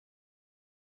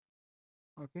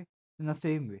 Okay, in the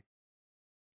same way.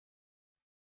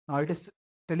 Now it is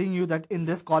telling you that in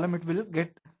this column it will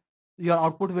get, your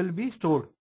output will be stored.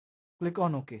 Click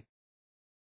on OK.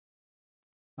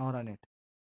 Now run it.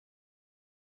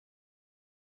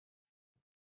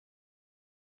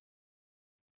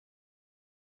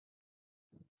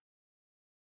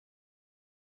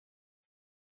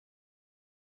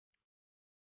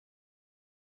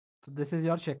 So this is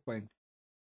your checkpoint.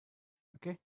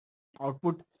 Okay,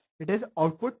 output, it is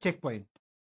output checkpoint.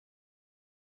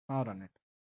 Now run it.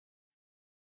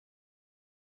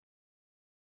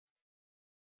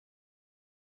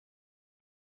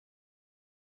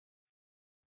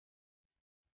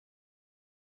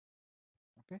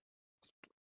 Okay,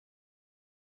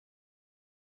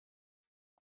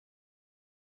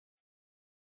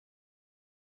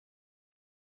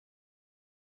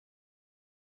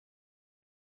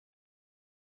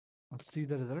 let's see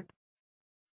the result.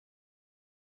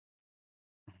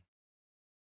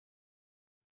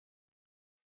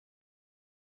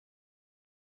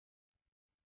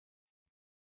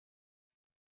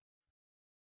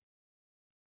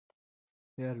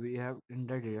 Here we have in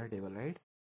the data table, right?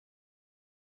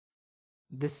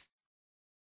 This,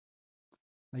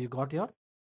 now you got your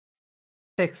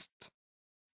text,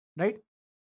 right?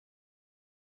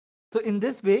 So in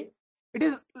this way, it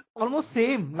is almost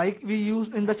same like we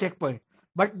used in the checkpoint,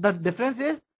 but the difference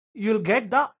is you'll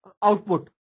get the output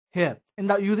here. In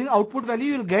the using output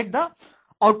value, you'll get the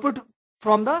output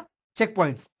from the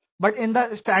checkpoints. But in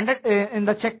the standard in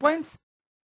the checkpoints,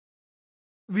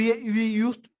 we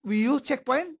use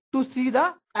checkpoint to see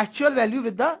the actual value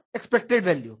with the expected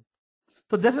value.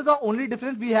 So this is the only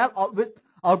difference we have with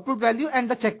output value and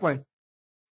the checkpoint.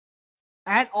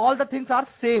 And all the things are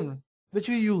same which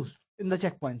we use in the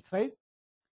checkpoints, right?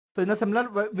 So in a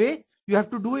similar way, you have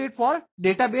to do it for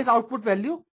database output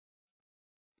value.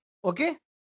 Okay.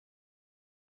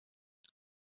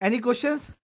 Any questions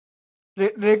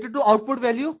related to output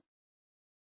value?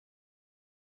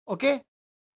 Okay.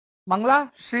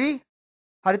 Mangla, Shri,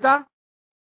 Harita.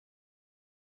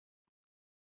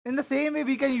 In the same way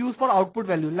we can use for output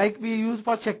value like we use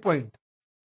for checkpoint.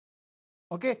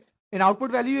 Okay. In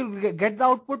output value, you get the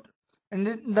output, and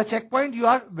in the checkpoint, you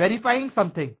are verifying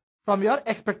something from your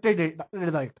expected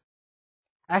result.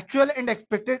 Actual and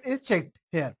expected is checked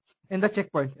here in the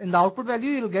checkpoint. In the output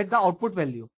value, you will get the output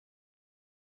value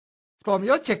from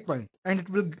your checkpoint, and it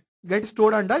will get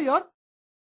stored under your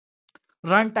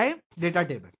runtime data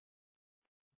table.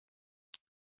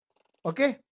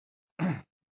 Okay.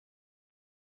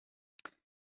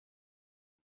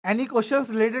 Any questions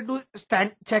related to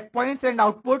checkpoints and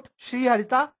output, Shri,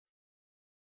 Harita?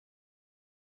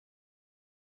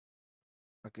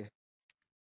 Okay.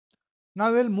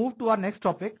 Now we'll move to our next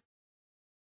topic,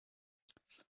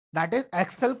 that is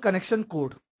Excel connection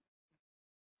code.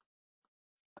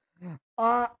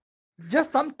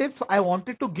 Just some tips I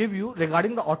wanted to give you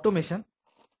regarding the automation.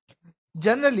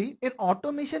 Generally, in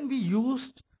automation, we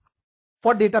used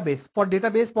for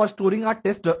database for storing our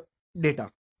test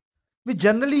data. We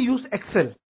generally use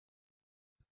Excel.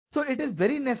 So it is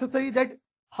very necessary that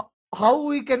how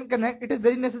we can connect. It is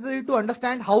very necessary to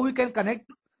understand how we can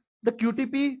connect the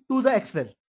QTP to the Excel.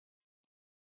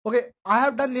 Okay, I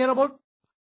have done near about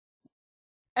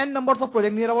n numbers of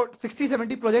projects, near about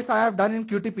 60-70 projects I have done in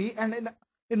QTP, and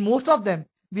in most of them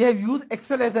we have used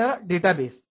Excel as a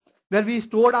database where we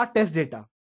stored our test data.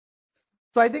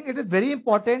 So I think it is very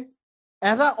important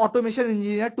as an automation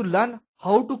engineer to learn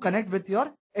how to connect with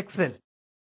your Excel.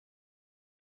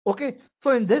 Okay,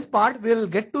 so in this part we'll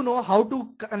get to know how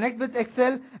to connect with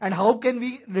Excel and how can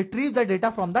we retrieve the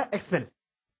data from the Excel.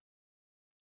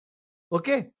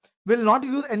 Okay, we'll not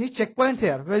use any checkpoints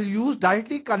here. We'll use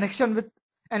directly connection with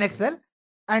an Excel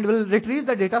and we'll retrieve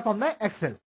the data from the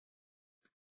Excel.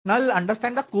 Now we'll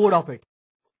understand the code of it.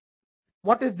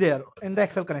 What is there in the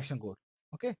Excel connection code?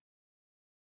 Okay.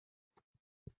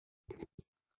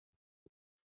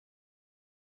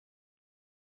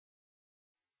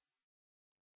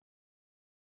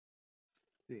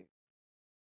 See.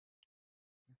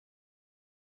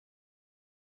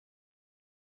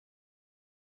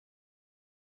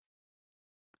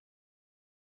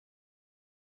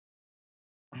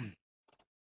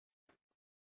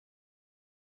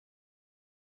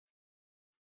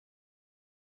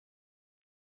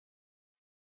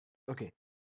 Okay.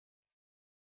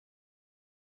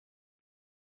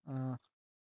 Uh,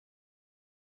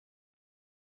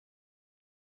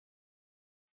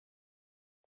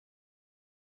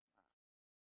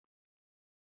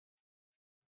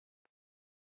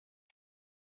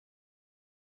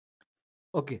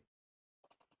 okay.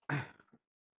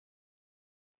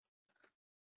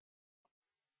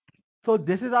 So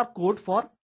this is our code for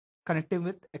connecting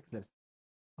with Excel.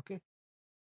 Okay.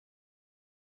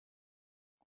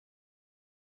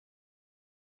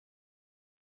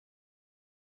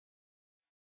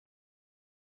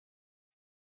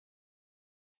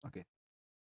 Okay.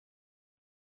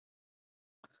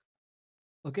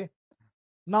 Okay.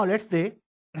 Now let's say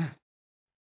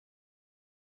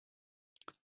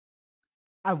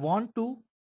I want to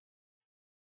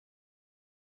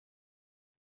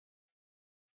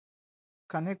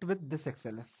connect with this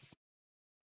XLS.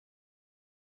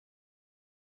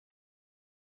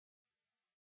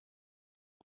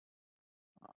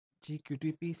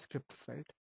 GQTP scripts, right?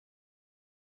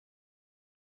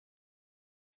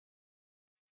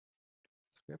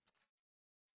 Scripts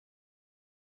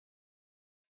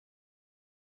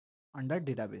under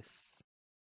database.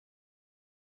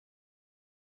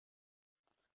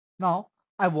 Now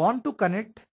I want to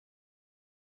connect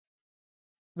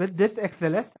with this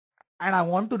XLS and I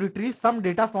want to retrieve some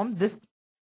data from this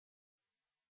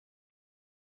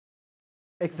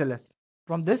XLS,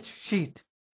 from this sheet.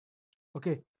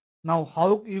 Okay. Now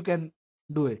how you can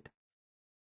do it?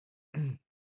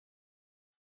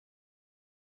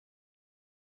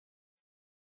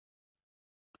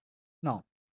 Now,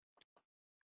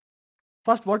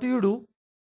 first what do you do?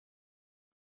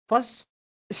 First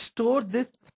store this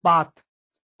path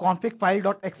config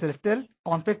file.xls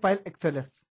config file xls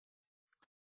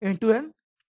into an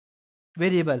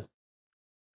variable.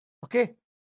 Okay.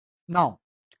 Now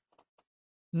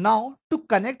to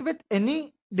connect with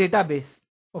any database,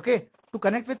 okay, to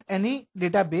connect with any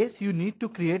database, you need to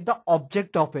create the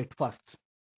object of it first.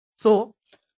 So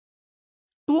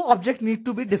two objects need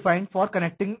to be defined for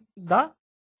connecting the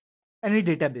any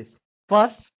database.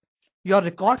 First, your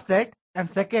record set, and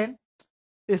second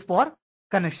is for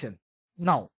connection.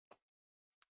 Now,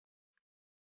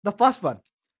 the first one,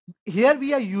 here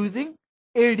we are using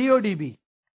ADODB,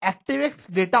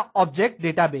 ActiveX Data Object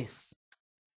Database.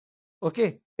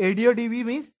 Okay, ADODB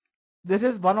means this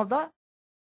is one of the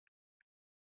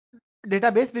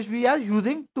database which we are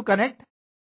using to connect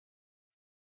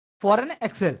for an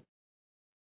Excel.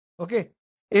 Okay,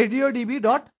 ADODB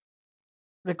dot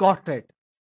record set.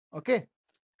 Okay,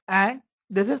 and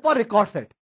this is for record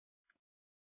set.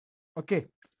 Okay,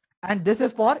 and this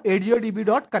is for ADODB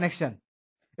dot connection.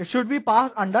 It should be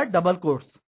passed under double quotes.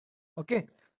 Okay,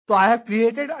 so I have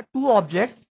created two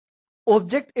objects,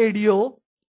 object ADO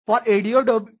for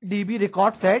ADODB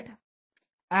record set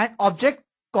and object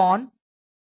con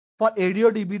for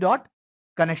ADODB dot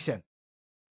connection.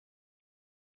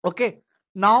 Okay,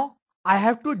 now I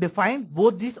have to define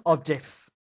both these objects.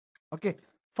 Okay,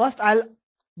 first I'll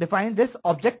define this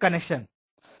object connection.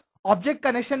 Object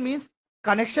connection means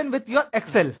connection with your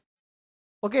Excel.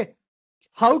 Okay,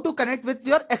 how to connect with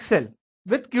your Excel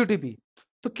with QTP.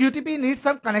 So QTP needs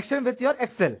some connection with your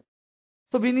Excel.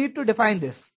 So we need to define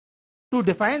this. To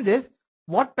define this,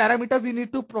 what parameter we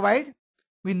need to provide?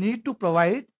 We need to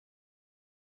provide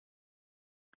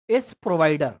is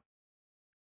provider.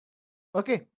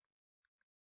 Okay,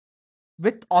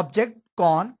 with object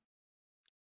con,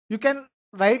 you can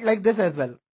write like this as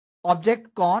well.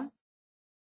 Object con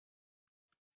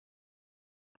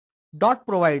dot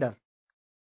provider.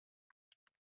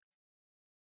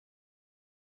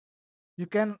 You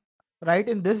can write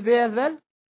in this way as well.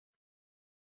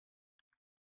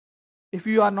 If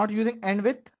you are not using end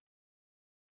with,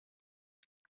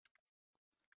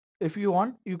 if you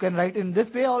want, you can write in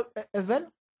this way as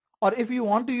well. Or if you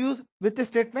want to use with the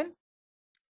statement,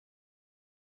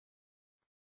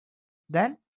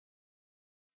 then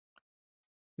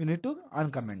you need to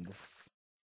uncomment this.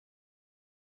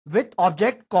 with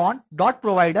object con dot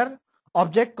provider,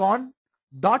 object con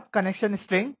dot connection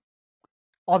string,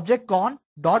 object con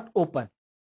dot open.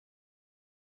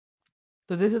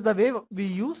 So this is the way we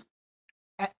use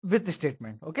with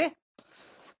statement. Okay.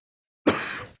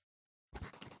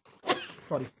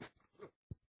 Sorry.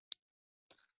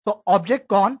 So object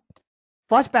con,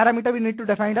 first parameter we need to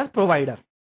define as provider.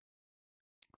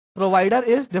 Provider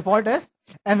is default as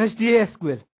MSDA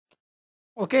SQL.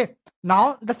 Okay.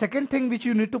 Now the second thing which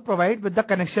you need to provide with the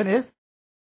connection is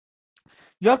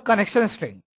your connection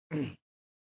string.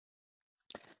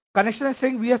 Connection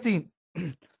string we have seen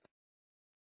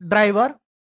driver,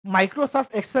 Microsoft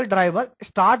Excel driver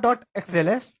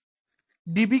start.xls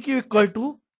dbq equal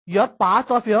to your path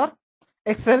of your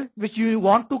Excel which you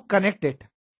want to connect it,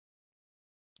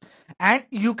 and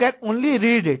you can only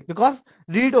read it because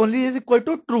read only is equal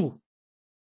to true.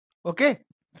 Okay,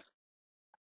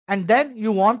 and then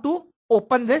you want to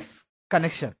open this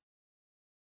connection.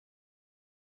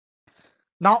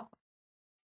 Now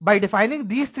by defining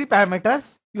these three parameters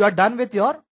you are done with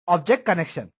your object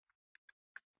connection.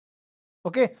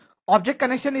 Okay, object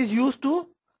connection is used to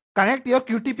connect your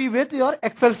QTP with your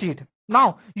Excel sheet.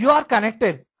 Now you are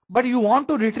connected but you want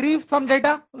to retrieve some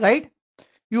data, right?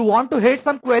 You want to hit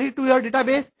some query to your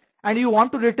database and you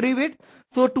want to retrieve it.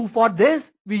 So for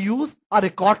this we use a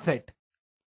record set,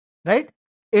 right?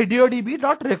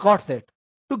 ADODB.record set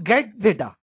to get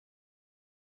data.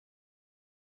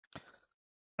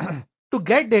 To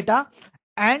get data,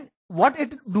 and what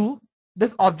it do,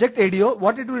 this object ADO,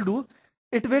 what it will do,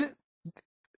 it will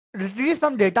retrieve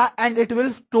some data and it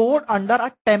will store under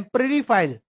a temporary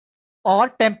file or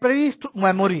temporary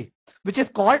memory which is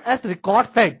called as record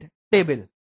set table.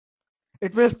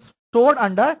 It will stored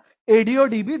under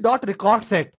ADODB.record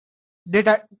set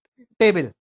data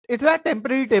table. It's a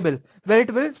temporary table where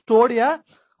it will store a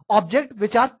object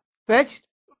which are fetched.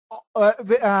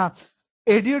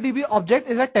 ADODB object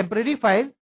is a temporary file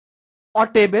or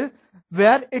table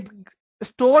where it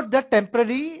stored the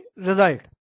temporary result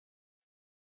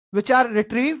which are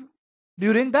retrieved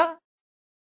during the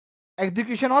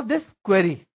execution of this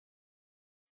query.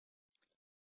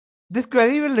 This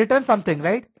query will return something,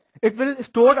 right? It will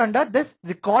stored under this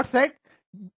record set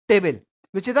table,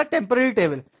 which is a temporary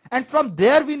table. And from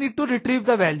there we need to retrieve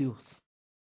the values.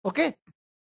 Okay.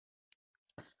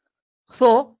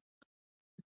 So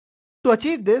to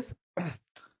achieve this,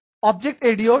 object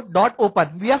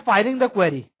ADO.open, we are firing the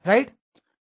query, right?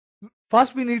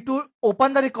 First we need to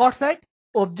open the record set,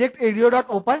 object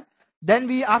ADO.open, then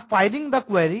we are firing the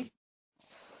query.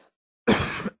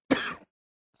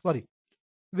 Sorry.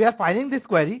 We are firing this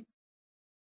query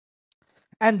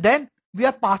and then we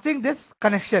are passing this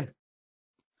connection,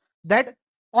 that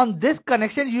on this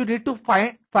connection you need to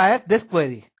fire this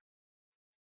query.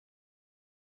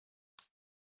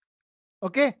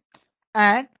 Okay,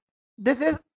 and this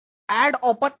is add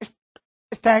open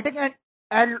static and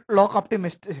add lock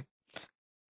optimistic.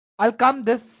 I'll come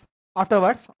this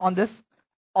afterwards on this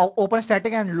open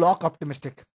static and lock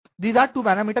optimistic. These are two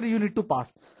parameters you need to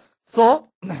pass.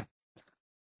 So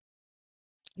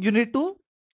you need to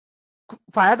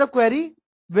fire the query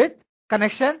with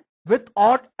connection with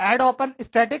add open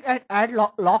static and add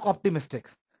lock optimistic.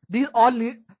 These all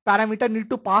parameter need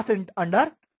to pass in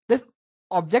under this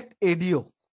object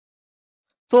ADO.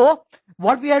 So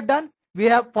what we have done, we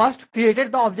have first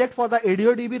created the object for the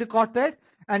ADODB record set,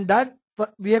 and then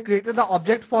we have created the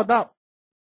object for the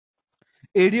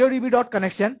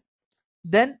ADODB.connection.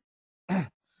 Then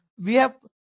we have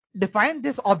defined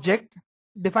this object,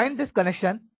 defined this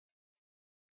connection.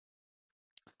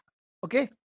 Okay,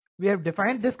 we have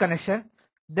defined this connection,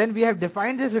 then we have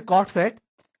defined this record set,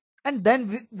 and then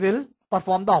we will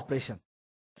perform the operation.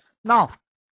 Now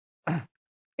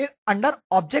under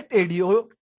object ADO,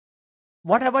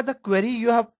 whatever the query you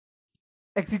have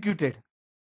executed,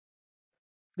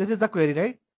 this is the query,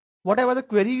 right? Whatever the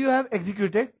query you have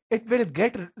executed, it will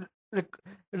get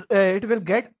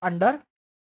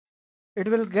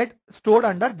stored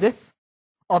under this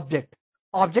object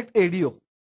ADO.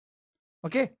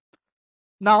 Okay,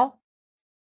 now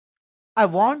I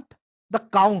want the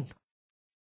count,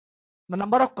 the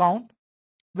number of count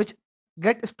which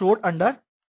get stored under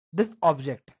this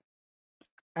object,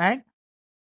 and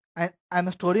I'm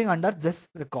storing under this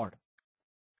record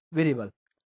variable,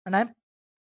 and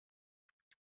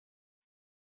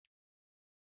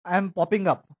I'm popping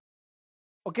up,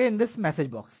 okay, in this message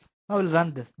box. Now we'll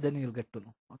run this, then you'll get to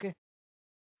know. Okay,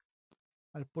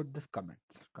 I'll put this comment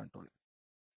control.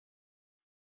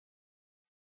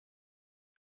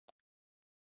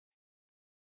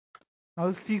 Now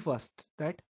we'll see first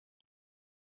that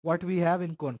what we have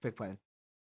in config file.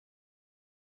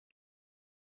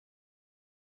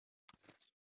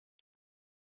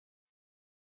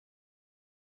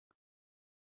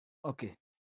 Okay.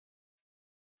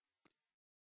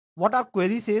 What our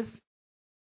query says?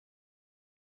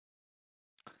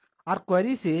 Our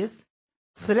query says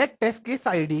select test case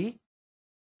ID,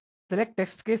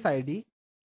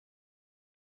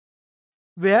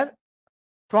 where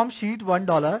from sheet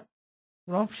 $1,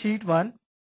 from sheet 1,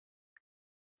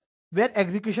 where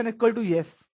execution equal to yes,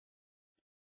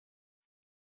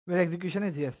 where execution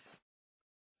is yes.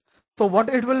 So what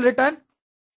it will return?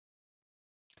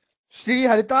 Shri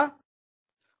Harita,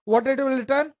 what it will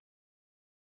return?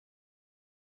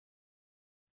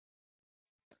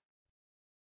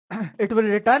 It will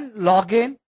return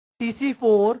login,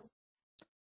 TC4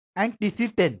 and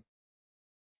TC10,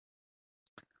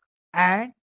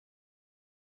 and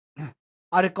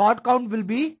our record count will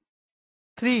be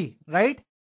 3, right?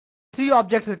 3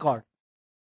 object record.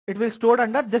 It will stored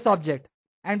under this object,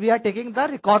 and we are taking the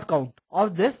record count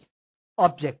of this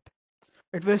object.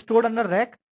 It will stored under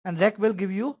rec, and rec will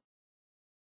give you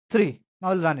 3.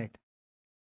 Now we'll run it.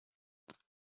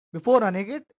 Before running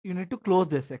it, you need to close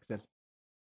this Excel.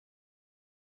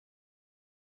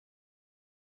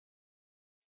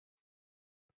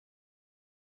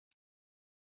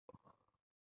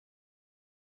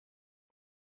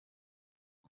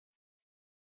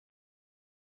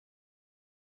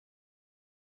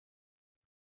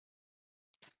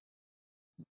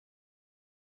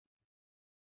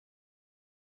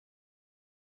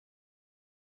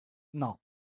 Now,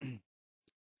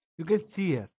 you can see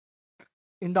here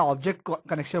in the object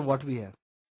connection what we have.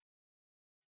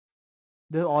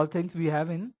 These are all things we have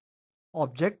in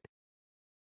object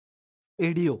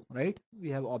ADO, right? We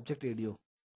have object ADO,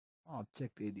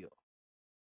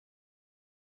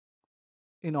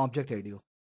 in object ADO.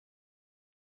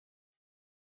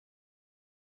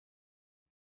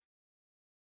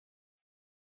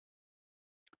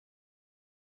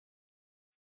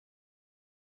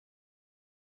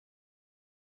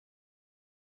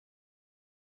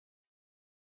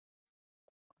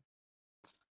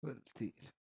 We'll see.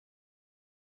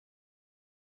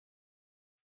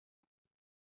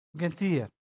 You can see here.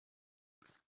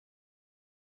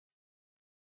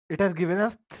 It has given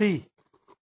us 3.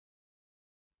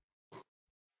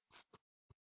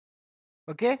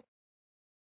 Okay?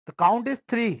 The count is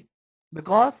 3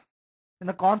 because in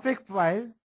the config file,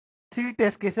 3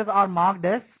 test cases are marked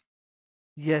as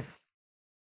yes.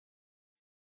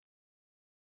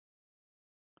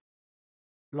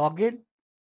 Login,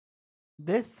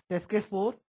 this test case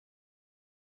 4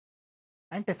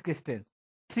 and test case 10.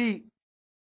 3,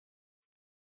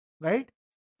 right?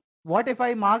 What if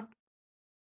I mark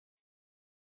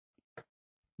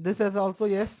this as also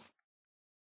yes?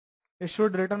 It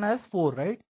should return as 4,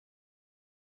 right?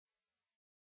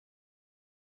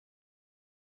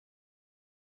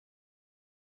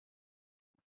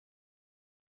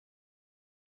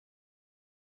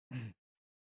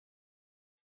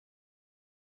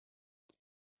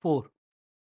 Four.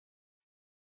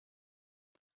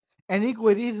 Any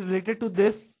queries related to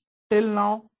this till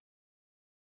now?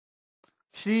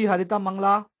 Shri Harita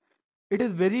Mangla, it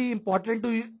is very important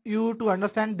to you to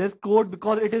understand this code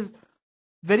because it is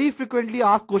very frequently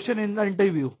asked question in the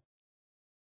interview.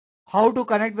 How to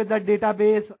connect with the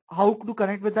database, how to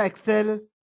connect with the Excel,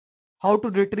 how to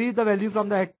retrieve the value from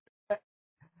the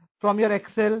from your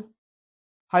Excel.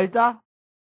 Harita,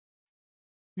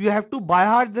 you have to by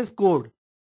heart this code.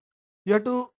 You have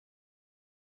to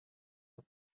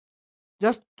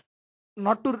just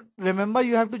not to remember,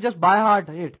 you have to just by heart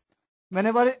it.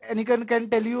 Whenever anyone can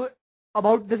tell you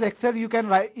about this Excel, you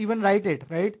can even write it,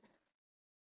 right?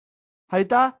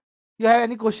 Harita, you have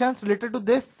any questions related to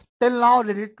this till now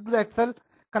related to the Excel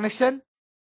connection?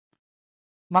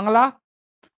 Mangala,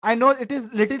 I know it is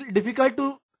little difficult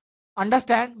to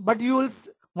understand, but you will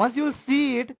once you will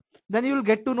see it, then you will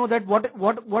get to know that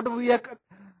what we are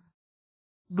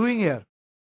doing here.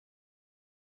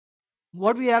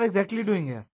 What we are exactly doing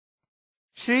here.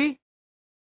 Shri,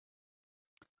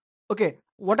 okay,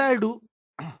 what I'll do,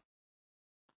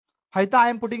 Harita, I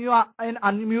am putting you in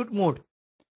unmute mode.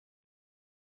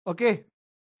 Okay.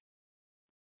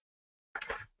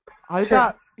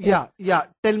 Harita, yeah,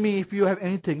 tell me if you have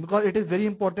anything because it is very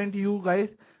important you guys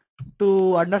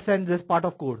to understand this part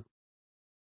of code.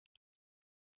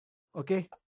 Okay.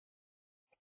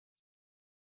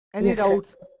 Any doubts?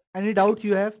 Sir. Any doubts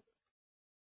you have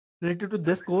related to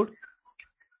this code?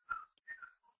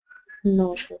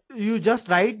 No, sir. You just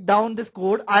write down this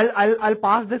code. I'll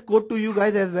pass this code to you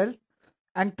guys as well,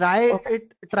 and try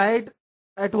it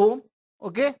at home.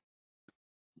 Okay.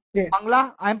 Yeah.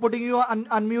 Bangla, I'm putting you on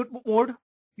unmute mode.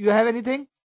 You have anything?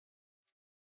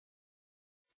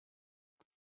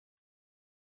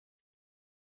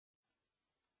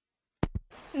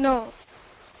 No.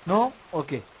 No?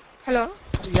 Okay. Hello?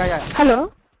 Yeah.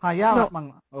 Hello? Yeah,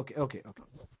 No. Okay.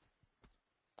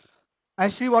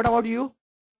 And Shri, what about you?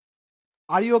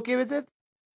 Are you okay with it?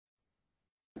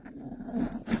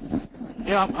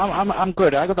 Yeah, I'm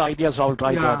good. I got the ideas all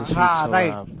right this week, so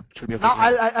Right. should be okay. Now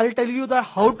Yeah. I'll tell you the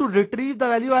how to retrieve the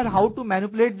value and how to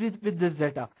manipulate with this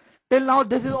data. Till now,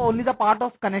 this is only the part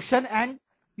of connection and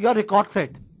your record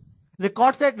set.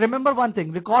 Record set, remember one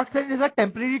thing, record set is a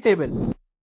temporary table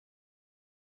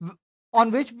on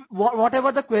which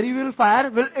whatever the query will fire,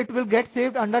 it will get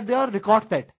saved under their record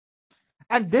set.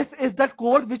 And this is the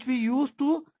code which we use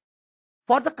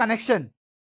for the connection.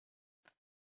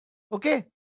 Okay.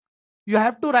 You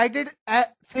have to write it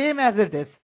same as it is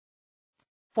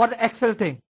for the Excel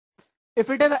thing. If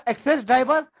it is an access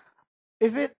driver,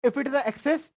 if it is an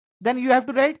access, then you have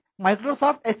to write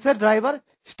Microsoft Access driver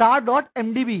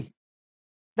star.mdb.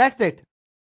 That's it.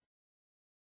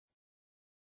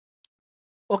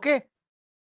 Okay.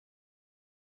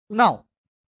 Now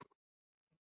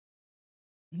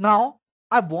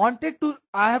I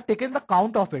have taken the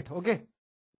count of it. Okay.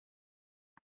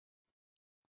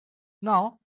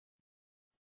 Now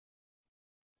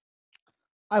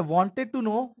I wanted to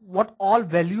know what all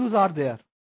values are there.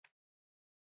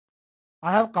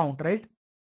 I have count, right?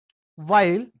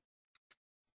 While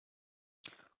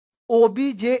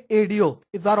obj_ADO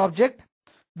is our object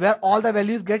where all the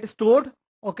values get stored.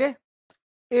 Okay.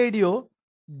 ADO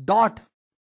dot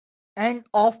end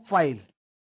of file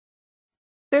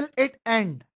till it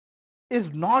end is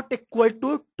not equal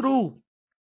to true,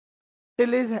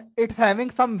 till it's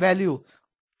having some value.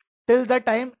 Till the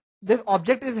time this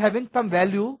object is having some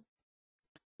value,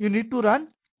 you need to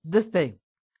run this thing.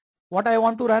 What I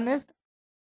want to run is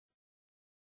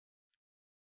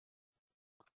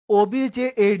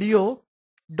obj_ADO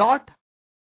dot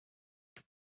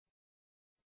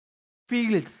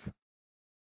fields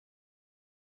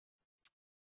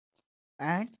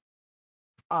and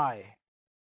I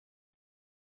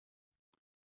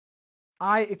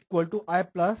equal to I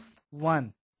plus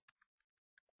 1,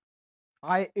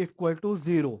 I equal to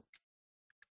 0.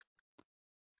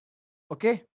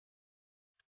 Okay.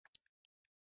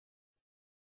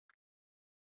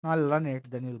 Now I'll run it,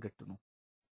 then you'll get to know.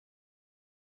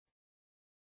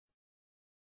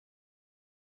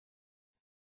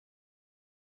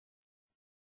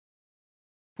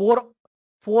 Four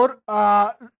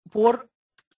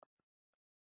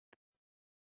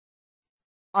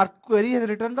our query has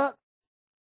returned the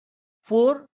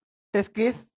 4 test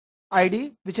case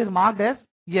ID which is marked as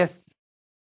yes.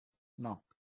 Now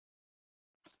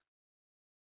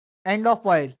end of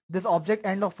file, this object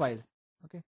end of file.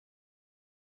 Okay.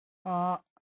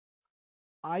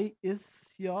 I is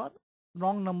your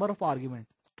wrong number of argument.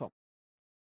 Stop.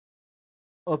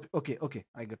 Okay,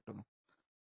 I get to know.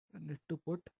 I need to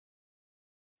put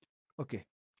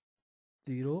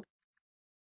 0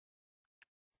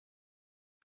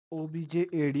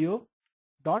 obj_ADO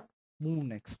dot move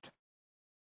next.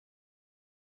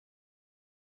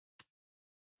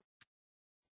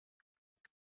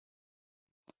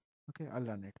 Okay, I'll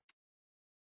run it.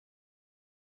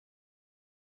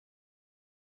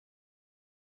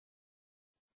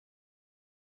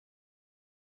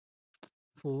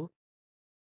 Four.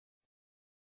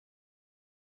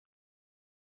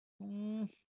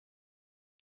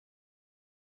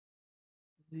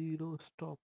 0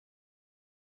 stop.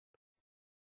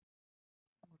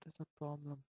 What is the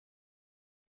problem?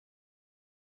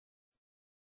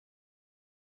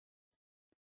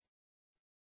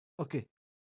 Okay,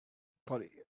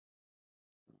 sorry.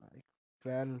 Like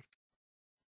 12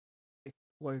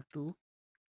 equal to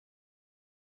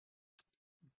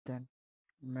then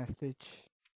message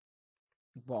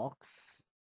box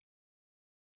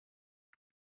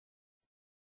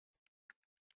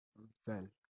well.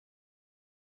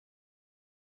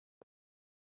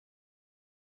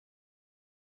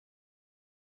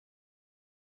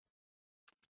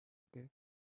 Okay.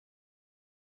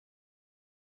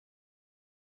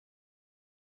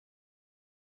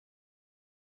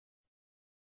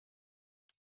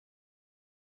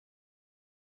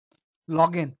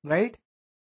 Login, right?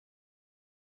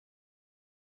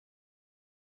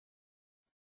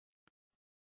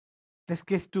 Test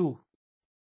case 2.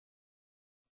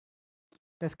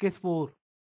 Test case 4.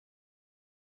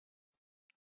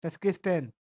 Test case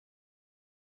 10.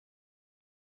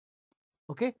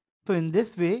 Okay. So in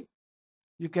this way,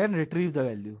 you can retrieve the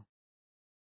value.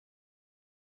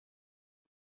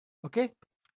 Okay.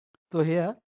 So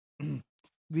here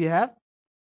we have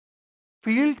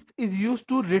field is used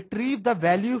to retrieve the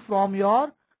value from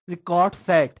your record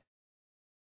set.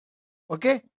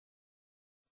 Okay.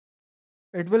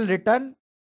 it will return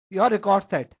your record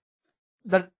set,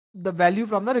 the value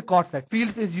from the record set.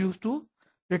 Fields is used to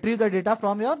retrieve the data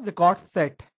from your record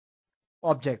set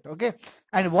object. Okay,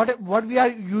 and what we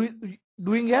are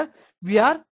doing here, we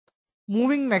are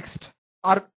moving next,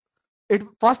 or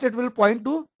first it will point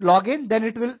to login,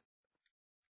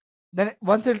 then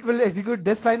once it will execute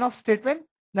this line of statement,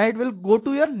 then it will go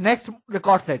to your next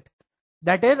record set,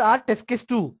 that is our test case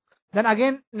 2, then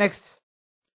again next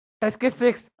test case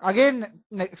 6, again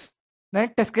next,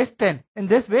 then test case 10. In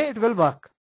this way it will work.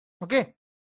 Okay,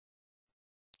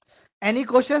 any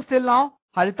questions till now?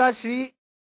 Harita, Shri,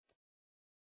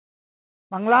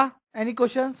 Mangla, any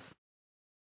questions?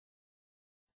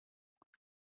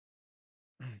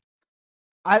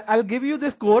 I'll give you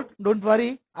this code, don't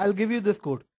worry, I'll give you this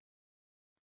code.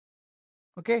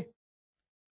 Okay,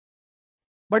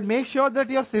 but make sure that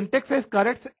your syntax is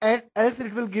correct, and else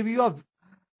it will give you a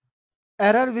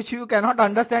error which you cannot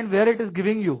understand where it is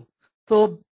giving you.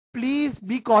 So please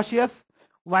be cautious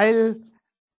while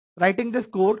writing this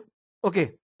code.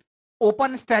 Okay,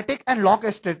 open static and lock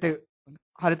static.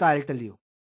 Harita, I'll tell you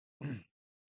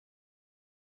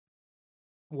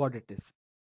what it is.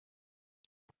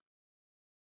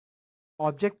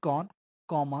 Object con,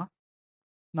 comma,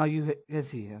 now you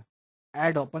see here,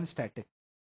 add open static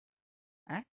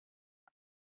and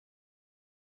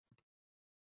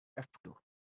F2.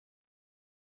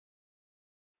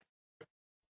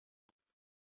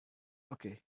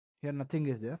 Okay, here nothing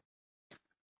is there.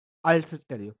 I'll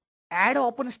tell you. Add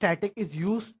open static is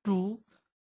used to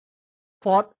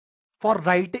for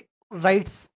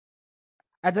writes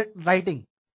at the writing,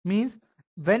 means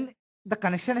when the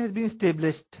connection has been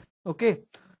established. Okay,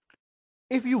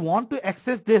 if you want to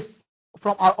access this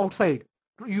from outside,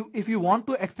 if you want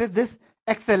to access this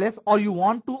XLS or you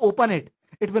want to open it,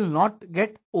 it will not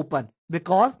get open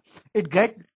because it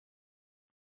get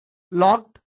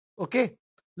locked. Okay,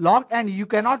 locked, and you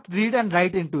cannot read and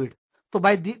write into it. So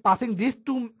by passing these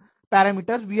two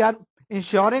parameters, we are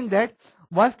ensuring that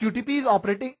once QTP is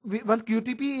operating, once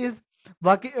QTP is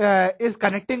working, is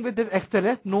connecting with this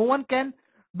XLS, no one can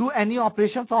do any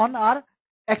operations on our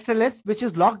XLS which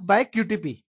is locked by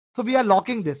QTP. So we are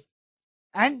locking this,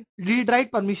 and read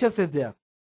write permissions is there.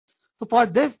 So for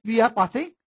this we are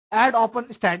passing add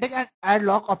open static and add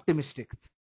lock optimistics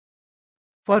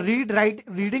for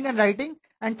reading and writing,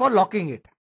 and for locking it.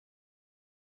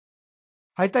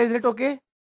 Haita, is it okay?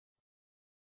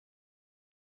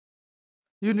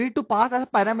 You need to pass as a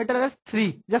parameter as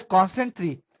 3, just constant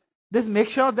 3. This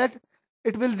makes sure that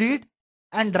it will read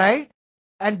and write,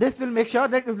 and this will make sure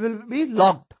that it will be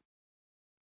logged.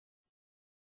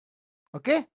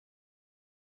 Okay.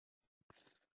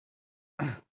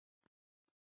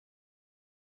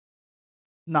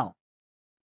 Now,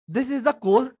 this is the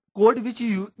code which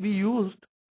we used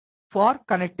for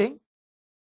connecting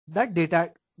the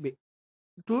data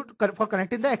for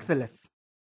connecting the XLS.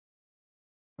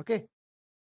 Okay.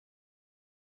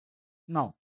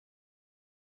 Now,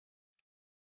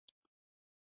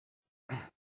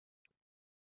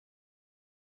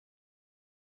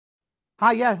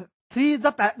 yes, 3 is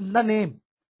the name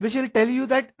which will tell you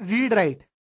that read write.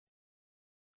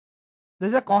 This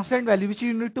is a constant value which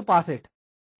you need to pass it.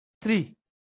 3.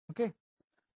 Okay.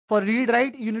 For read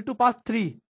write you need to pass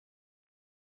 3.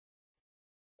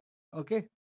 Okay.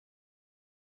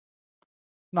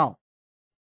 Now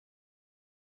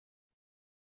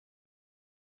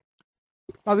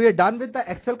we are done with the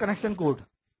Excel connection code.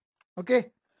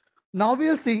 Okay. Now we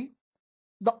will see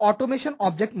the automation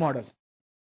object model.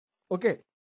 Okay.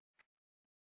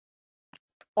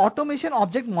 Automation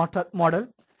object model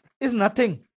is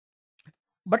nothing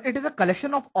but it is a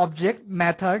collection of object,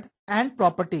 method and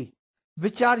property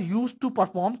which are used to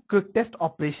perform quick test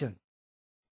operation.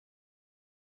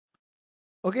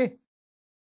 Okay.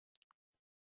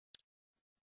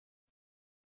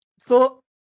 So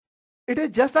it is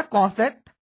just a concept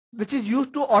which is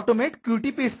used to automate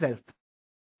QTP itself.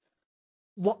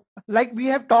 Like we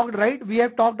have talked, right? We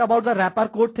have talked about the wrapper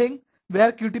code thing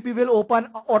where QTP will open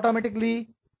automatically,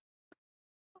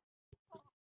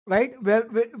 right? Where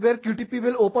QTP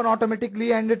will open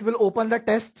automatically and it will open the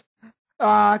test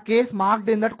case marked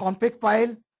in that config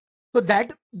file. So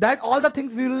that all the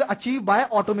things we will achieve by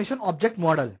automation object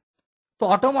model. So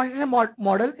automation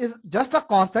model is just a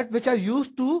concept which are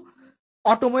used to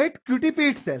automate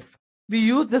QTP itself. We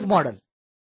use this model.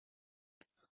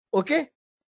 Okay.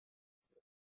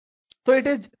 So it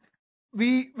is,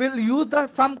 we will use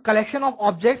some collection of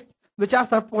objects which are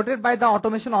supported by the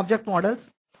automation object models,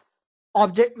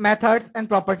 object methods and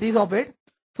properties of it.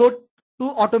 So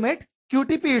to automate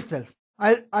QTP itself,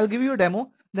 I'll give you a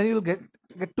demo, then you'll get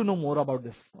to know more about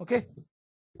this. Okay.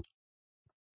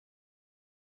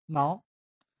 Now,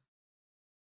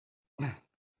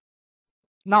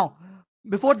 now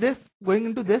before this, going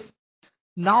into this,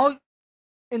 now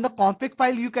in the config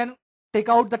file you can take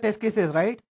out the test cases,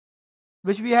 right?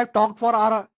 Which we have talked for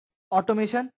our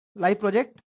automation live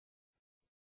project.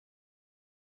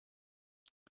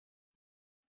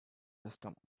 Just a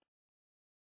moment.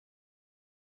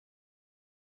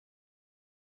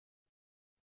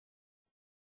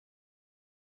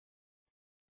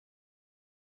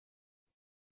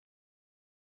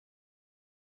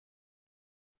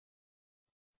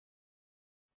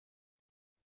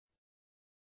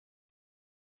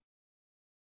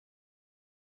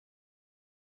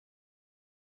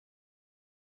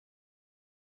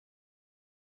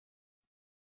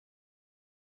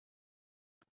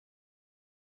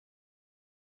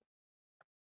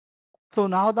 So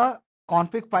now the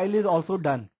config file is also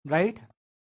done, right?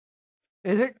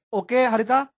 Is it okay,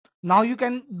 Harita? Now you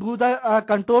can do the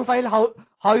control file.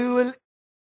 How you will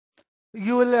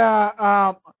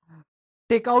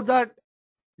take out the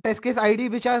test case ID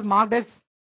which is marked as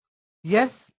yes.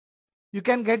 You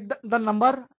can get the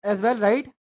number as well,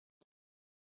 right?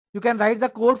 You can write the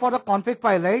code for the config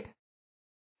file, right?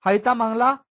 Harita,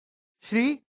 Mangla,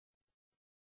 Shri,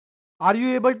 are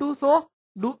you able to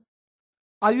do?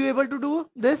 Are you able to do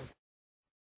this?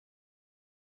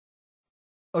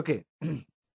 Okay.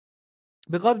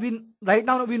 Because we right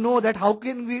now we know that how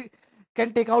can we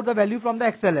can take out the value from the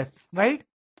XLS, right?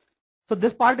 So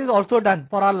this part is also done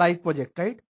for our live project,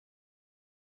 right?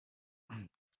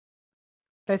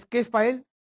 Test case file,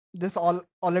 this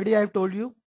already I have told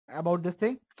you about this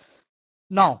thing.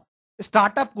 Now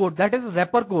startup code, that is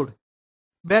wrapper code,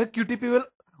 where QTP will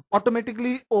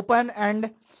automatically open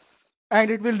and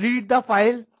it will read the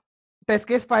file, test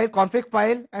case file, config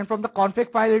file, and from the config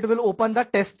file it will open the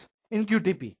test in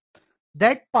QTP.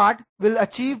 That part will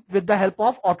achieve with the help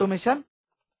of automation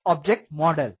object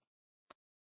model.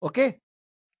 Okay,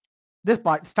 this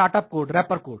part, startup code,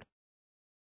 wrapper code.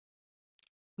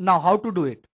 Now how to do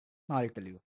it? Now I'll tell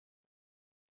you.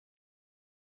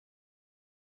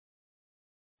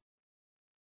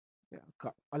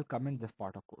 Yeah, I'll comment this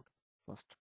part of code first.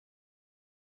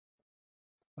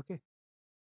 Okay.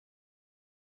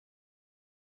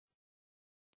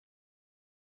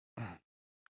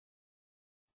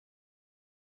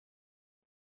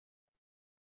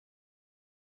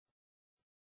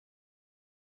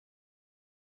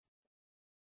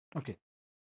 Okay.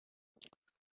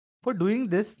 For doing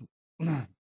this,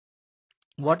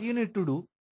 what you need to do,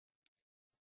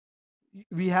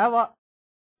 we have a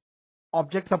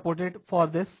object supported for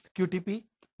this QTP,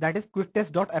 that is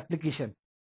quicktest.application.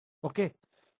 Okay.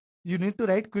 You need to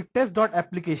write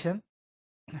quicktest.application.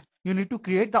 You need to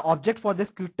create the object for this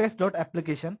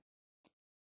quicktest.application,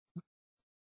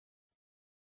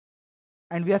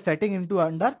 and we are setting into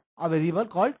under a variable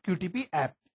called QTP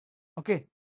app. Okay.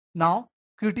 Now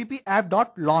QTP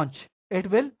app.launch, it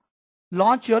will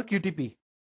launch your QTP.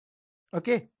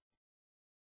 Okay.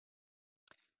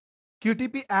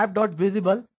 QTP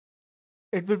app.visible,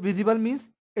 it will visible means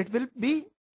it will be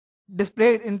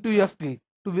displayed into your screen.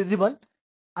 To visible,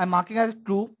 I'm marking as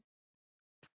true.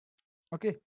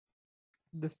 Okay.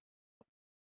 This,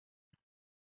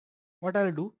 what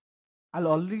I'll do, I'll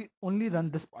only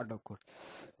run this part of code.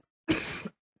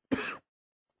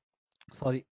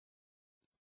 Sorry.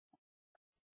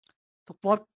 So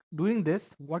for doing this,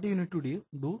 what you need to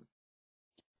do,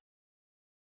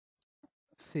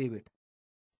 save it.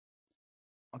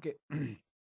 Okay.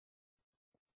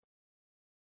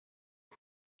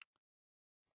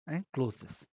 And close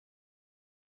this.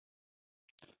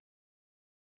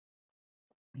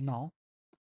 Now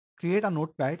create a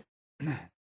notepad.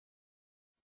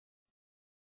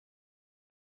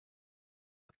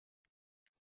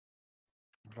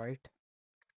 Write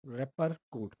wrapper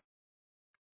code.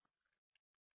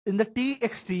 In the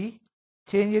txt,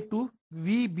 change it to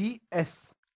VBS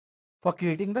for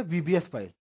creating the VBS file.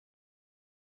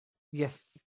 Yes.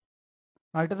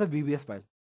 Now it is a VBS file.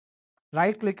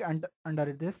 Right click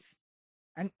under this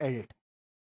and edit.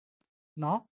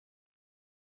 Now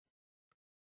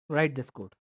write this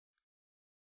code.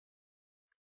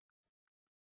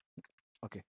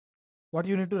 Okay. What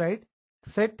you need to write?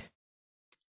 Set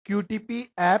QTP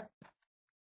app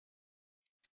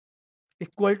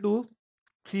equal to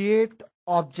create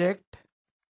object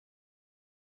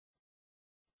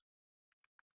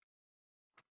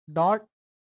dot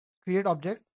create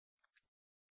object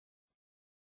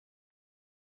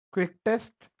quick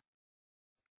test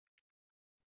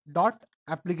dot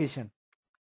application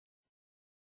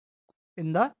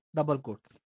in the double quotes.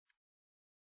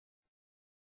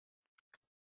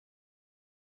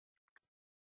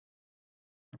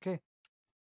 Okay.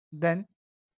 Then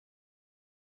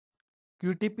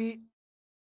QTP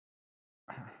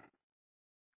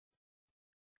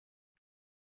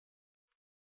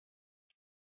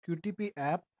QTP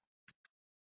app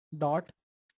dot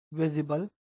visible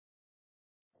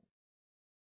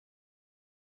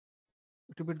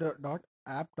QTP dot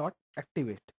app dot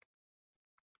activate.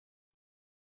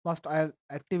 First I'll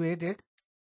activate it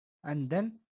and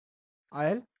then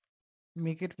I'll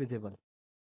make it visible.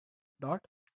 Dot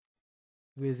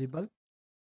visible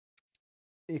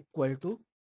equal to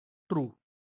true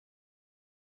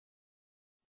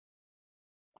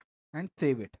and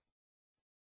save it.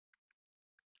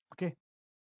 Okay,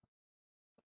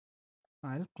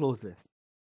 I'll close this.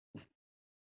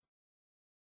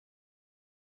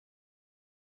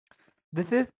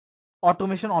 This is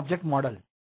automation object model,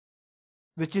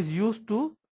 which is used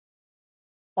to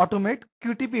automate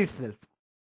QTP itself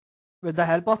with the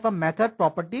help of some method,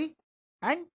 property,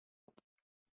 and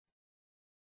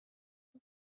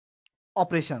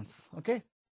operations. Okay,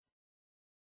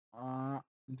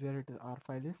 where it is, our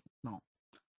file is now.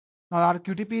 Now our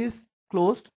QTP is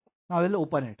closed. Now we'll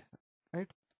open it. Right,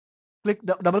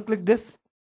 double click this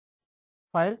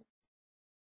file.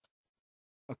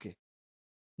 Okay,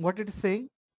 what it is saying,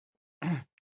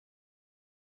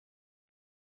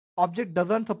 object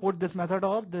doesn't support this method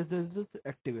or this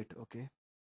activate. Okay,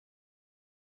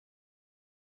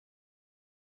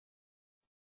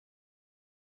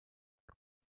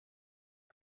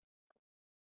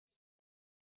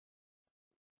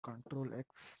 Control X,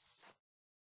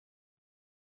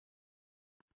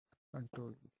 Control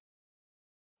V.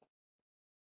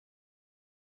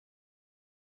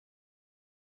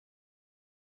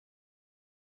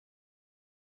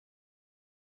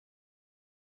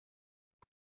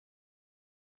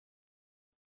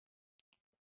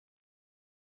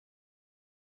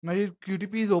 Now your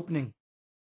QTP is opening.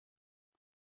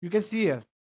 You can see here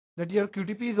that your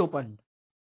QTP is opened.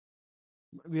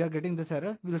 We are getting this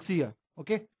error. We'll see here.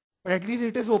 Okay, but at least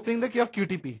it is opening the key of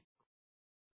QTP.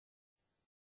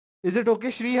 Is it okay,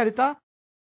 Shri Harita?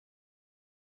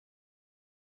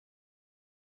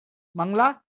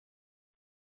 Mangla?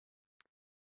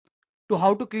 To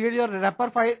how to create your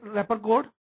wrapper file, wrapper code?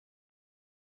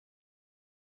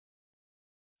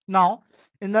 Now,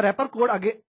 in the wrapper code,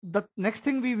 again, the next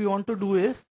thing we want to do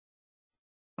is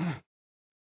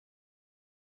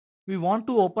we want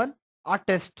to open our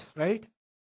test, right?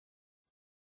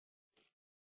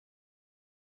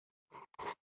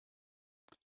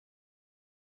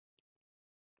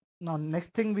 Now, next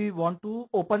thing we want to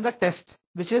open the test,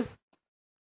 which is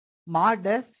marked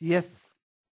as yes,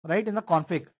 right, in the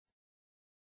config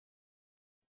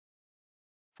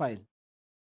file.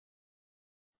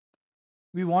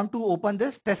 We want to open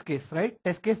this test case, right?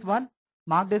 Test case 1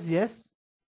 marked as yes.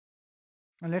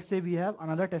 And let's say we have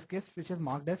another test case which is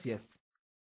marked as yes.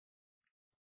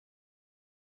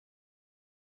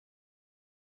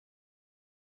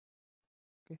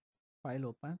 Okay, file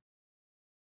open.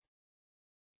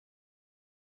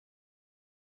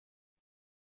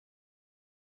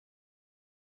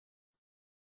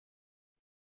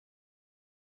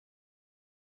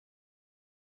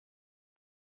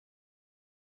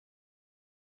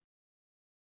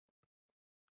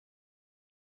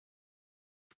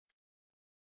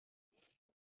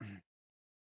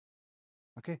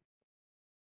 Okay.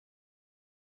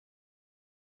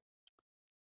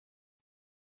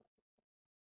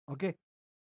 Okay.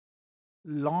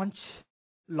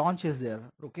 Launch is there.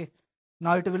 Okay.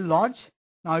 Now it will launch.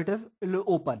 Now it will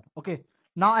open. Okay.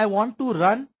 Now I want to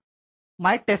run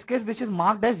my test case which is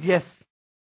marked as yes.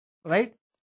 Right.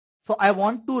 So I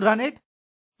want to run it.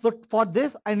 So for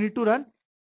this I need to run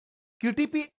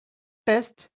QTP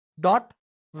test dot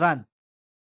run.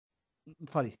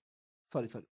 Sorry.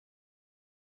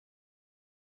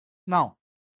 Now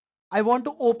I want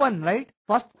to open, right?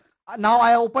 First, now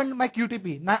I opened my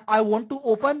QTP. Now I want to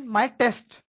open my test.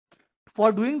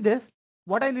 For doing this,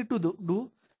 what I need to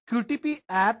do QTP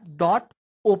app dot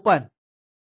open.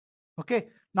 Okay.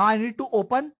 Now I need to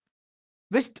open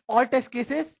which all test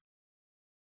cases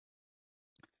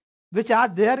which are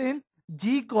there in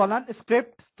G colon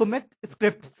script Sumit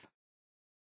scripts.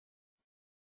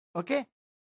 Okay.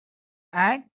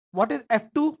 And what is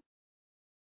F2?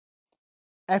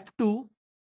 F2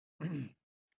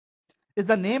 is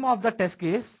the name of the test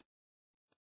case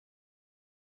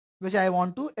which I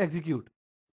want to execute.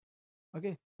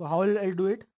 Okay. So how will I do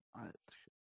it?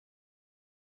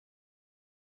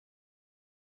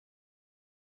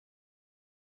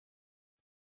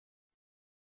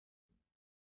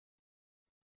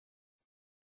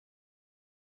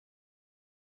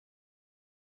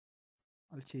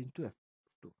 I'll change to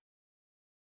F2.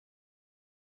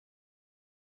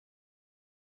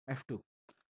 F2.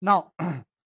 Now,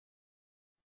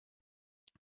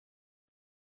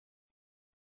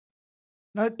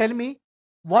 now tell me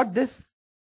what this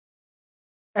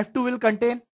F2 will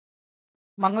contain.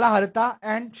 Mangla, Harita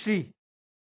and Shri.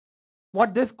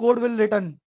 What this code will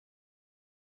return?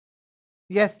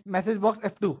 Yes, message box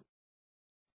F2.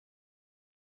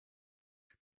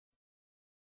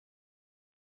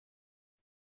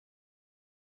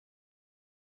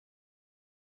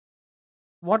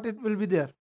 What it will be there?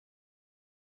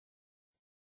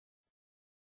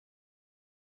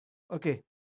 Okay.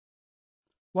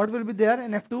 What will be there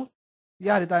in F2?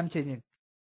 Yeah, Harita, I'm changing.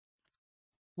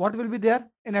 What will be there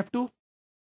in F2?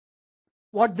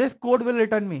 What this code will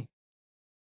return me?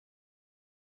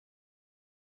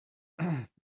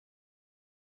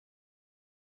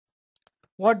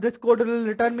 What this code will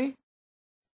return me?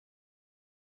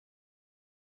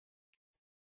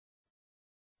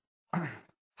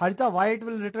 Harita, why it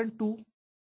will return 2?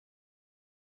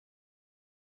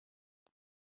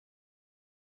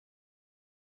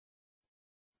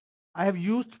 I have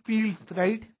used fields,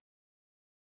 right?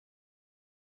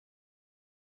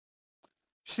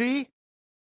 Shri,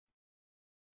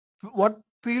 what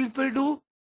field will do?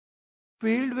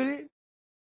 Field will,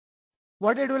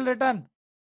 what it will return?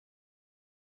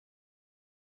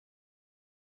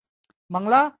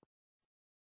 Mangla,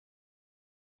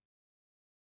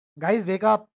 guys, wake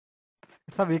up.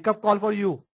 It's a wake up call for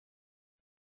you.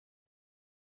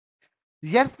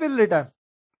 Yes will return.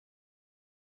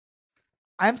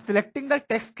 I am selecting the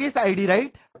text case ID,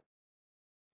 right?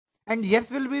 And yes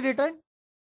will be returned.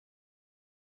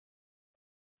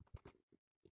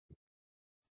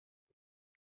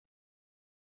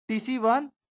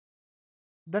 TC1.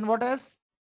 Then what else?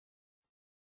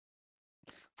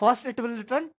 First it will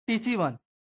return TC1.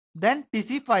 Then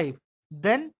TC5.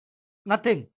 Then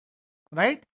nothing.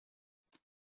 Right?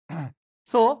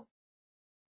 So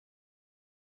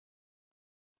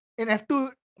in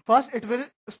F2, first it will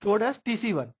stored as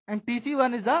TC1. And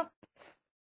TC1 is a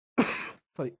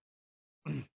sorry.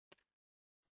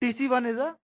 TC1 is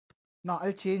a, now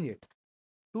I'll change it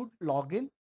to login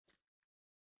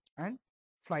and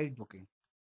flight booking.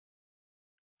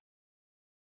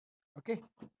 Okay,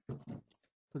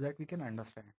 so that we can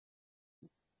understand.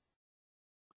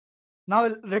 Now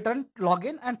I'll return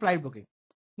login and flight booking.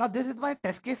 Now this is my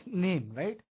test case name,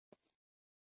 right?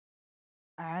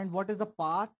 And what is the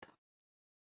path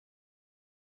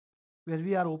where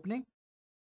we are opening?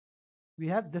 We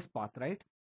have this path, right?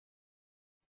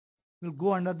 We'll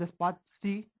go under this path,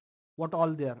 see what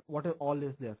all there, what all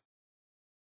is there.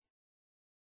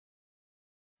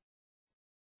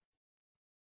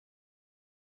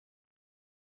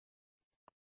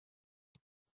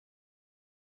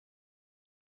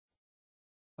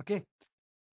 Okay,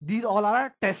 these all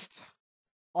are tests,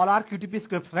 all are QTP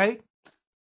scripts, right?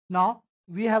 Now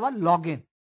we have a login.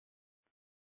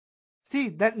 See,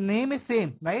 that name is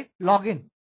same, right? Login,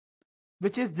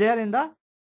 which is there in the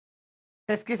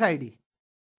test case ID.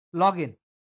 Login.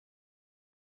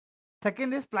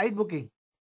 Second is flight booking.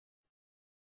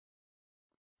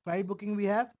 Flight booking we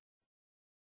have.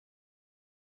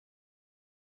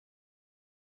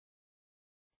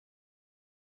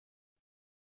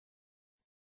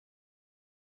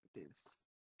 It is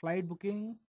flight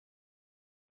booking.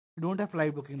 You don't have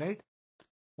flight booking, right?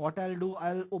 What I'll do,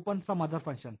 I'll open some other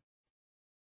function.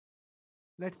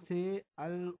 Let's say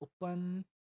I'll open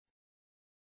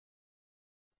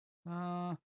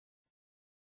I'll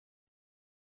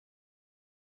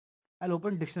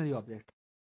open dictionary object.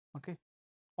 Okay,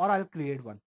 or I'll create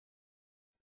one.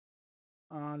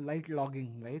 Like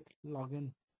logging, right?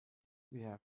 Login we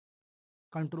have.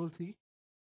 Control C,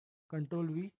 Control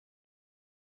V.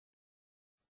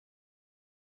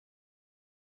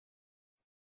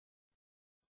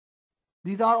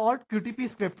 These are all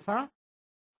QTP scripts, huh?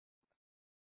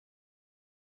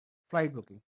 Flight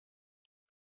booking.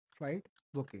 Flight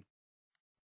booking.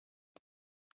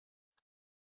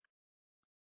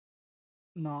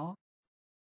 Now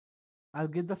I'll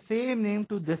give the same name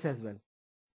to this as well.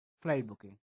 Flight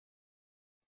booking.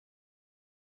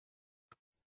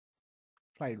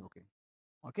 Flight booking.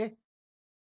 Okay.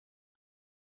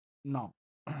 Now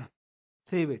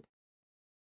save it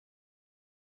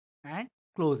and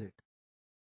close it.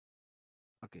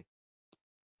 Okay.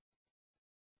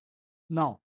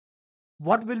 Now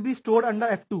what will be stored under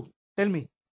F2? Tell me.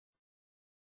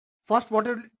 First what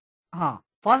it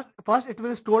first it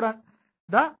will store on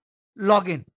the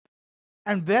login,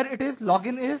 and where it is,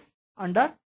 login is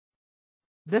under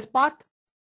this path,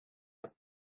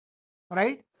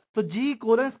 right? So G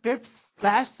colon scripts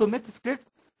slash Sumit scripts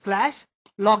slash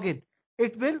login.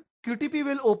 It will, QTP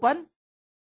will open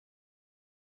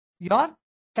your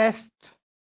test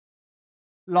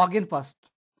login first.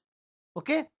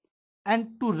 Okay,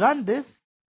 and to run this,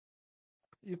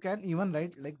 you can even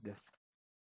write like this.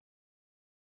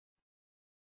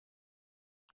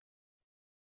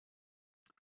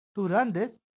 To run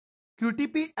this,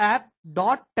 QTP app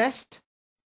dot test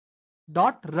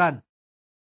dot run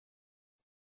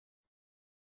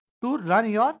to run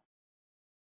your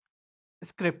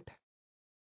script.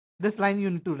 This line you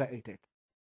need to write it.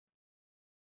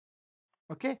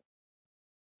 Okay,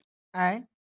 and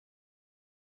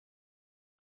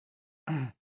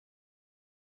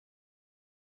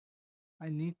I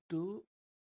need to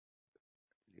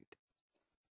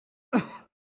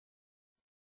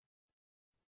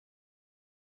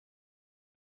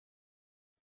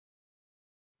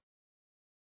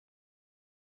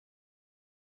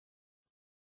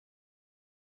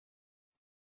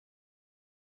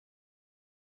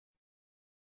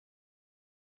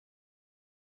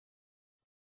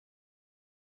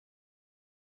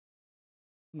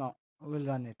no, we'll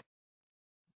run it.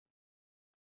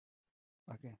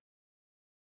 Okay,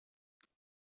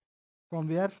 from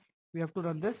where we have to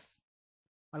run this?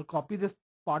 I'll copy this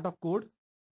part of code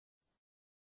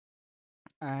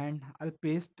and I'll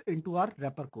paste into our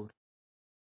wrapper code.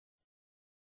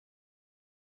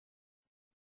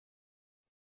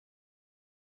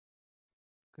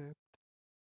 Okay,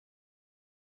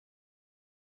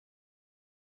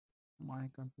 my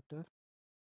computer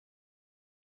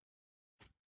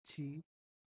G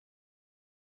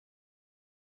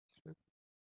script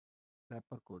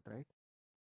wrapper code, right?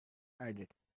 Edit.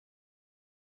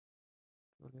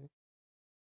 Okay,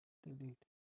 delete.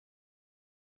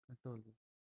 Control V.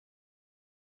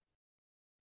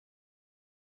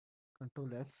 Control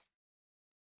S.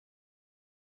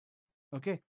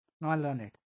 Okay, now I'll run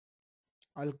it.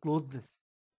 I'll close this.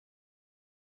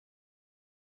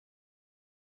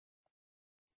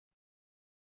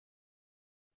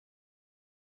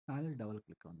 I'll double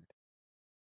click on it.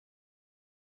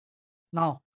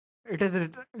 Now it is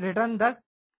written the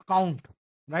count,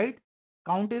 right?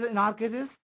 Count is in our case is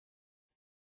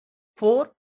 4.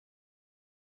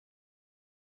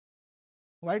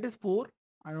 Why it is 4?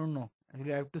 I don't know.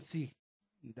 Actually, I have to see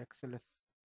the XLS.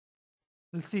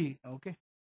 We'll see. Okay.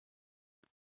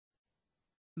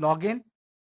 Login.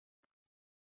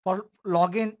 For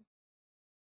login.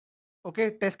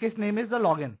 Okay. Test case name is the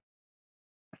login.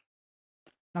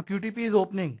 Now QTP is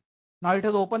opening. Now it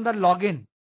has opened the login.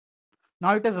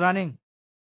 Now it is running.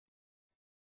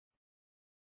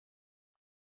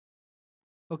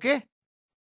 Okay.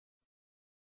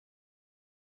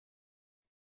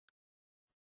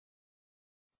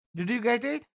 Did you get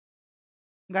it?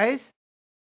 Guys,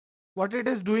 what it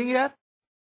is doing here?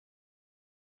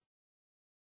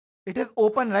 It is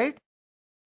open, right?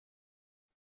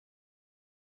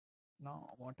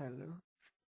 Now what I'll do?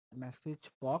 Message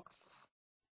box.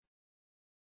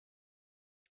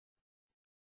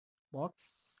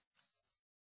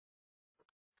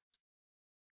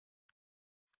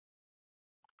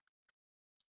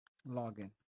 Login.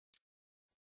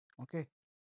 Okay.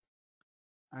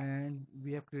 And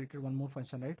we have created one more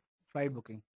function, right? Flight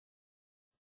booking.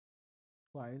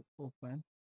 File open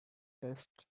test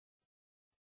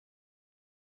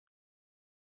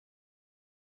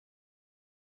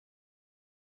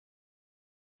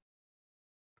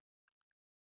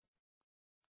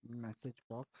message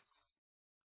box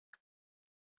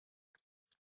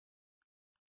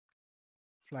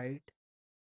flight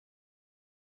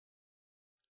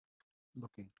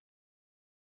booking.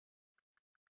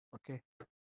 Okay,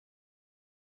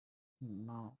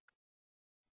 now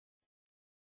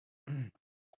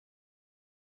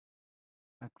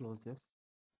I close this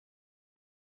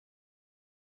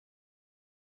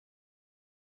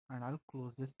and I'll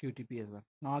close this QTP as well.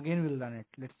 Now again we'll run it.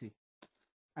 Let's see.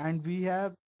 And we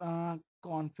have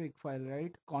config file,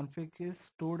 right? Config is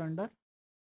stored under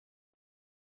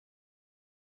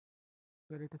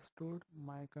where it is stored.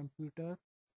 My computer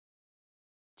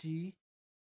G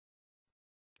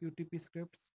QTP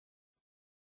scripts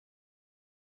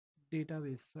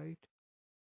database, right?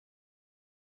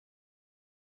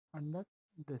 Under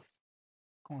this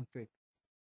config.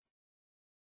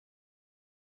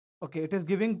 Okay, it is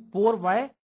giving 4. Why?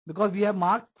 Because we have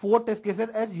marked 4 test cases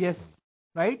as yes,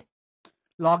 right?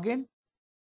 Login.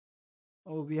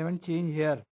 Oh, we haven't changed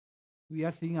here. We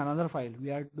are seeing another file.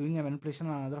 We are doing a manipulation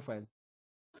on another file.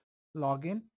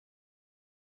 Login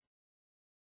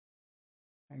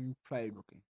and flight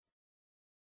booking.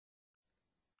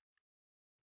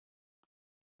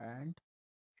 And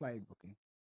flight booking.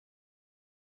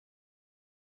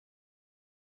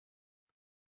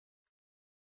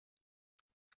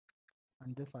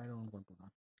 And this I don't want to run.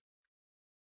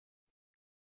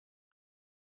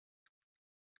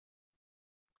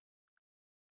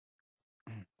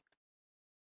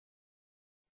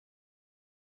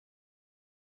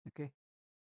 Okay,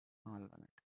 I'll run it.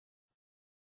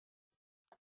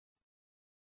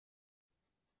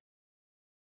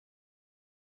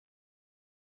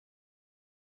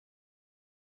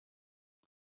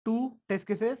 Two test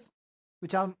cases,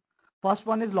 which are first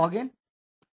one is login.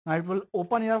 Now it will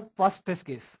open your first test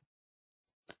case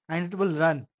and it will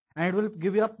run and it will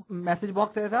give you a message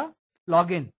box as a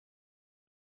login.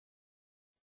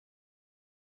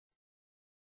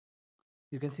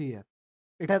 You can see here.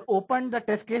 It has opened the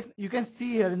test case. You can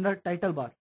see here in the title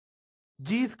bar.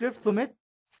 G script Sumit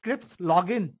scripts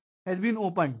login has been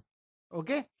opened.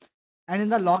 Okay. And in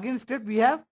the login script, we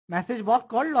have message box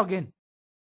called login.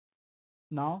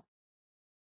 Now,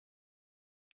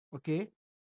 okay,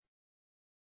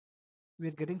 we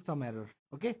are getting some error.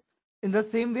 Okay. In the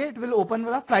same way, it will open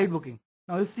with a flight booking.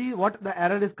 Now you see what the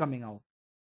error is coming out.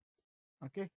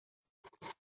 Okay.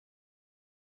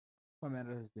 Some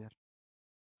error is there.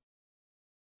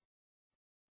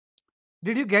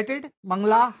 Did you get it?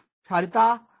 Mangla,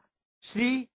 Harita,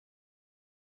 Shri,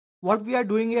 what we are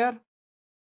doing here?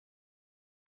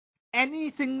 Any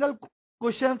single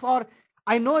questions, or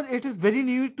I know it is very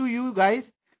new to you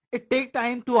guys. It takes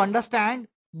time to understand.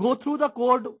 Go through the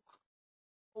code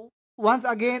once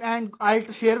again and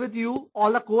I'll share with you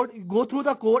all the code. Go through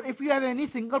the code. If you have any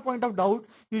single point of doubt,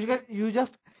 you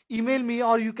just email me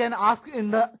or you can ask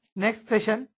in the next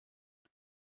session.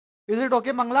 Is it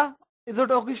okay, Mangla? Is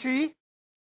it okay, Shri?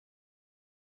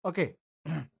 Okay.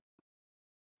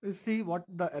 We'll see what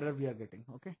the error we are getting.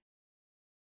 Okay.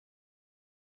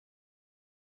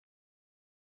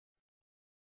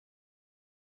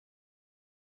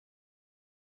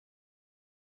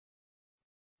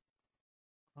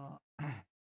 Uh,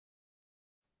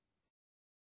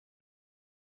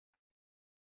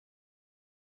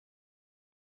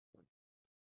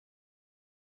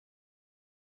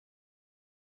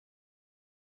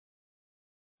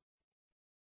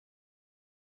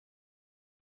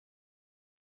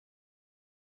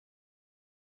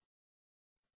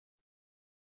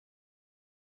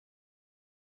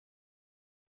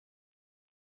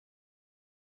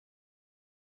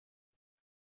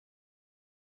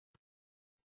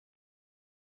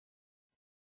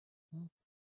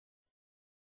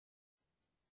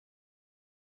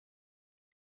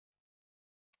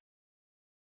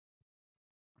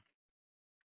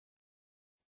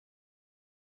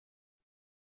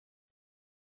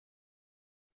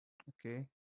 okay.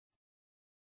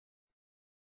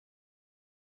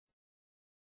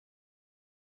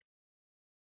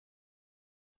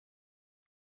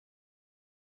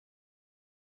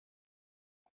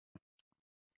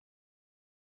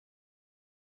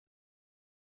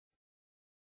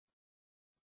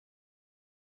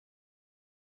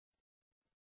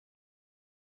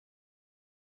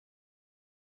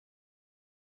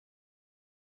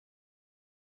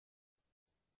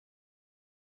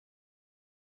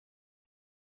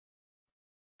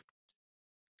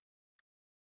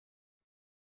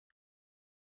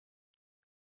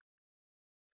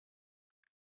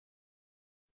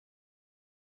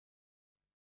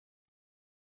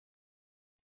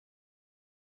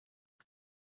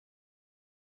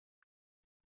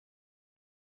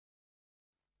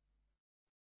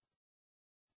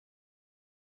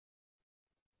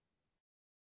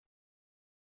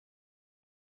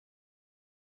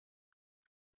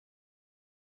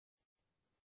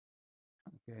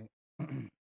 Okay.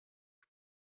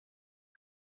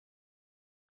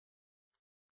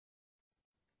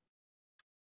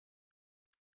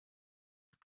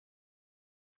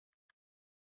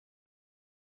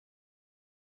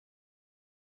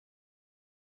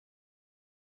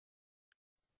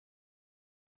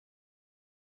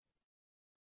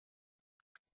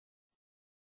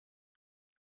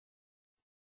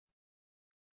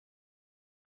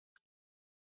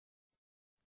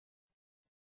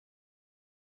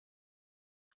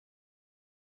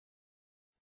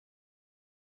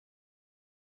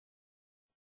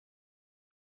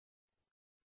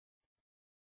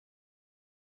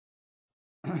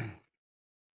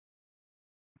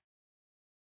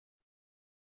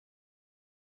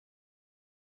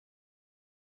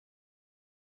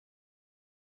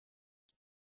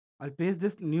 I'll paste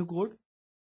this new code.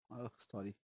 Oh,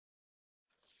 sorry.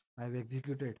 I have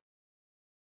executed.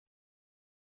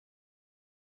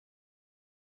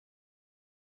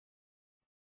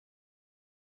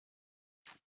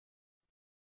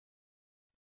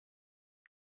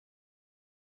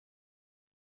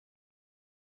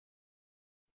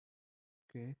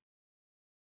 Okay.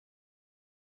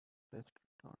 test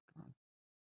dot run.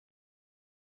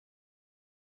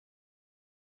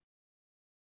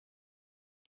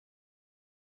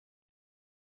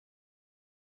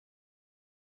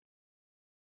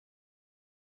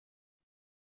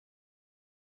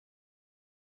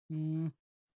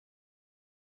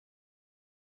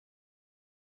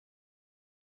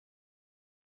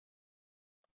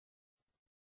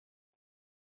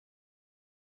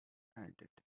 Edit.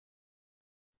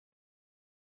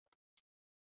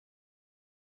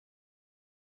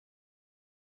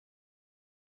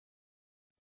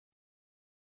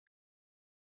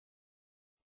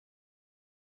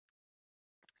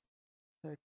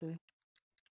 Set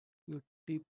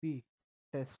QTP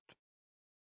test.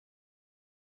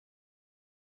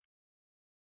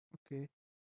 Okay.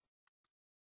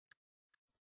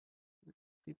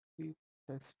 QTP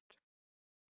test.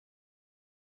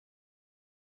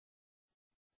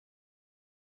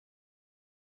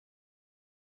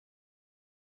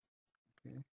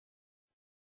 Okay.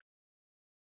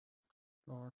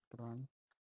 Dot run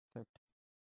set.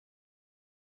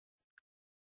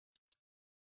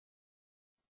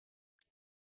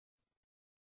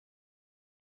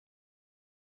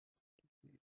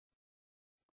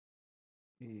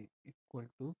 Equal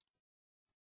to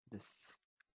this.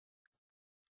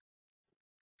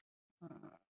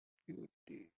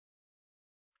 QT.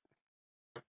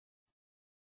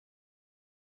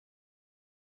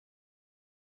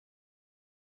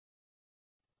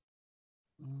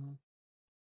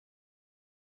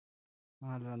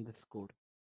 I'll run this code.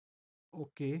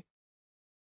 Okay.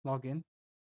 Login.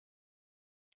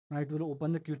 Now it will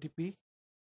open the QTP.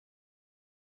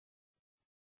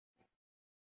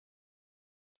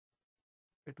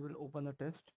 It will open the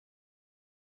test.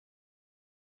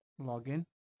 Login.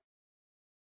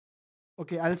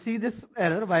 Okay, I'll see this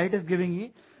error why it is giving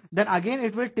me. Then again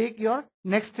it will take your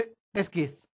next test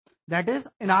case. That is,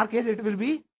 in our case, it will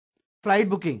be flight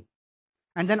booking.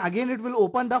 And then again it will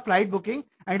open the flight booking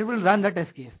and it will run the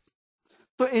test case.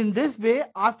 So in this way,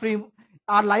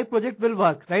 our live project will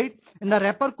work, right? In the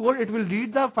wrapper code, it will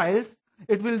read the files.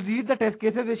 It will read the test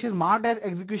cases which is marked as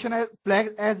execution as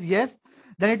flagged as yes.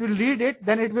 Then it will read it.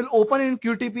 Then it will open in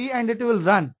QTP and it will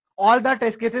run all the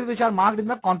test cases which are marked in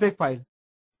the config file.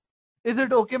 Is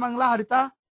it okay, Mangla,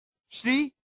 Harita,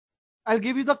 Shri? I'll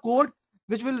give you the code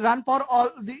which will run for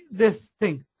all this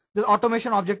thing, the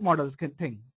automation object models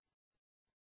thing.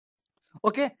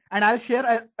 Okay, and I'll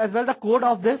share as well the code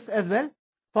of this as well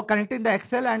for connecting the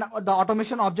Excel and the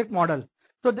automation object model.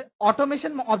 So the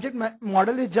automation object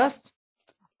model is just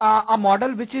a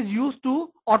model which is used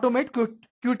to automate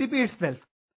QTP itself.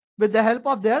 With the help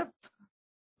of their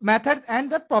methods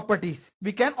and the properties,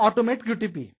 we can automate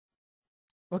QTP.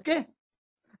 Okay,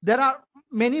 there are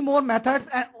many more methods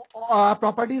and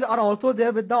properties are also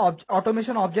there with the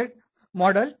automation object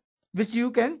model which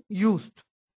you can use.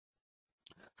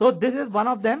 So this is one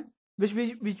of them which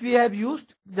we have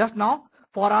used just now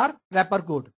for our wrapper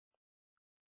code.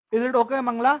 Is it okay,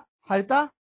 Mangla, Harita?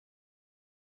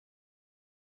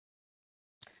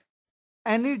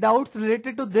 Any doubts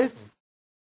related to this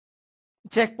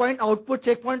checkpoint, output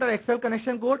checkpoint or Excel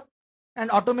connection code and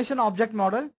automation object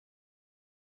model?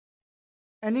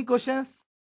 Any questions?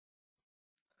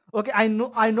 Okay, I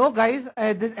know guys,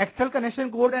 this Excel connection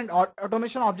code and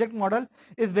automation object model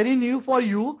is very new for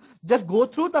you. Just go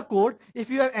through the code. If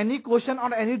you have any question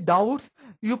or any doubts,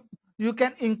 you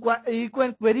can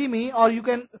query me, or you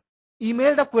can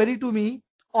email the query to me,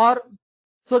 or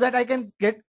so that I can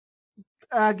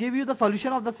give you the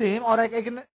solution of the same, or I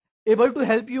can able to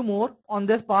help you more on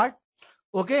this part.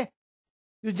 Okay,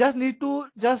 you just need to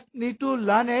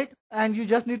learn it, and you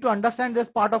just need to understand this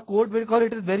part of code because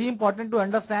it is very important to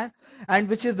understand and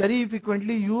which is very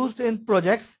frequently used in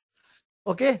projects.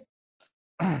 Okay.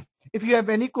 If you have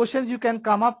any questions, you can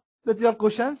come up with your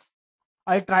questions.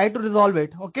 I'll try to resolve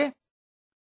it. Okay.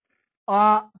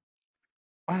 Harita,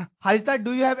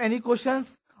 do you have any questions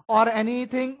or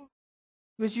anything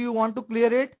which you want to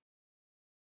clear it?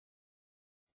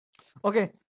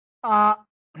 Okay.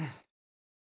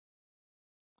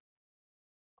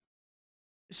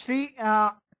 Shri,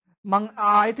 I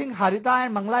think Harita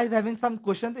and Mangla is having some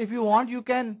questions. If you want, you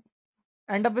can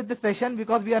end up with the session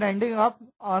because we are ending up.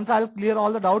 Once I'll clear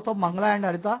all the doubts of Mangla and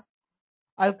Harita,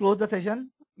 I'll close the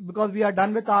session because we are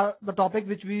done with the topic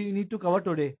which we need to cover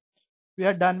today. We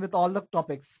are done with all the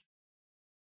topics.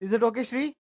 Is it okay,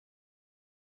 Shri?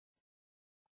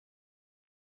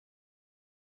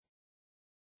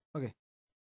 Okay.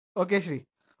 Okay, Shri.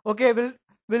 Okay,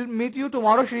 we'll meet you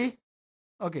tomorrow, Shri.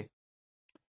 Okay.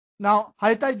 Now,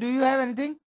 Harita, do you have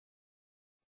anything?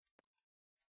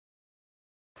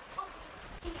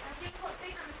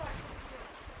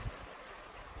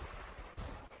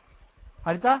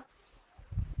 Harita,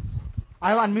 I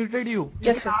have unmuted you. You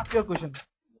Yes, can sir. ask your question.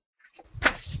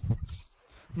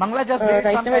 Mangla, just wait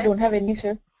Right some now I time. don't have any,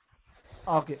 sir.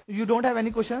 Okay. You don't have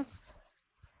any questions?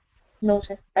 No,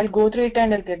 sir. I'll go through it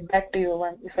and I'll get back to you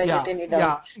if I get any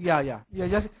doubts. Yeah.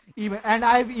 Just email, and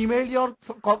I've emailed your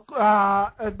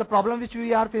the problem which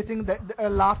we are facing the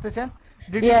last session.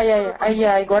 Did you?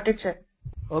 Yeah, I got it, sir.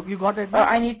 Oh, you got it, no?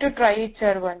 I need to try it,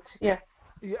 sir, once. Yeah.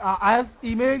 I have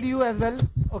emailed you as well.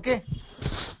 Okay.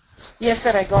 Yes,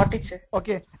 sir. I got it, sir.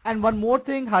 Okay. And one more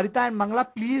thing, Harita and Mangla,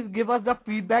 please give us the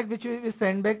feedback which is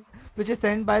sent back, which is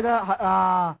sent by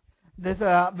the this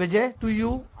Vijay to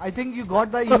you. I think you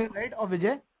got the email, right, of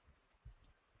Vijay?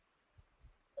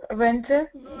 When, sir?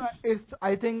 It's,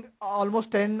 I think,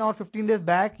 almost 10 or 15 days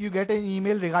back, you get an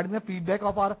email regarding the feedback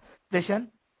of our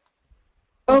session.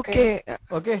 Okay.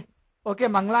 Okay. Okay,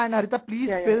 Mangla and Harita, please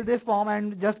fill this form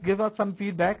and just give us some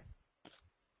feedback.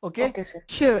 Okay? Okay, sir.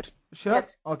 Sure. Sure?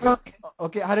 Yes. Okay.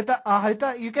 Okay,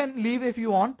 Harita, you can leave if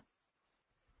you want.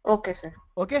 Okay, sir.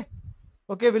 Okay?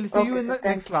 Okay, we'll see you in the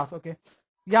next class. Okay.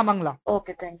 Yeah, Mangla.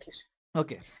 Okay, thank you, sir.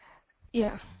 Okay.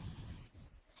 Yeah.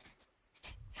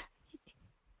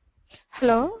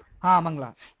 Hello? Ha,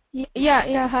 Mangla.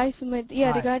 Yeah. Hi, Sumit.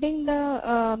 Yeah, Hi. regarding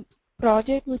the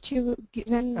project which you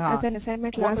given as an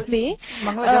assignment last week.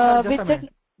 Mangla, just a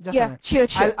minute. Just a minute.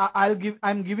 Sure.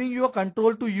 I'm giving you a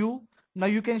control to you. Now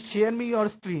you can share me your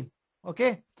screen.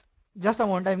 Okay? Just a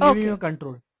moment. I'm giving you a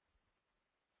control.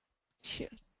 Sure.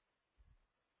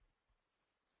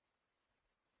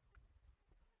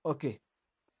 Okay.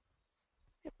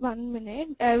 1 minute.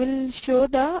 I will show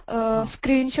the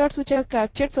screenshots which I have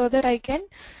captured so that I can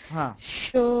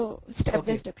show step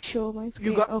by step. Show my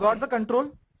screen. You got the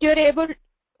control? You are able.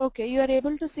 Okay, you are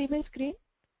able to see my screen.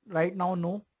 Right now,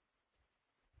 no.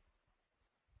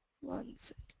 1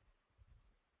 second.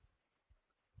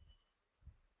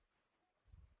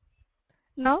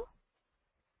 Now?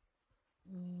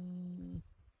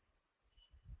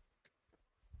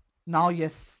 Now,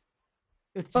 yes.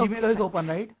 It's Gmail is open,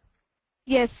 right?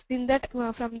 Yes, in that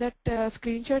from that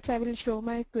screenshots I will show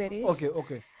my queries. Okay.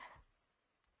 Okay.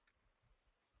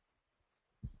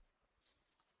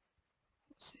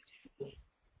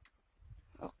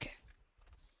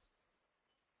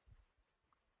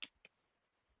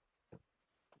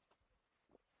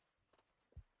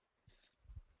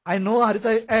 I know,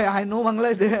 Harita, I know,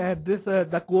 Mangla,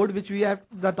 the code which we have,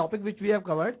 the topic which we have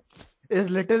covered is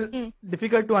little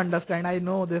difficult to understand. I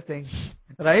know this thing,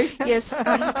 right? Yes,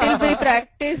 until we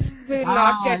practice, we will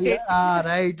not get it.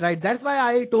 Right. That's why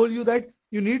I told you that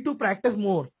you need to practice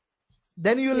more.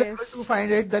 Then you will able to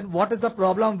find it that what is the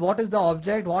problem, what is the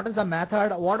object, what is the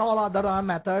method, what all other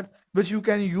methods which you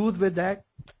can use with that,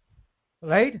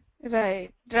 right?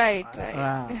 Right.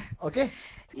 Okay.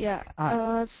 Yeah.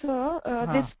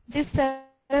 This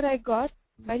error I got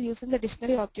while using the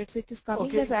dictionary objects. It is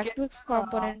coming as ActiveX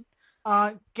component.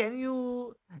 Can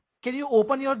you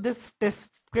open your this test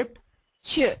script?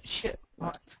 Sure.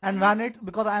 And run it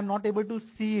because I am not able to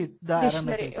see it. The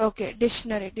dictionary. Okay.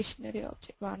 Dictionary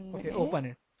object. 1 minute. Okay. Open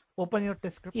it. Open your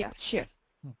test script. Yeah. Sure.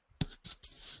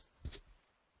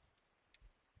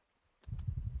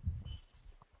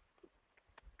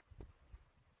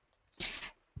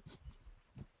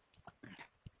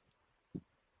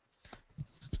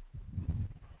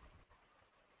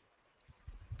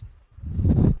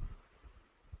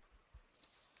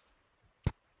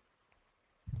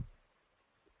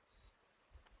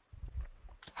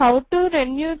 How to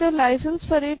renew the license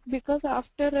for it? Because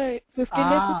after 15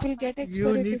 days it will get expired.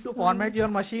 You need to format your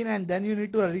machine and then you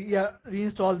need to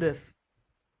reinstall this.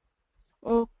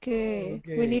 Okay.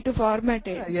 We need to format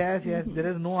it. Yes. There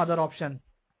is no other option.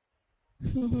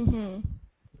 Okay.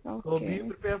 So be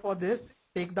prepared for this.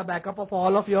 Take the backup of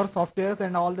all of your softwares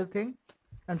and all the thing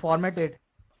and format it.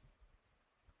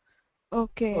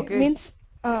 Okay. Means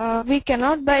we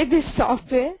cannot buy this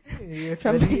software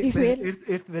from email.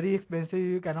 It's very expensive.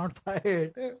 You cannot buy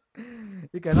it.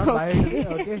 You cannot buy it.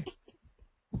 Okay.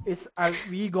 It's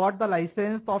we got the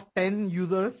license of 10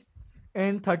 users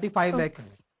and 35 lakhs.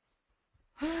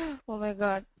 Oh my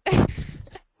God.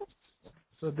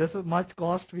 So this is much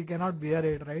cost. We cannot bear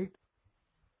it, right?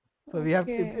 So we have.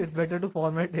 It's better to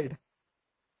format it.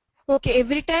 Okay.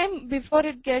 Every time before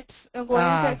it gets going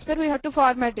to expire, we have to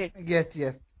format it.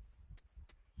 Yes.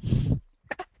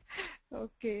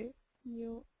 Okay.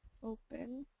 New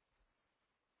open.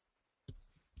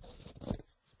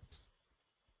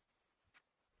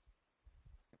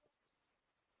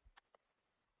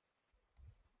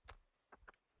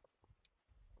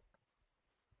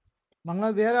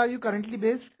 Mangla, where are you currently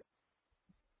based?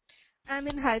 I'm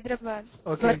in Hyderabad,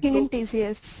 Okay. working in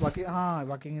TCS.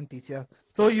 Working in TCS.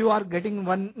 So you are getting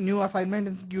one new assignment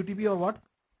in QTP or what?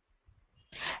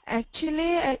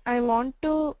 Actually, I want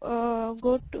to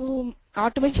go to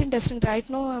automation testing. Right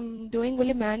now, I'm doing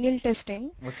only manual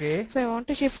testing. Okay. So I want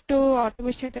to shift to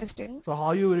automation testing. So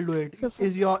how you will do it? So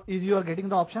Is you are getting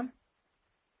the option?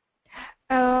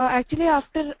 actually,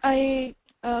 after I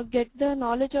get the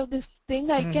knowledge of this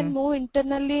thing, I can move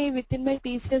internally within my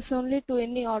TCS only to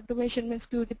any automation means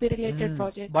QTP related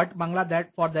project. But Bangla,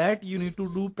 that for that you need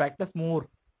to do practice more.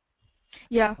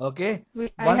 Yeah. Okay.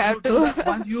 I have to.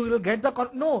 Once you will get the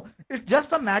no, it's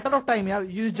just a matter of time. Yeah,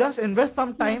 you just invest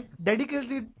some time,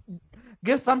 dedicatedly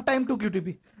give some time to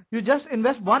QTP. You just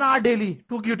invest 1 hour daily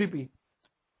to QTP.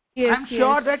 Yes, I'm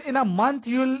sure that in a month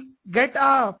you'll get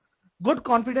a good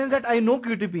confidence that I know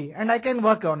QTP and I can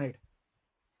work on it.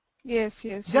 Yes.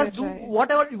 Just do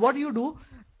what you do.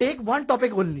 Take one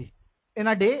topic only in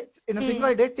a day. In a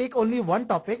single day, take only one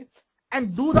topic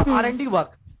and do the R&D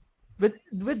work.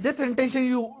 With this intention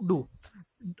you do.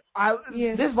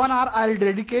 This 1 hour I'll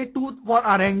dedicate to for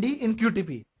R&D in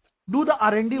QTP. Do the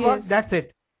R&D work. That's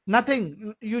it.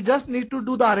 Nothing. You just need to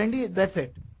do the R&D. That's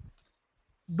it.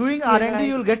 Doing R&D,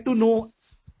 you'll get to know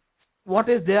what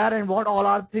is there and what all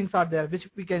our things are there which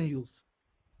we can use.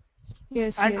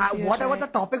 Whatever the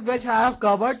topic which I have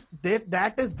covered,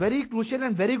 that is very crucial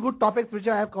and very good topics which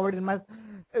I have covered in my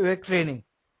training.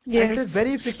 Yes. And it is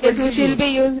very frequently which will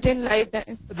be used in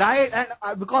lifetime. Right,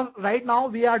 and because right now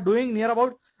we are doing near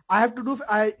about, I have to do,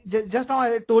 just now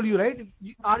I told you, right?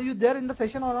 Are you there in the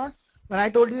session or not? When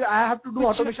I told you I have to do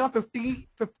automation of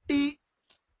 50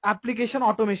 application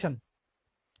automation.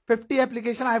 50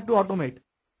 application I have to automate.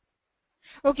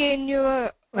 Okay, in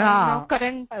your now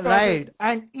current project. Right,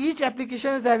 and each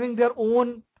application is having their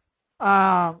own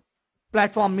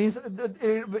platform, means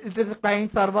it is a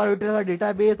client server, it is a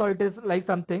database, or it is like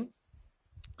something.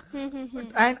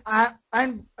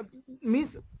 and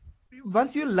means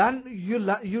once you learn, you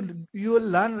will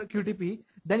learn QTP,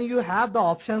 then you have the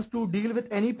options to deal with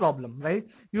any problem, right?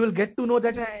 You will get to know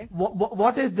that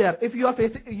what is there. If you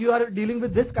are dealing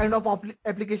with this kind of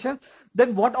application,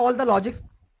 then what all the logics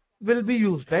will be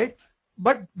used, right?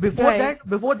 But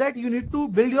before that you need to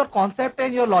build your concept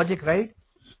and your logic, right?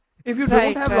 If you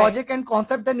don't have logic and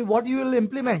concept, then what you will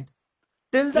implement?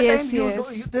 Till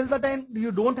the time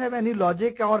you don't have any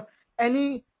logic or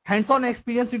any hands-on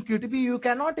experience in QTP, you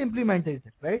cannot implement it,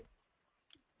 right?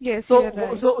 Yes. So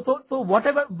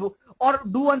whatever, or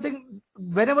do one thing.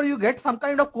 Whenever you get some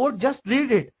kind of code, just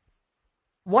read it.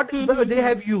 What they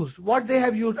have used,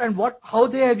 and how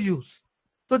they have used.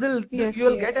 So you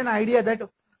will get an idea that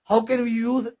how can we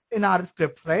use in our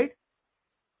scripts, right?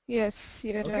 Yes,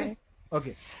 you're right.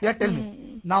 Okay. Yeah, tell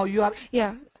me. Now you are.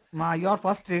 Yeah. Your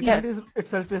first statement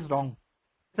itself is wrong.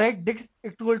 Set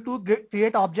equal to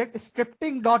create object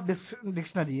scripting dot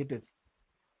dictionary. It is.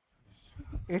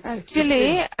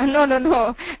 Actually,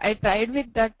 no. I tried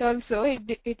with that also.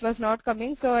 It was not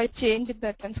coming, so I changed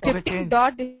that one. Scripting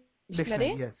dot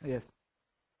dictionary. Yes.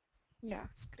 Yeah,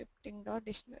 scripting dot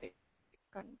dictionary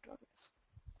controls.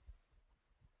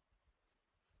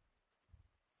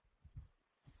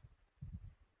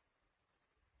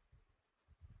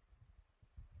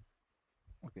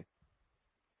 Okay.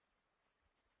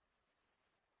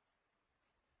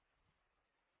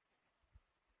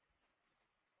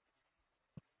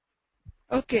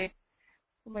 Okay.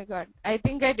 Oh my God. I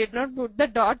think I did not put the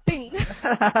dot thing.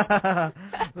 that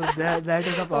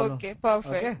is a problem. Okay,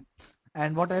 perfect. Okay.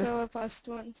 And what else? So first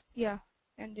one, yeah.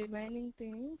 And remaining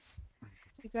things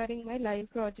regarding my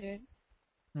live project.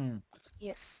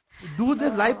 Yes. Do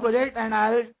this live project and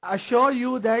I'll assure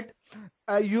you that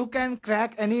you can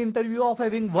crack any interview of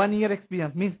having 1 year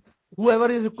experience. Means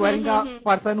whoever is requiring a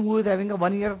person who is having a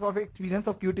 1 year of experience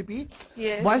of QTP.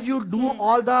 Yes. Once you do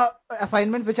all the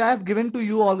assignments which I have given to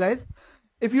you all guys,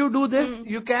 if you do this,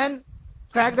 you can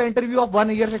crack the interview of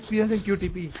 1 year experience in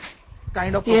QTP.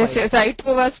 Kind of profile. Yes. I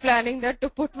too was planning that to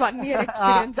put 1 year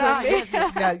experience only.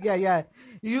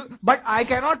 Yeah. But I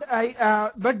cannot.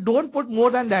 But don't put more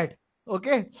than that.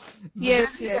 Okay.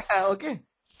 Yes. Okay.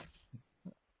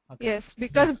 Yes,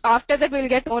 because after that we'll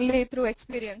get only through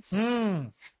experience.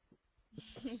 I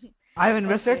have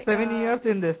invested 7 years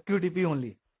in this QTP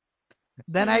only.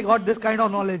 Then I got this kind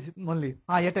of knowledge only.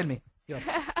 Yeah, tell me.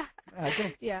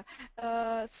 Okay. Yeah.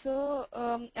 So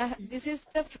this is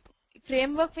the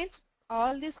framework, means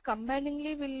all this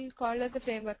combiningly will call as a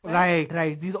framework.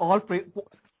 Right. These all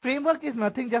framework is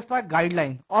nothing, just a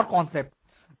guideline or concept.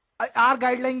 Our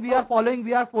guideline we are following,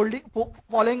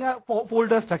 following a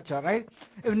folder structure, right?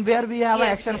 In where we have an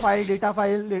action file, data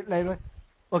file, library.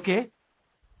 Okay.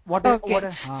 What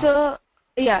Okay. So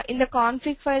yeah, in the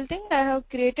config file thing, I have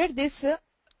created this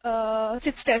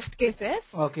 6 test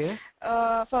cases. Okay.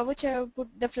 For which I have put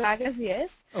the flag as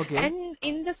yes. Okay. And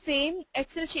in the same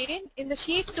Excel sheet, in the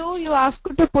sheet 2, you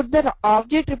asked to put the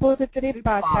object repository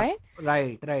path, right?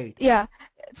 Right, right. Yeah.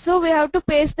 So we have to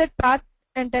paste that path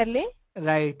entirely.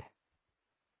 Right.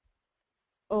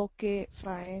 Okay,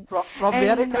 fine. From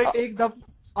where it will take the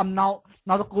now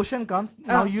the question comes.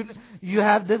 Now you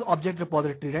have this object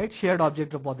repository, right? Shared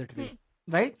object repository,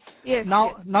 right? Yes.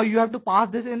 Now you have to pass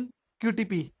this in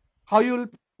QTP. How you will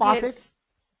pass it?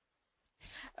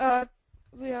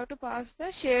 We have to pass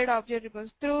the shared object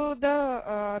repository through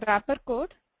the wrapper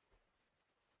code.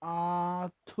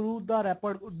 Through the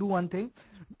wrapper, do one thing.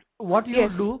 What you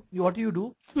do?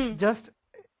 Just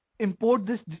import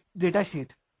this data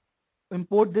sheet.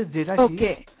 Import this data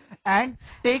sheet and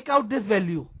take out this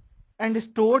value and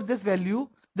store this value,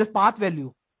 this path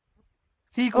value.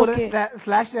 C:/ First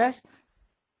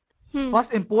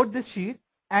import this sheet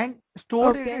and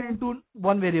store it into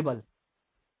one variable.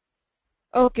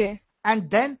 Okay. And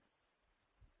then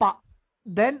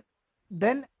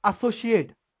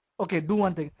associate. Okay, do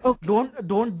one thing. Okay.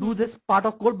 Don't do this part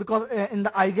of code because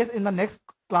I guess in the next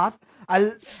class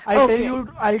I'll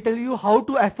tell you how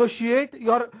to associate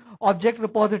your object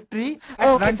repository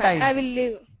at runtime. I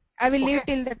will leave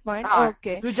till that point.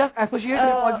 Okay. You just associate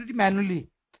repository manually.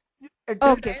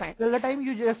 Fine. Till the time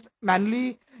you just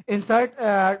manually insert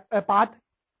a path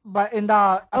in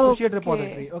the associate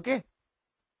repository. Okay.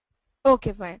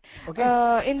 Okay, fine.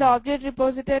 Okay. In the object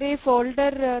repository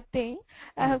folder thing,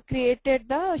 I have created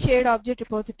the shared object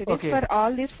repositories for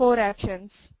all these 4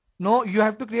 actions. No, you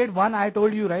have to create one. I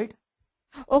told you, right?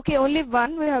 Okay, only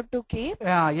one we have to keep.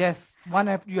 Yes, one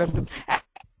you have to.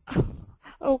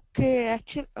 Okay,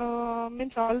 actually,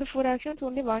 means all the 4 actions,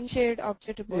 only one shared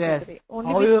object repository. Yes.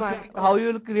 Only how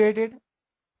you will create it?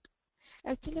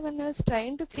 Actually, when I was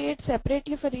trying to create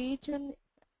separately for each one.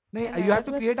 No, you have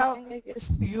to create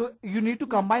you need to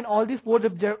combine all these 4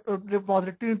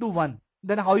 repositories into one.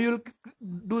 Then how you will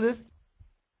do this?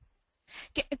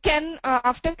 Can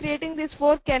after creating these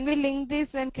 4, can we link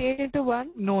this and create into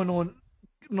one? No,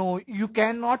 you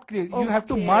cannot create. You have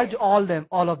to merge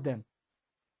all of them.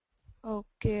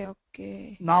 Okay.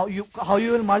 Now how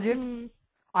you will merge it?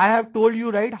 I have told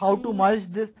you, right, how to merge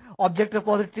this object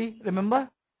repository. Remember?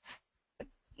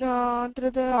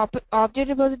 Through the object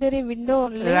repository window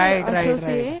only.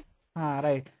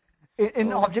 Right.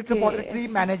 In object repository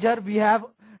manager, we have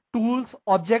tools,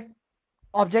 object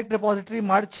repository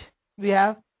merge. We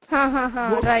have.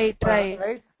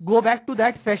 Right. Go back to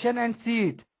that session and see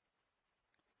it.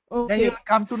 Then you will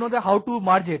come to know how to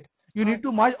merge it. You need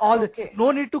to merge all this.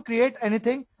 No need to create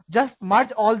anything. Just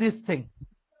merge all these things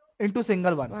into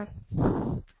single one.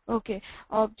 Okay.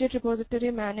 Object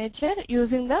repository manager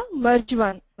using the merge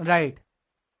one. Right.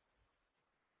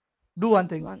 Do one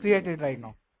thing. Create it right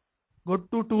now. Go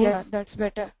to tools. Yeah, that's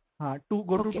better.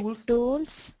 Go to tools.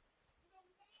 Tools.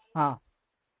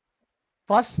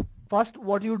 First,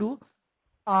 what you do?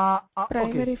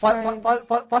 Primary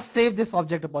file. First, save this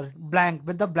object repository blank.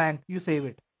 With the blank, you save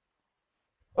it.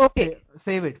 Okay.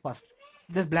 Save it first.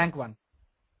 This blank one.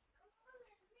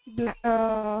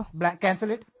 Blank.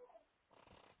 Cancel it.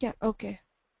 Yeah. Okay.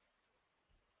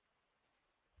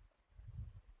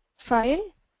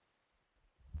 File.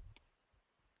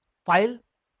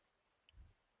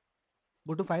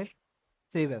 Go to file.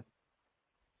 Save as.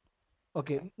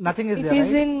 Okay. Nothing is there. It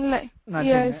is right? in like. Nothing.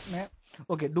 Yes.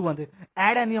 Okay. Do one thing.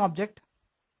 Add any object.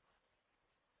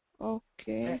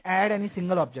 Okay. Add any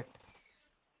single object.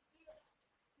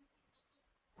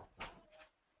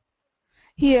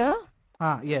 Here.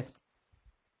 Yes.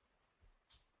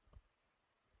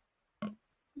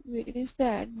 Where is the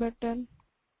add button?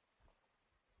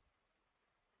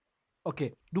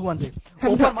 Okay. Do one thing.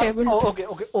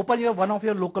 Open one of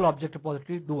your local object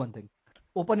repository. Do one thing.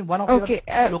 Open one of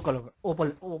your local.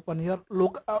 Open your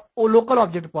local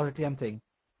object repository. I'm saying.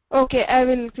 Okay, I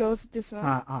will close this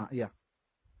one. Yeah.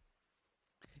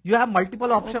 You have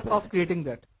multiple options of creating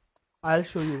that. I'll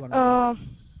show you one.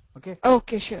 Okay.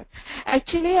 Okay, sure.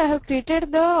 Actually, I have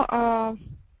created the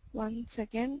one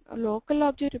second local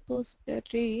object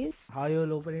repositories. How you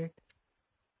will open it?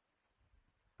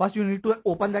 First, you need to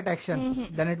open that action.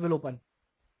 Then it will open.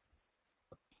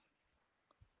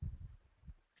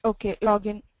 Okay,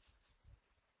 login.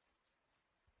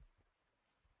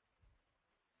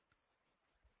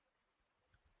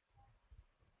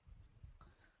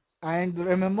 And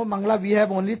remember, Mangla, we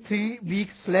have only 3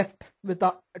 weeks left with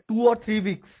 2 or 3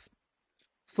 weeks.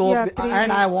 So, yeah,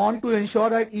 and I want to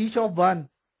ensure that each of one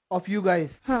of you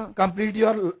guys complete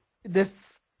this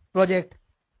project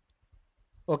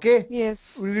Okay.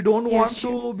 Yes. We don't Yes, want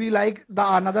sure. to be like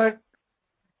another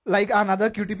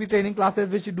QTP training classes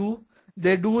which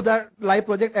they do the live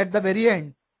project at the very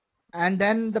end, and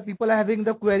then the people are having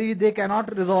the query, they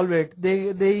cannot resolve it.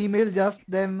 They email just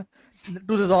them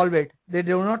to resolve it. They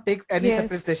do not take any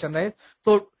separate Yes. session, right?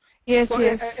 So Yes, so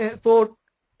yes.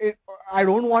 I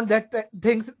don't want that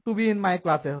things to be in my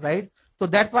classes, right? So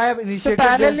that's why I've So initiated this.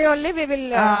 parallelly only we will.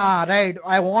 Right.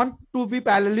 I want to be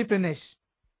parallelly finished.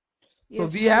 So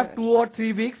Yes, we have sure. 2 or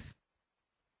 3 weeks,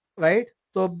 right?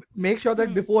 So make sure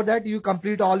that before that you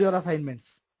complete all your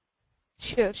assignments.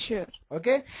 Sure, sure.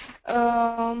 Okay.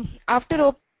 After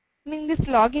opening this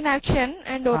login action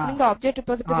and opening the object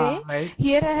repository, Right.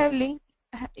 here I have linked.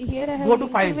 Here I have Go to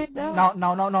linked file. with the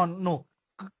No.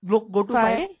 Go to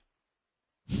file.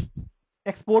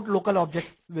 Export local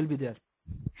objects will be there.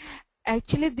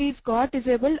 Actually, these got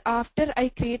disabled after I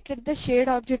created the shared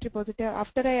object repository.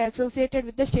 After I associated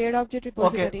with the shared object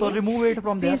repository. Okay, so remove it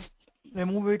from there.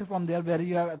 Remove it from there where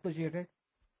you have associated.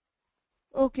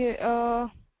 Okay.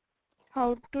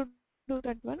 How to do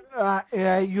that one?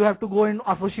 You have to go in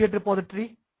associate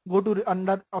repository. Go to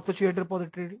under associate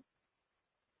repository.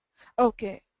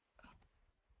 Okay.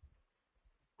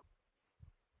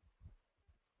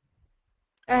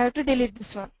 I have to delete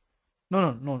this one.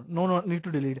 No. Need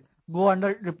to delete. Go under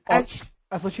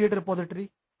associate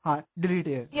repository. Delete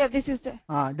here. Yeah, this is the.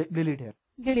 Delete here.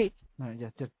 Delete. No,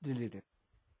 just delete it.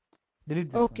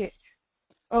 Delete this Okay.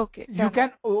 one. Okay. You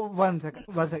can one second.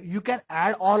 You can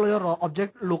add all your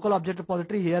local object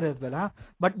repository here as well, huh?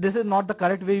 But this is not the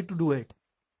correct way to do it.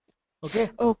 Okay.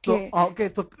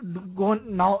 Okay. So go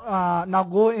now. Now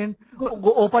go in.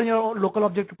 Go open your local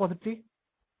object repository.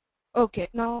 Okay.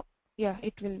 Now, yeah,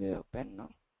 it will be open now.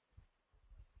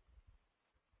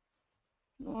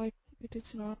 No, it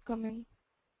is not coming.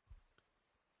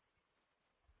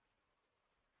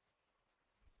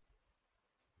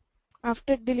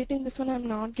 After deleting this one, I'm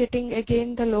not getting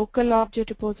again the local object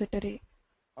repository.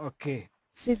 Okay.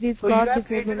 See, this so got you have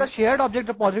disabled. created a shared object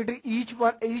repository.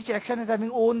 Each action is having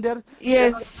own their.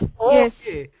 Yes.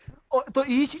 Okay. So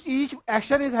each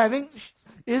action is having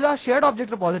a shared object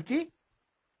repository.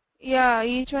 Yeah,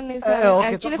 each one is having.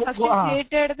 Okay, Actually, so first I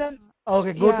created the.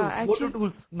 Okay, go to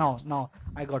tools. Now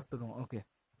I got to know. Okay,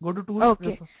 go to tools.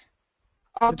 Okay.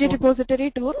 Object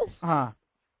repository tools.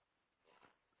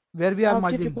 Where we are Object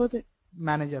merging repository.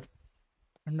 manager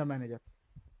under manager.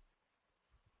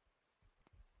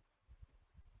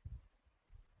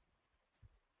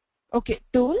 Okay,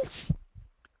 tools.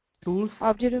 Tools.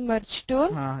 Object merge tool.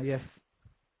 Yes.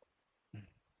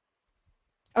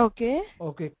 Okay.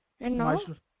 Okay. And now.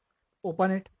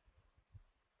 Open it.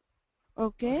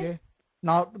 Okay.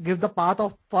 Now give the path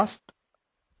of first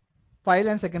file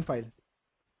and second file.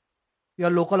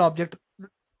 Your local object,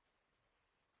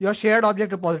 your shared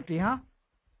object repository, huh?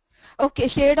 Okay,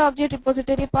 shared object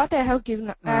repository path I have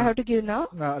given. I have to give now.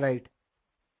 Right.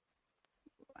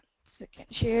 1 second.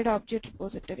 Shared object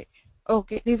repository.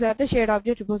 Okay, these are the shared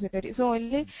object repository. So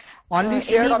only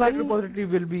shared object repository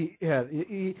will be here.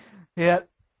 Here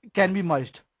can be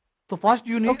merged. So first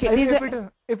you need,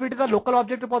 if it is a local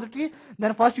object repository,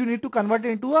 then first you need to convert it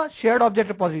into a shared object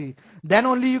repository. Then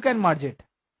only you can merge it.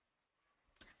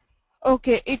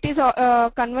 Okay, it is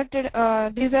converted.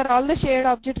 These are all the shared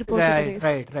object repositories.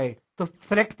 Right. So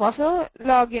select first. So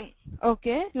login.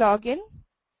 Okay, login.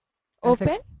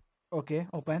 Open. Okay,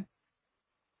 open.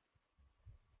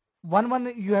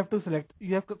 One you have to select.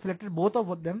 You have selected both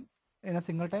of them in a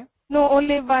single time. No,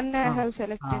 only one I have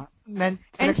selected. Then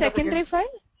and secondary file.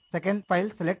 Second file,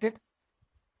 select it.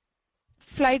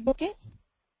 Flight booking.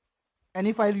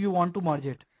 Any file you want to merge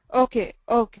it. Okay,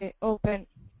 open.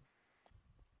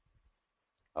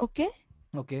 Okay.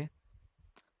 Okay.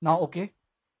 Now okay.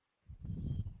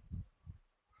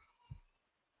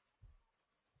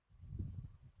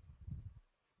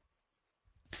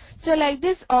 So like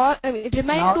this, all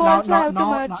remind to also have to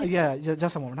merge. Yeah,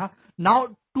 just a moment. Huh?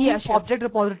 Now two object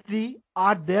repository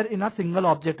are there in a single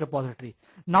object repository.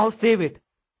 Now save it.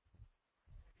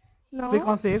 No. Click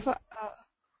on save.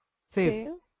 Save.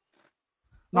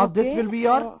 Now this will be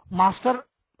your master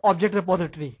object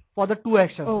repository for the two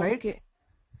actions, right? Okay.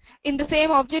 In the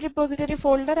same object repository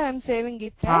folder, I am saving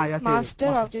it as master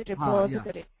object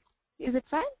repository. Is it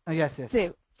fine? Yes.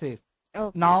 Save. Okay.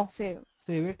 Now save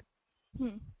it.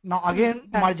 Now again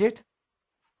merge it.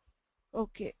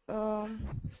 Okay.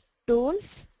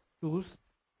 Tools.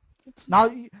 Now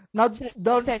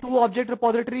the two object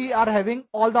repository are having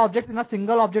all the objects in a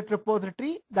single object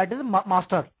repository, that is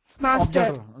master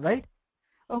object, right?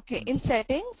 Okay. In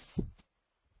settings.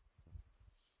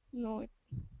 No,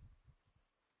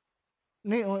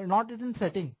 not in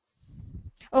setting.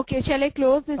 Okay, shall I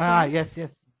close this one? Yes,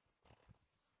 yes.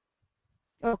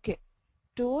 Okay.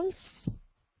 Tools,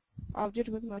 object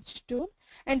with merge tool,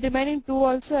 and remaining two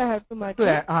also I have to merge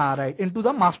it. Right, into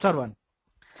the master one.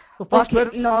 So first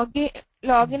okay,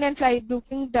 login and flight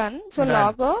booking done. So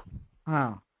done. log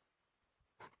out.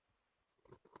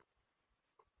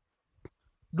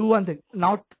 Do one thing.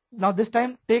 Now this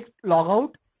time take log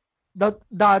out the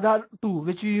other two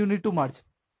which you need to merge.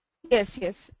 Yes,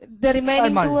 yes. The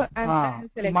remaining two I'm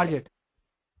selected. Merge it.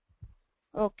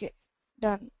 Okay,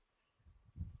 done.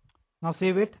 Now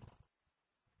save it.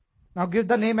 Now give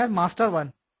the name as master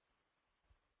one.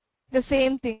 The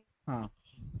same thing. Now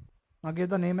give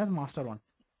the name as master one.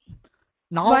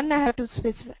 Now one I have to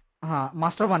specify.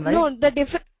 Master one, right? No, the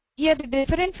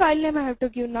different file name I have to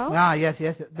give now. Yes.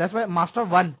 That's why master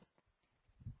one.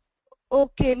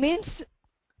 Okay, means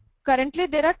currently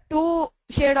there are two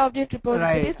shared object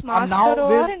repositories, right. master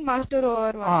over and master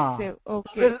over one. Save.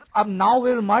 Okay. Now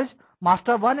we'll merge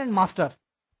master one and master.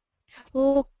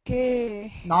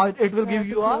 Okay. Now it will give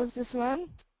you close this one.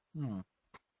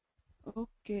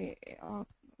 Okay.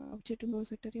 Object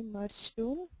repository merge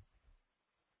tool.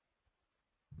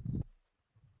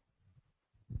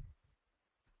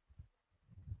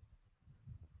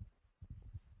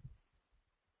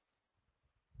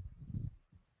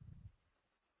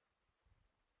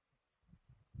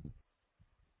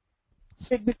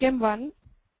 So it became one.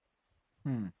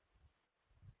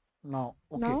 Now,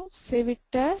 okay. Now save it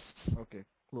as. Okay,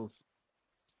 close.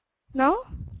 Now?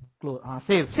 Close.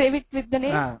 Save. Save it with the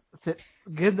name.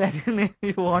 Give that name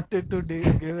you wanted to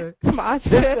give it.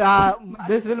 Master.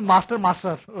 This will master,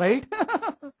 right?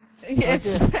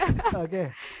 Yes.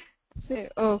 Okay.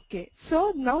 Okay.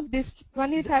 So now this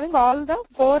one is having all the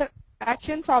 4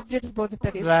 actions object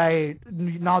repositories. Right.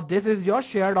 Now this is your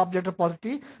shared object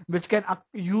repository which can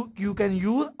you can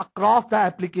use across the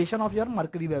application of your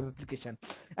Mercury web application.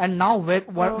 And now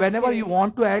whenever you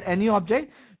want to add any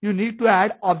object, you need to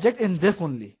add object in this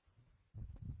only.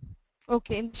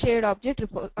 Okay, in shared object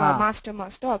master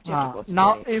object repository.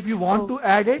 Now if you want to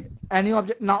add it any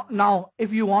object now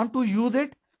if you want to use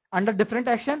it under different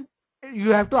action,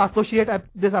 you have to associate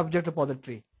this object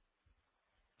repository.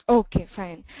 Okay,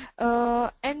 fine.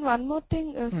 And one more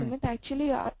thing, Sumit,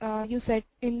 actually you said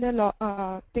in the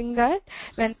thing that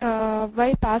when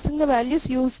by passing the values,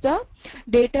 use the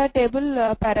data table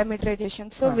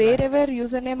parameterization. So wherever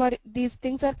username or these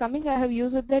things are coming, I have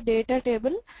used the data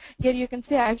table. Here you can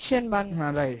see action 1.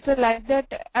 Right. So like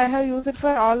that, I have used it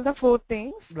for all the 4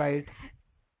 things. Right.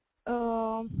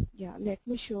 Yeah, let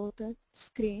me show the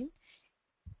screen.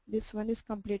 This one is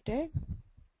completed.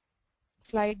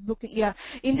 Flight booking, yeah.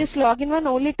 In this login one,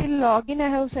 only till login I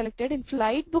have selected. In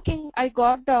flight booking, I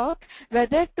got out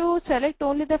whether to select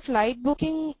only the flight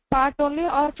booking part only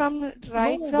or from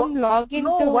login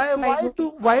to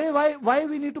why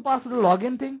we need to pass the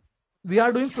login thing? We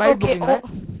are doing flight booking, right?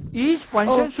 Each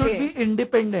function should be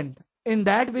independent. In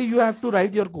that way, you have to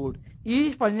write your code.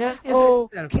 Each function is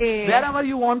itself. Wherever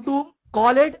you want to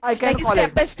call it, I can call it.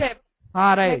 Step by step.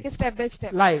 Right. Like a step by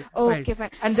step. Okay, fine.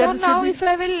 And so now if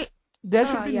I will. There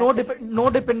should be no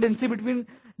dependency between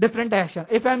different action.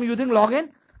 If I am using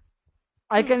login,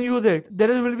 I can use it. There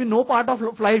will be no part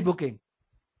of flight booking.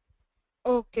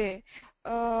 Okay.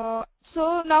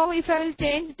 So now if I will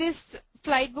change this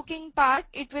flight booking part,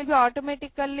 it will be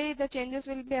automatically, the changes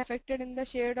will be affected in the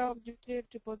shared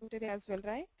object repository as well,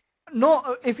 right?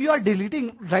 No, if you are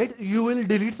deleting, right, you will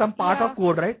delete some part of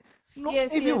code, right? No,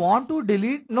 if you want to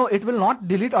delete, no, it will not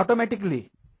delete automatically.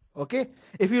 Okay,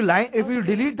 if you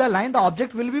delete the line, the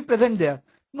object will be present there.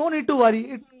 No need to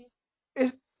worry.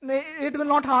 It will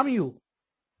not harm you.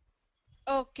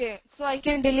 Okay, so I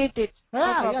can delete it.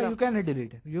 Yeah, you can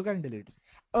delete it. You can delete it.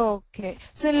 Okay,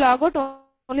 so in logout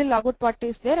only logout part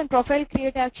is there, and profile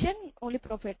create action only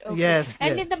profile. Okay. Yes.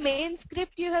 And in the main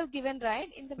script you have given, right?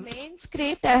 In the main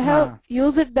script I have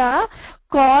used the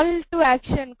call to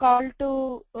action, call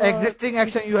to existing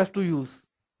action you have to use.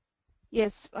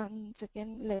 Yes, 1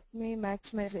 second. Let me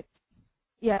maximize it.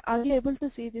 Yeah, are you able to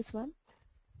see this one?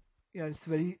 Yeah, it's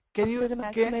very. Can you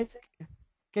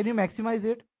maximize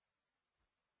it?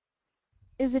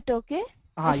 Is it okay?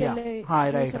 Right.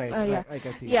 I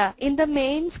can see. Yeah, in the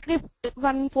main script,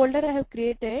 one folder I have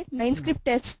created, main script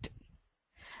test.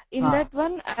 In that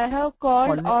one, I have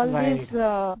called all these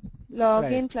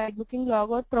login, flight booking,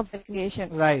 logout, profile creation.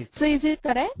 Right. So is it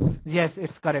correct? Yes,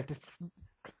 it's correct.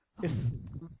 It's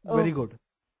very good.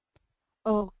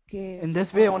 Okay. In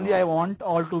this way only I want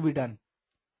all to be done.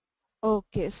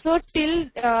 Okay. So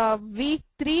till week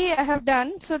 3 I have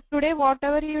done. So today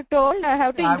whatever you told I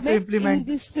have to implement in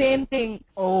this same thing.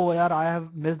 Oh yeah, I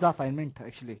have missed the assignment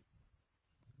actually.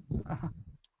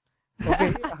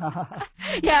 Okay.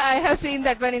 Yeah, I have seen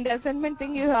that one in the assignment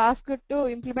thing. You asked to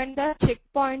implement the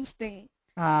checkpoints thing.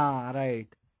 Right.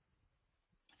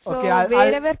 So Okay,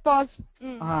 wherever possible.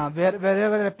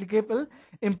 wherever applicable,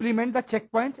 implement the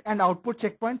checkpoints and output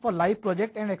checkpoint for live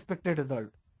project and expected result.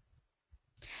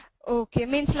 Okay,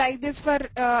 means like this. For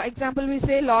example, we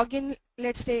say login.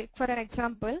 Let's take for an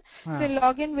example. So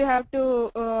login, we have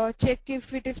to check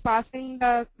if it is passing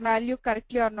the value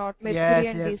correctly or not. Mercury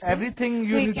and these things. Everything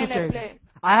you We need to can check. apply.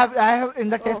 I have in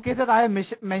the test cases I have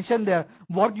mentioned there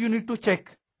what you need to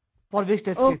check for which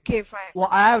test case. Okay, fine. Well,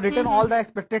 I have written all the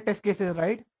expected test cases,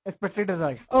 right? Expected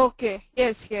result. Okay.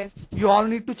 Yes. Yes. You all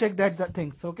need to check that the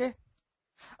things. Okay.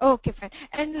 Okay, fine.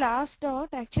 And last dot,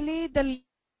 actually, the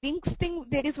links thing,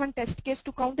 there is one test case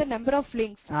to count the number of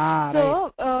links.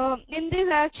 So, in these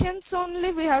actions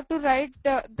only, we have to write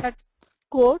that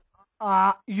code,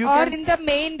 or in the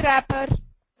main wrapper.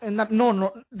 In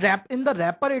the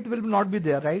wrapper it will not be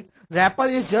there, right? Wrapper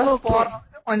is just for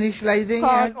initializing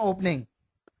and opening,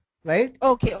 right?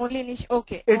 Okay, only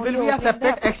okay. It will be a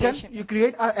separate action. You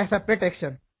create a separate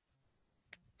action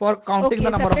for counting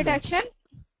the number of links. Separate action.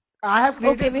 I have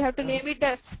created. Okay, we have to name it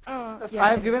as. I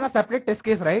have given a separate test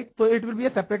case, right? So it will be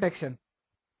a separate action.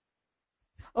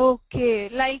 Okay,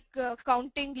 like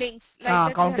counting links.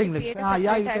 Like counting links.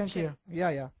 Yeah, you can share.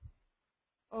 Yeah.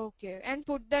 Okay, and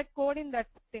put that code in that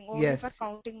thing only for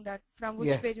counting that. From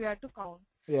which page we have to count.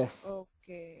 Yes.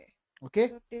 Okay. Okay.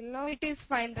 So till now it is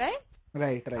fine, right?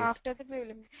 Right. After that we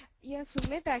will. Yeah,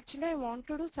 Sumit, actually I want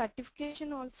to do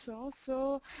certification also.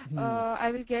 So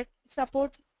I will get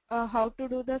support. How to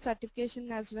do the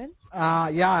certification as well?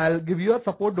 Yeah, I'll give you a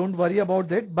support. Don't worry about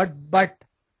that.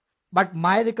 But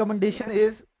my recommendation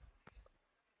is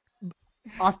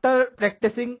after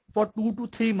practicing for 2 to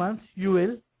 3 months,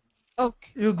 you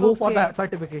go for the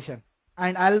certification,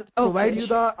 and I'll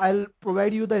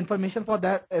provide you the information for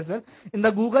that as well. In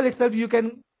the Google itself, you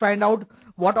can find out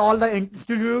what all the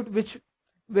institute which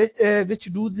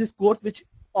do this course, which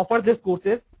offer this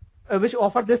courses, which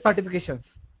offer these certifications.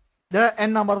 There are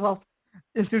n numbers of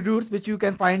institutes which you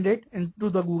can find it into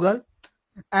the Google,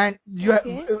 and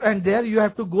there you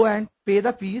have to go and pay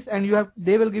the fees, and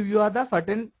they will give you the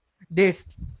certain dates.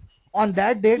 On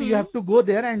that date, you have to go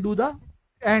there and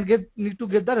need to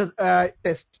give the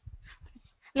test.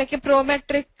 Like a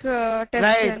Prometric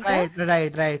test center.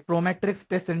 Right. Prometric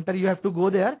test center. You have to go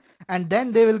there, and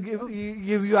then they will give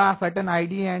you a certain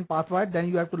ID and password. Then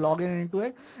you have to log in into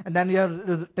it, and then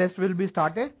your test will be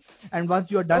started. And once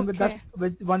you are done with that,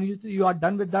 you are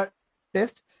done with that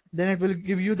test, then it will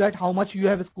give you that how much you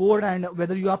have scored and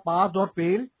whether you are passed or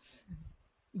failed.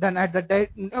 Then at that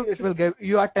date, it will give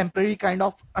you a temporary kind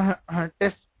of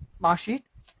test mark sheet,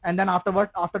 and then afterward,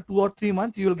 after 2 or 3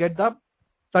 months, you will get the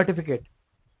certificate.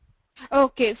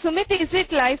 Okay, Sumit, is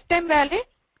it lifetime valid?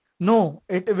 No,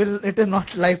 it is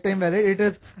not lifetime valid. It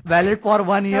is valid for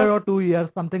 1 year or 2 years,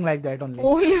 something like that only.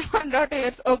 Only 1 or 2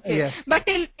 years. Okay, yes. But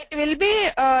it will be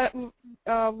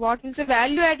what will say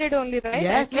value added only, right?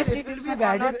 Yes, it will be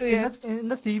valid in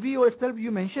the CV itself.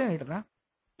 You mentioned it, right?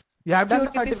 You have done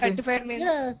the certificate. Certified means.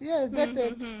 Yes, that's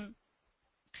it.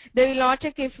 They will not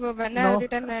check if when I have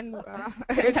written and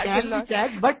it can be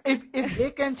checked, but if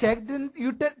they can check, then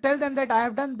you tell them that I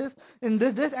have done this in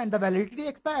this and the validity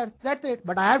expires. That's it.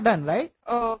 But I have done, right?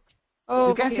 Okay.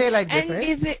 You can say like this, and right?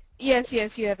 Is it?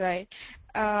 Yes, you are right.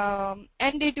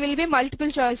 And it will be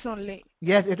multiple choice only.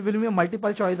 Yes, it will be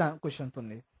multiple choice questions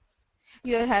only.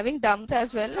 You are having dumps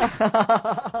as well.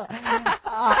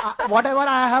 Whatever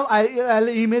I have, I'll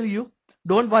email you.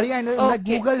 Don't worry, and in the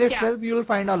Google itself, you will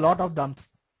find a lot of dumps.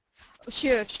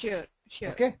 Sure.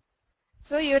 Okay.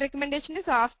 So your recommendation is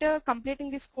after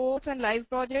completing this course and live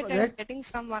project and getting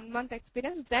some 1 month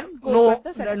experience, then go for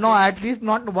the certificate. No, at least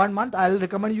not 1 month. I'll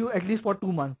recommend you at least for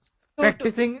 2 months.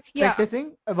 Practicing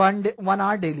 1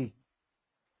 hour daily.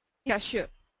 Yeah, sure.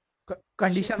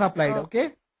 Condition applied.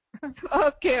 Okay.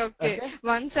 Okay.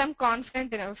 Once I'm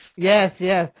confident enough. Yes.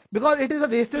 Because it is a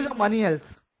wastage of money else,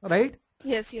 right?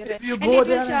 Yes, you're right. You and it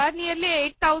will charge nearly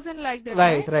 8,000 like that.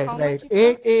 Right.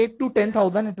 8 to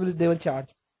 10,000 they will charge.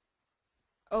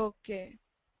 Okay.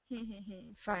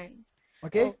 Fine.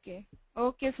 Okay.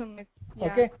 Okay, Sumit.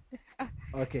 Yeah.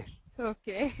 Okay.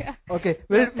 Okay.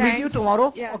 We'll meet you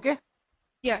tomorrow. Yeah. Okay.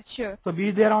 Yeah, sure. So be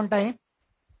there on time.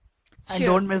 And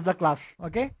don't miss the class.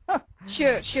 Okay.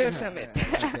 Sure, Sumit.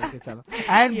 Okay,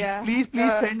 and please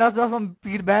send us some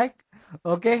feedback.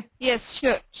 Okay. Yes,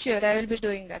 sure. I will be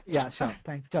doing that. Yeah, sure.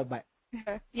 Thanks. Bye.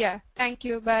 Yeah. Thank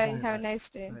you. Bye. Have a nice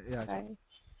day. Yeah. Bye.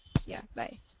 Yeah.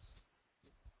 Bye.